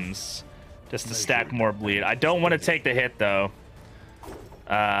items just to stack more bleed. I don't want to take the hit though.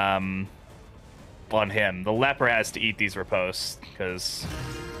 On him, the leper has to eat these riposts because.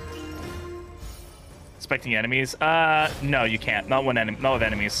 Expecting enemies? No, you can't. Not with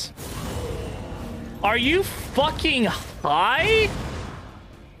enemies. Are you fucking high?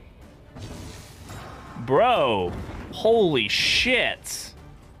 Bro. Holy shit.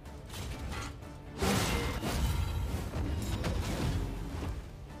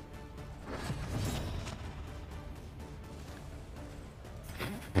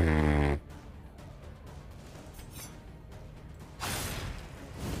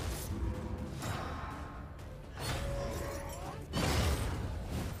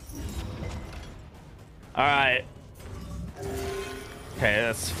 All right. Okay,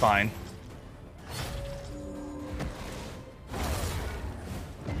 that's fine.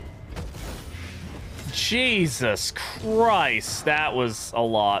 Jesus Christ, that was a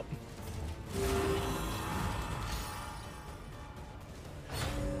lot.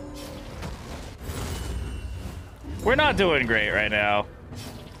 We're not doing great right now.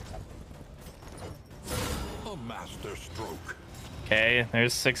 A master stroke. Okay,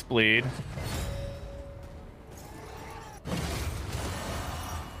 there's 6 bleed.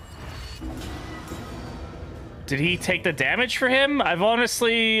 Did he take the damage for him? I've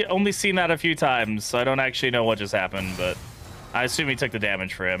honestly only seen that a few times, so I don't actually know what just happened, but I assume he took the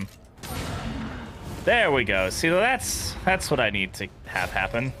damage for him. There we go. See, that's what I need to have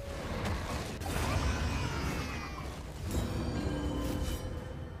happen.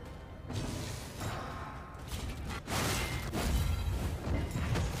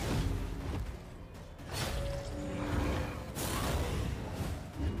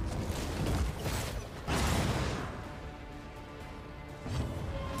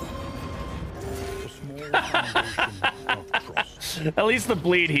 At least the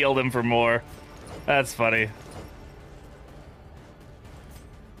bleed healed him for more. That's funny.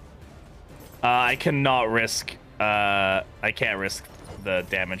 I cannot risk. I can't risk the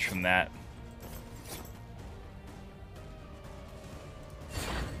damage from that.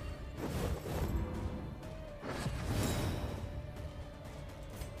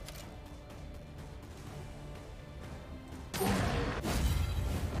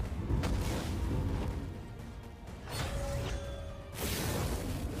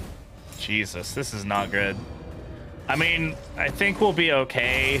 Jesus, this is not good. I mean, I think we'll be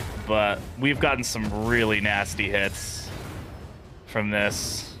okay, but we've gotten some really nasty hits from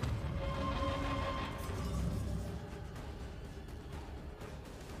this.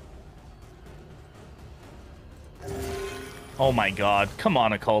 Oh my god, come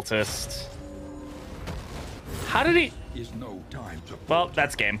on, Occultist. How did he... Well,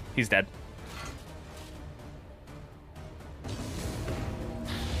 that's game. He's dead.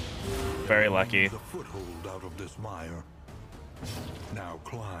 Very lucky. The foothold out of this mire. Now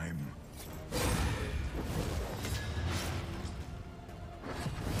climb.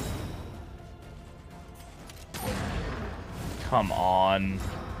 Come on.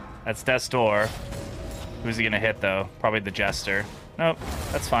 That's death's door. Who's he gonna hit though? Probably the jester. Nope,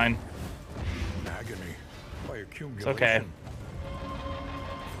 that's fine. Agony by accumulation. It's okay.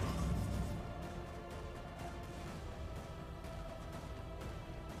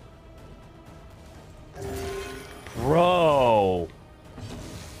 Bro.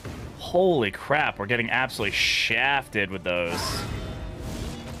 Holy crap, we're getting absolutely shafted with those.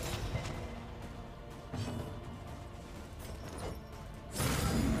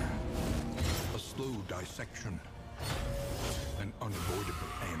 A slow dissection. An unavoidable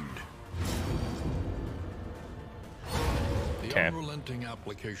end. The unrelenting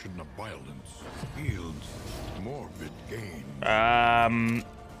application of violence yields morbid gain.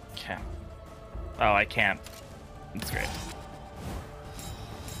 Okay. Oh, I can't. That's great.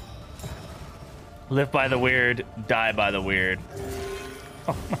 Live by the weird, die by the weird.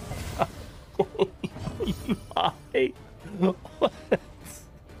 Oh my God. Why?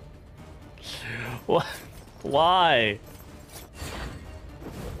 What? Why?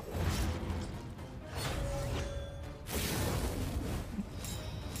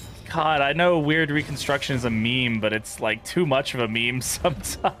 God, I know weird reconstruction is a meme, but it's like too much of a meme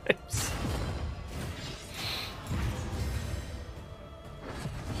sometimes.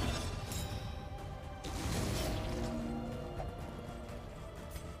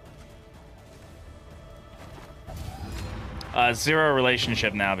 Zero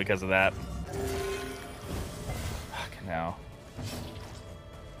relationship now because of that. Fucking hell.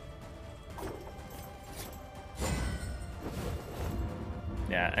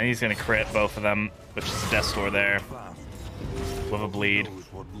 Yeah, and he's gonna crit both of them, which is a death store there. With a bleed.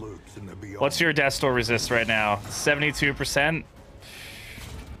 What's your death store resist right now? 72%?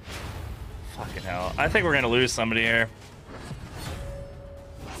 Fucking hell. I think we're gonna lose somebody here.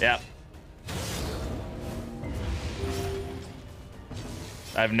 Yep.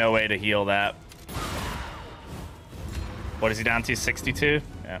 I have no way to heal that. What is he down to? 62?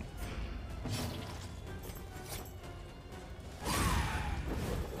 Yeah.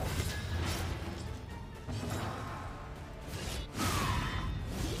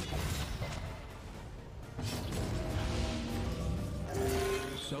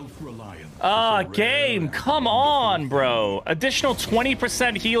 Game, come on, bro. Additional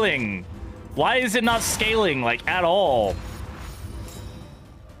 20% healing. Why is it not scaling, like, at all?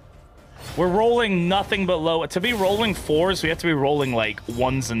 We're rolling nothing but low. To be rolling 4s, we have to be rolling, like,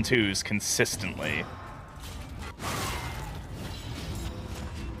 1s and 2s consistently.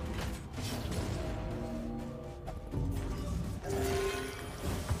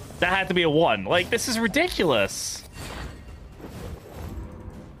 That had to be a 1. Like, this is ridiculous.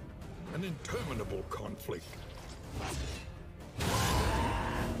 An interminable conflict.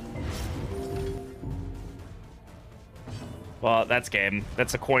 Well, that's game.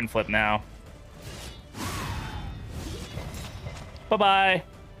 That's a coin flip now. Bye-bye.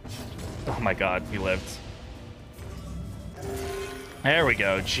 Oh my God, he lived. There we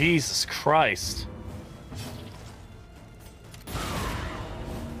go. Jesus Christ.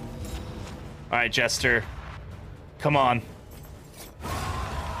 All right, Jester. Come on.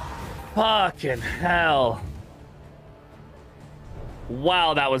 Fucking hell.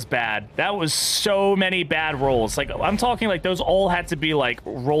 Wow, that was bad. That was so many bad rolls. Like, I'm talking like those all had to be like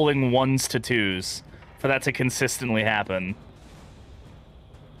rolling 1s to 2s for that to consistently happen.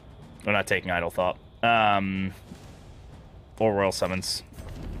 We're not taking Idle Thought. Or Royal Summons.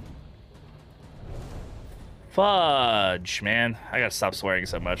 Fudge, man. I gotta stop swearing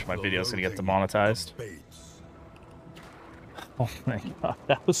so much. My video's gonna get demonetized. Oh my God,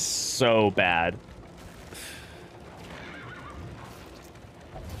 that was so bad.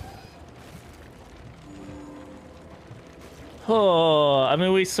 Oh, I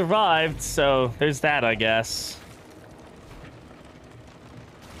mean, we survived, so there's that, I guess.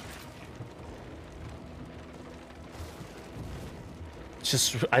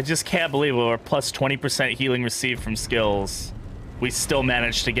 I just can't believe we're plus 20% healing received from skills. We still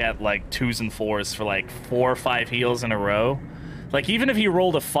managed to get like 2s and 4s for like 4 or 5 heals in a row. Like, even if he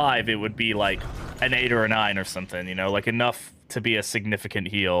rolled a 5, it would be like an 8 or a 9 or something, you know, like enough to be a significant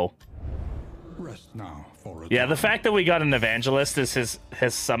heal. Rest now for a Yeah, time. the fact that we got an Evangelist as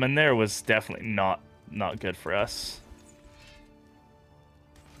his summon there was definitely not good for us.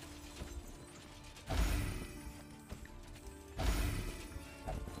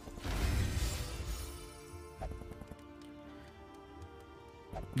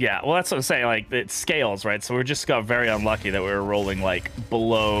 Yeah, well, that's what I'm saying. Like, it scales, right? So we just got very unlucky that we were rolling, like,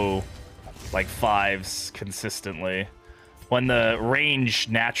 below, like, 5s consistently. When the range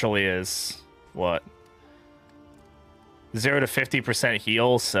naturally is, what? 0 to 50%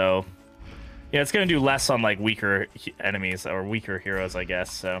 heal, so... Yeah, it's going to do less on, like, weaker enemies, or weaker heroes, I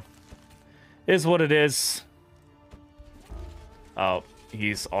guess, so... Is what it is. Oh,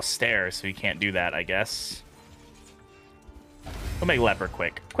 he's austere, so he can't do that, I guess. We'll make Leper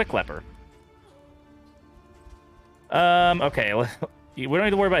quick. Quick Leper. Okay. We don't need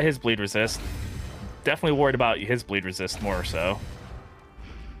to worry about his bleed resist. Definitely worried about his bleed resist more so.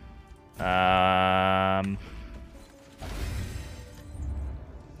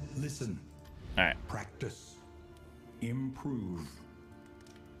 Listen. All right. Practice. Improve.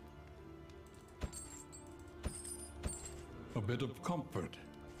 A bit of comfort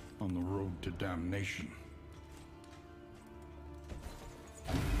on the road to damnation.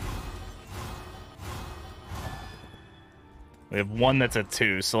 We have one that's a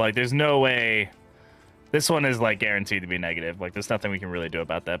 2, so like there's no way This one is like guaranteed to be negative. Like there's nothing we can really do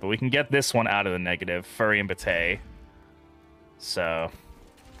about that, but we can get this one out of the negative. Furry and Bate. So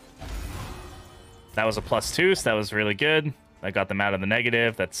that was a +2, so that was really good. I got them out of the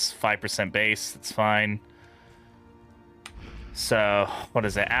negative. That's 5% base. That's fine. So what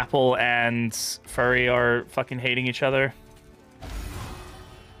is it? Apple and Furry are fucking hating each other.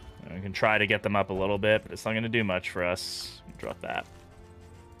 We can try to get them up a little bit, but it's not going to do much for us. Drop that.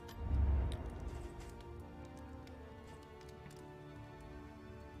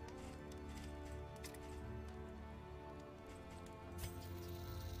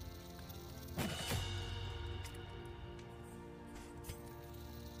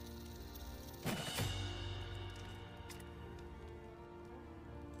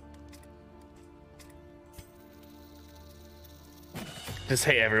 Just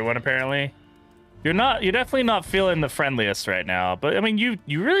hate everyone, apparently. You're definitely not feeling the friendliest right now, but I mean, you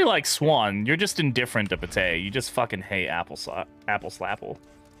really like Swan. You're just indifferent to Pate. You just fucking hate Apple Slapple.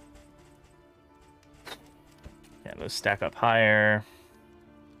 Yeah, those stack up higher.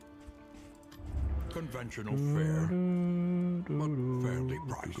 Conventional fare, but fairly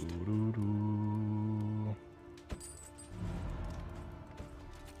priced.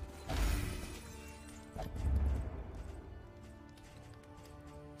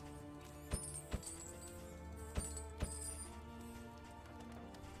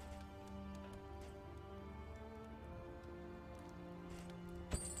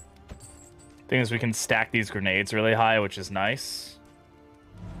 Thing is, we can stack these grenades really high, which is nice.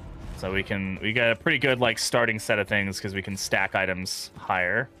 So we got a pretty good like starting set of things because we can stack items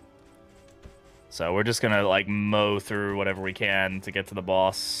higher. So we're just gonna like mow through whatever we can to get to the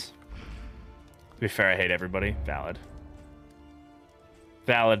boss. To be fair, I hate everybody. Valid.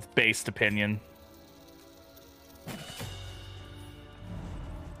 Valid based opinion.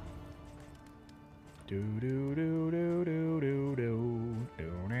 Do do do do do do do.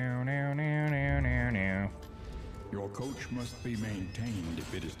 Your coach must be maintained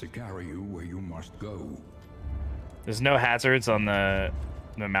if it is to carry you where you must go. There's no hazards on the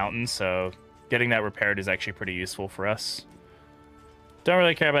mountain, so getting that repaired is actually pretty useful for us. Don't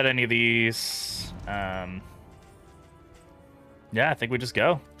really care about any of these. Yeah, I think we just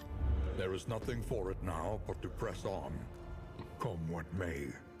go. There is nothing for it now but to press on, come what may.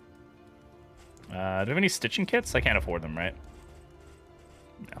 Do we have any stitching kits? I can't afford them, right?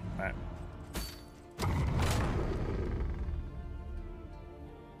 No. All right.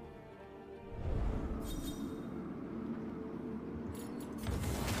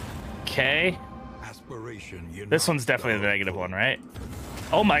 Okay. This one's definitely the negative one, right?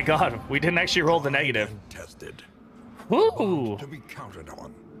 Oh my god, we didn't actually roll the negative. Tested. Woo! To be counted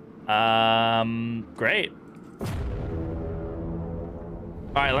on. Great.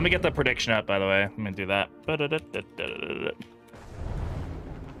 All right, let me get the prediction up, by the way. Let me do that.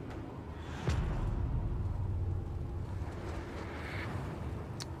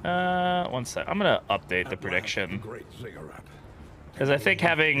 One sec. I'm gonna update the prediction because I think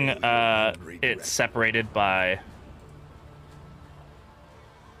having it separated by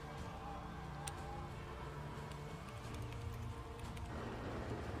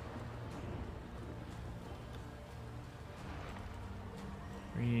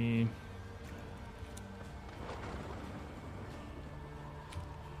three.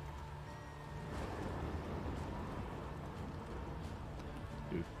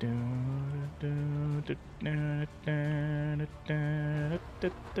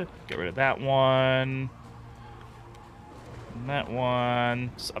 Get rid of that one. And that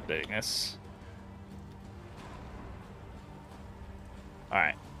one. Just updating this.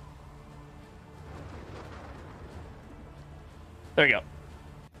 Alright. There we go.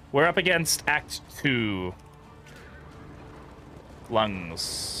 We're up against Act 2.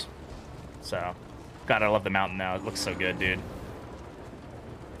 Lungs. So, God, I love the mountain now. It looks so good, dude.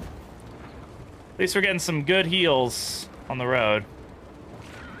 At least we're getting some good heals on the road.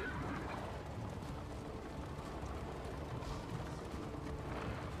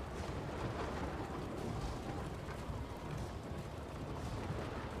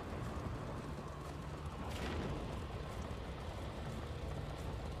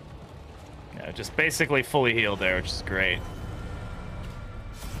 Yeah, just basically fully healed there, which is great.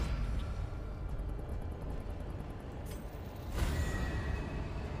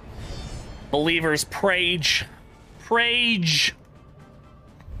 Believers, prage. Prage.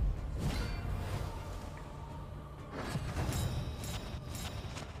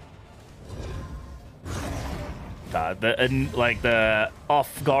 God, the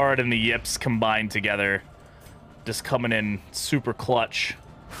off guard and the yips combined together, just coming in super clutch.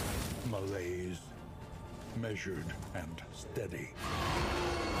 Malaise. measured and steady.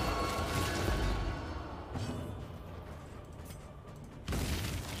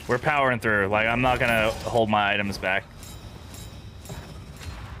 We're powering through. Like, I'm not gonna hold my items back.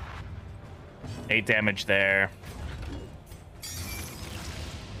 8 damage there.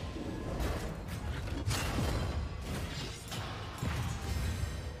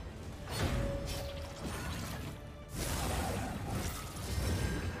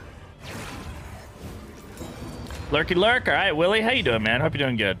 Lurky lurk. All right, Willie, how you doing, man? Hope you're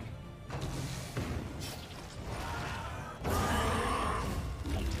doing good.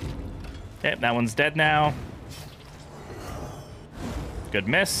 Yep, that one's dead now. Good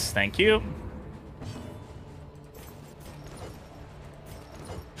miss. Thank you.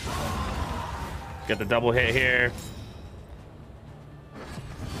 Get the double hit here.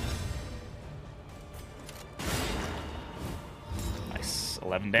 Nice.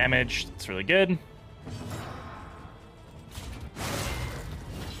 11 damage. That's really good.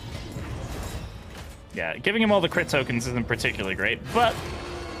 Yeah, giving him all the crit tokens isn't particularly great, but...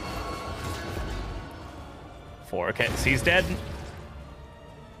 4. Okay, so he's dead.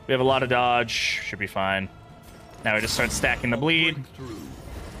 We have a lot of dodge. Should be fine. Now we just start stacking the bleed.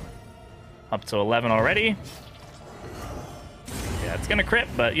 Up to 11 already. Yeah, it's gonna crit,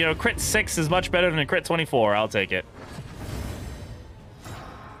 but, you know, crit 6 is much better than a crit 24. I'll take it.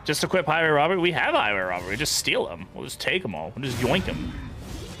 Just equip highway robbery. We have highway robbery. Just steal them. We'll just take them all. We'll just yoink them.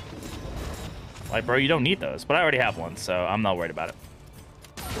 Like, bro, you don't need those. But I already have one, so I'm not worried about it.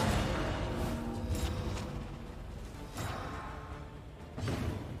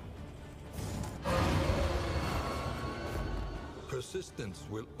 Persistence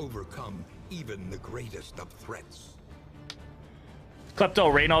will overcome even the greatest of threats.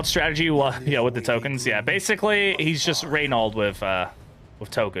 Klepto Reynold strategy, well, yeah, with the tokens. Yeah, basically, he's just Reynold with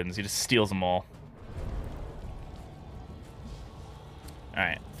tokens. He just steals them all. All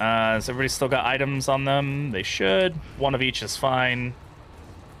right. Has everybody still got items on them? They should. One of each is fine.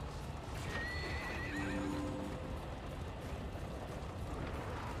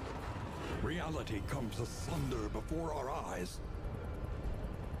 Reality comes asunder before our eyes.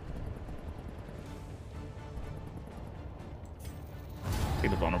 Take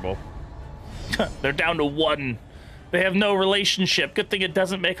the vulnerable. They're down to 1. They have no relationship. Good thing it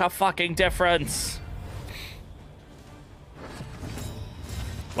doesn't make a fucking difference.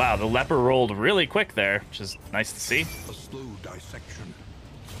 Wow, the leper rolled really quick there, which is nice to see. A slow dissection.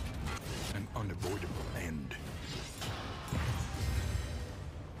 An unavoidable end.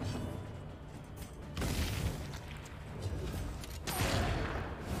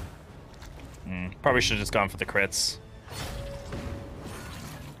 Probably should have just gone for the crits.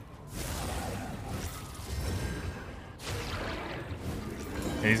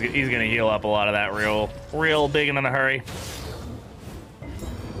 He's gonna heal up a lot of that real big and in a hurry.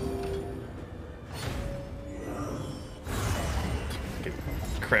 Get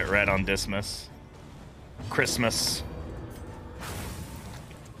crit red on Dismas. Christmas.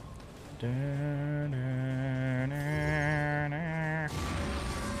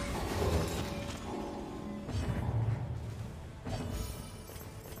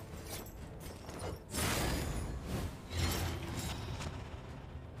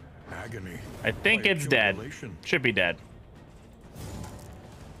 Agony. I think it's dead. Should be dead.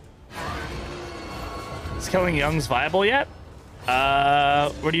 Is killing Young's viable yet?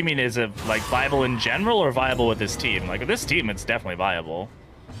 What do you mean? Is it like viable in general or viable with this team? Like with this team, it's definitely viable.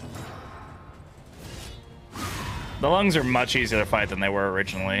 The Lungs are much easier to fight than they were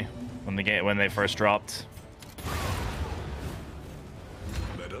originally when they first dropped.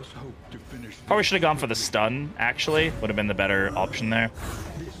 Let us hope to finish. Probably should have gone for the stun. Actually, would have been the better option there.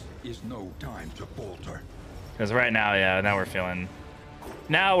 This is no time to falter. Because right now, yeah, now we're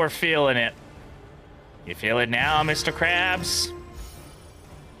feeling it. You feel it now, Mr. Krabs?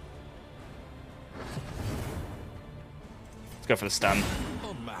 Let's go for the stun.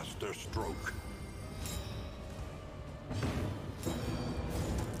 A master stroke.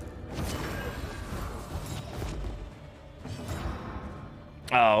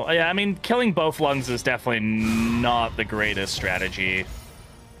 Oh, yeah, I mean, killing both lungs is definitely not the greatest strategy.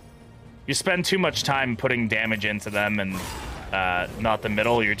 You spend too much time putting damage into them and not the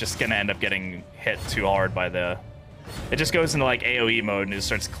middle, you're just gonna end up getting hit too hard by the... It just goes into like AoE mode and it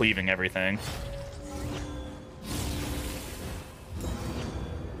starts cleaving everything.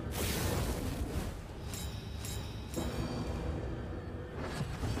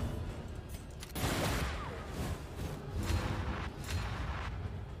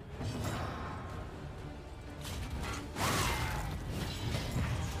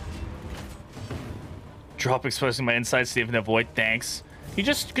 Drop exposing my insides to even avoid. Thanks.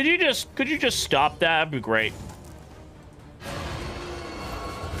 Could you just stop that? That'd be great.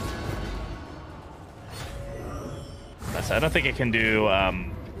 I don't think it can do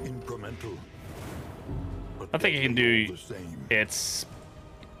Incremental. I think it can do it's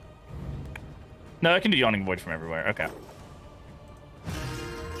no, it can do Yawning Void from everywhere. Okay.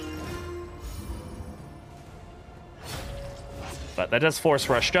 But that does force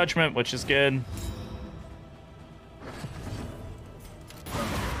Rush Judgment, which is good.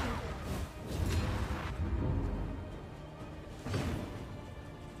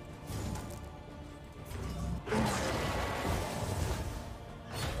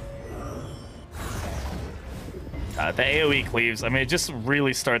 The AoE cleaves, I mean, it just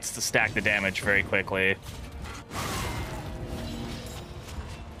really starts to stack the damage very quickly.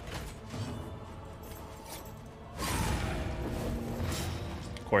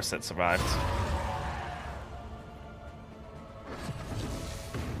 Of course it survived.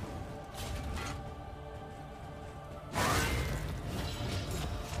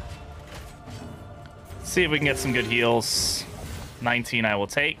 See if we can get some good heals. 19 I will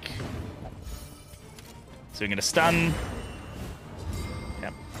take. So we get a stun.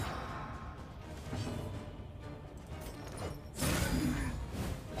 Yep.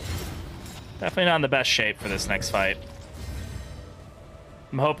 Definitely not in the best shape for this next fight.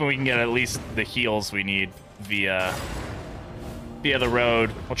 I'm hoping we can get at least the heals we need via the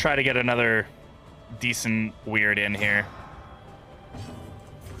road. We'll try to get another decent weird in here.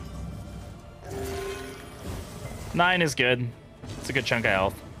 9 is good. It's a good chunk of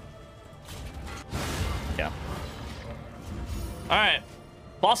health. Yeah. Alright.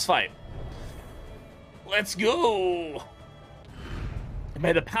 Boss fight. Let's go!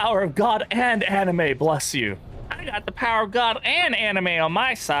 May the power of God and anime bless you. I got the power of God and anime on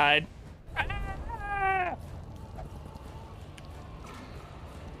my side. Ah!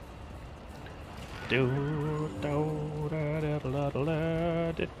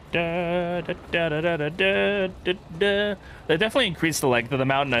 They definitely increased the length of the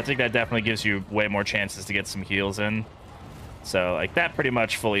mountain. I think that definitely gives you way more chances to get some heals in. So, like, that pretty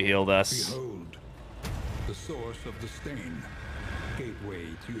much fully healed us. Behold, the source of the stain. Gateway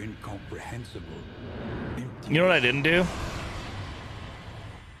to incomprehensible. You know what I didn't do?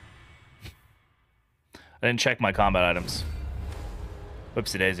 I didn't check my combat items.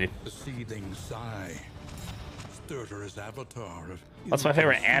 Whoopsie daisy. The seething sigh. Stertorous avatar of What's my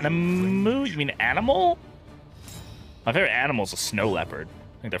favorite animal? You mean animal? My favorite animal is a snow leopard.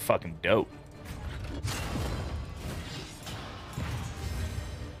 I think they're fucking dope.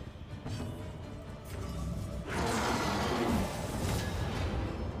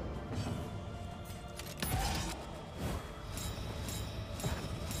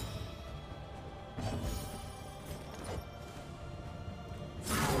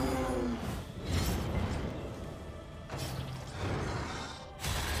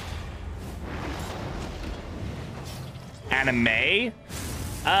 Anime?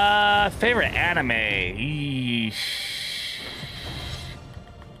 Favorite anime? Eesh.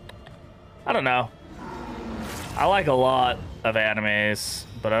 I don't know. I like a lot of animes,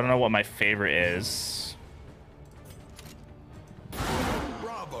 but I don't know what my favorite is.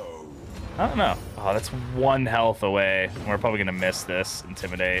 Bravo. I don't know. Oh, that's 1 health away. We're probably gonna miss this.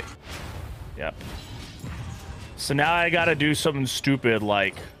 Intimidate. Yep. So now I gotta do something stupid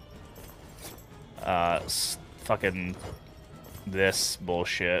like fucking this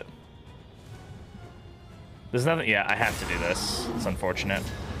bullshit. There's nothing. Yeah, I have to do this. It's unfortunate.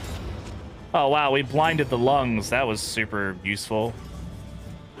 Oh wow, we blinded the lungs. That was super useful.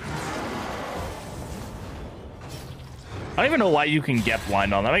 I don't even know why you can get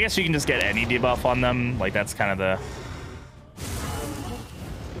blind on them. I guess you can just get any debuff on them. Like, that's kind of the...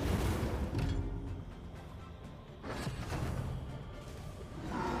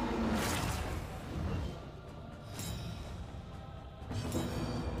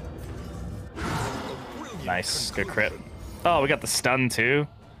 Nice, good crit. Oh, we got the stun too.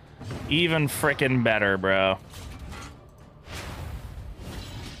 Even frickin' better, bro.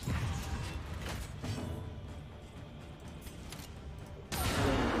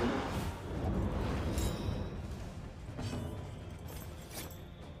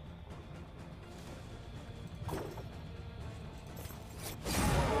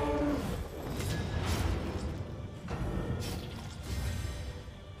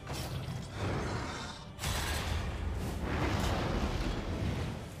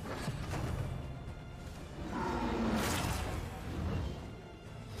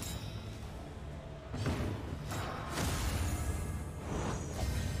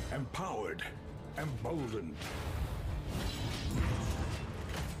 Empowered. emboldened.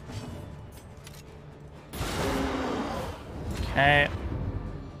 Okay.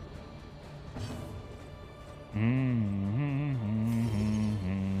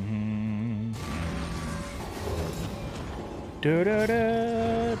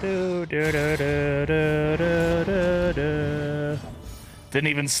 Didn't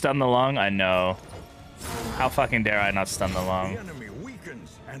even stun the lung? I know. How fucking dare I not stun the lung? The enemy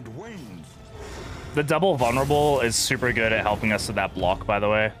weakens and wanes. The double vulnerable is super good at helping us with that block, by the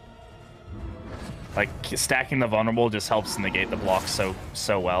way. Like, stacking the vulnerable just helps negate the block so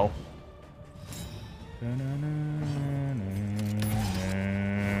well.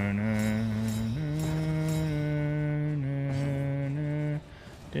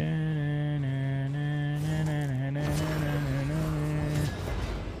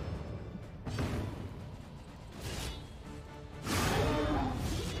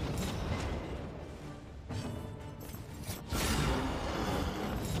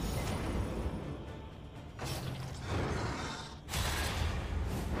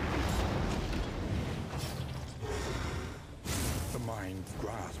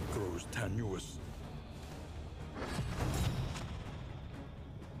 Grasp grows tenuous.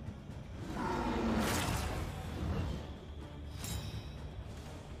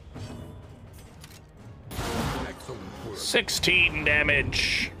 Excellent work. 16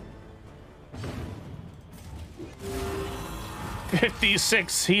 damage.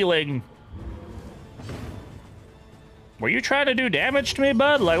 56 healing. Were you trying to do damage to me,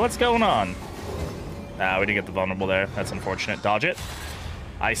 bud? Like, what's going on? Ah, we didn't get the vulnerable there. That's unfortunate. Dodge it.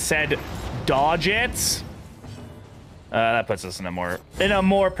 I said dodge it. That puts us in a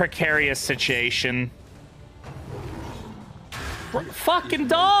more precarious situation. Fucking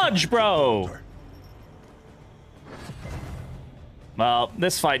dodge, bro. Well,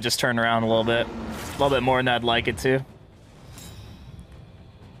 this fight just turned around a little bit more than I'd like it to.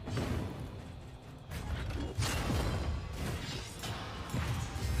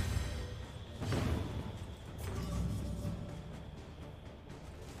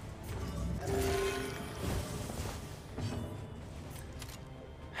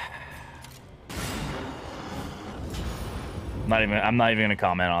 I'm not even gonna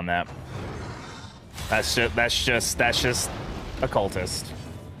comment on that. That's just occultist.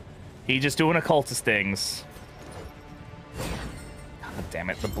 He just doing occultist things. God damn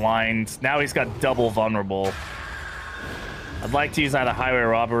it, the blind. Now he's got double vulnerable. I'd like to use either highway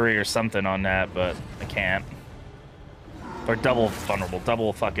robbery or something on that, but I can't. Or double vulnerable,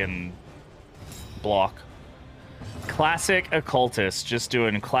 double fucking block. Classic occultist, just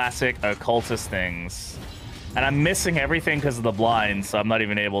doing classic occultist things. And I'm missing everything because of the blind, so I'm not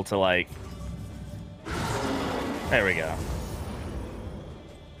even able to, like... There we go.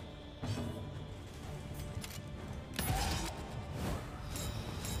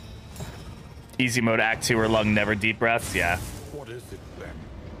 Easy mode Act 2 or lung never deep breaths, yeah. What is it then?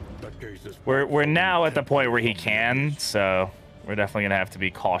 That case is We're now at the point where he can, so we're definitely gonna have to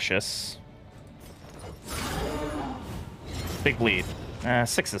be cautious. Big bleed.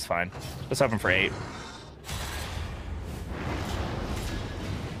 6 is fine. Let's open for 8.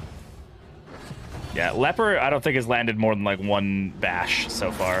 Yeah, Leper, I don't think has landed more than like 1 bash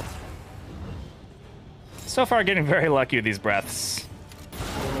so far. So far, getting very lucky with these breaths.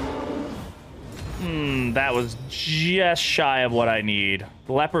 That was just shy of what I need.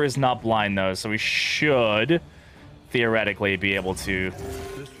 The Leper is not blind though, so we should theoretically be able to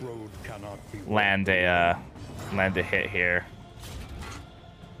land a hit here.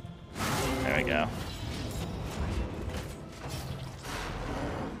 There we go.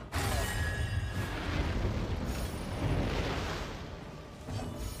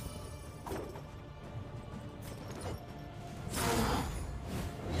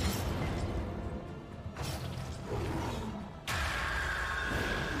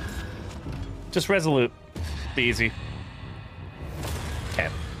 Just resolute. Be easy. Okay.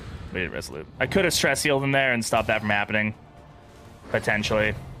 We did resolute. I could have stress healed him there and stopped that from happening.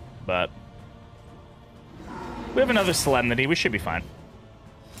 Potentially. But we have another solemnity. We should be fine.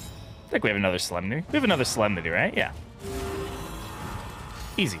 I think we have another solemnity. We have another solemnity, right? Yeah.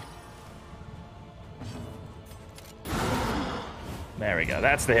 Easy. There we go.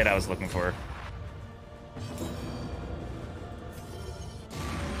 That's the hit I was looking for.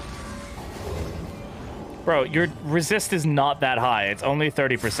 Bro, your resist is not that high. It's only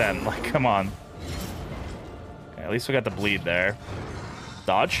 30%. Like, come on. Okay, at least we got the bleed there.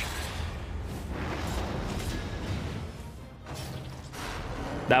 Dodge.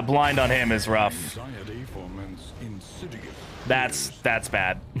 That blind on him is rough. That's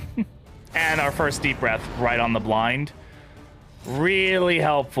bad. And our first deep breath right on the blind. Really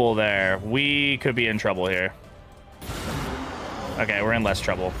helpful there. We could be in trouble here. Okay, we're in less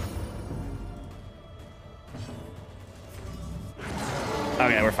trouble.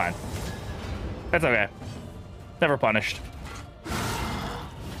 Okay, we're fine. That's okay. Never punished.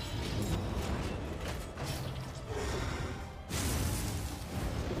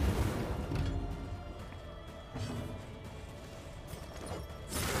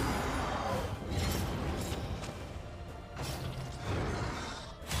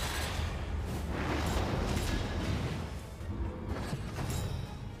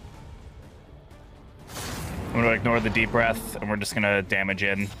 I'm gonna ignore the deep breath, and we're just gonna damage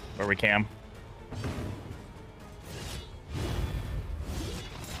in where we can.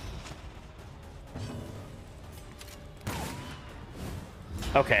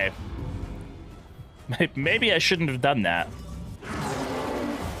 Okay. Maybe I shouldn't have done that.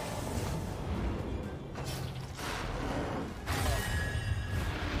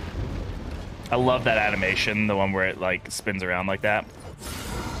 I love that animation, the one where it like spins around like that.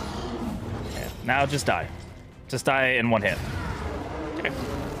 Okay, now just die. Just die in one hit. Okay.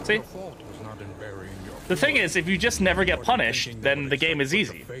 See? The thing is, if you just never get punished, then the game is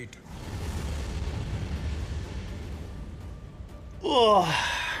easy. Ugh.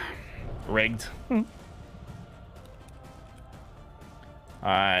 Rigged.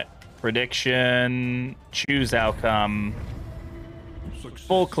 Alright. Prediction. Choose outcome.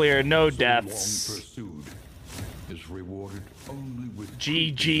 Full clear, no deaths.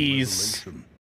 GG's.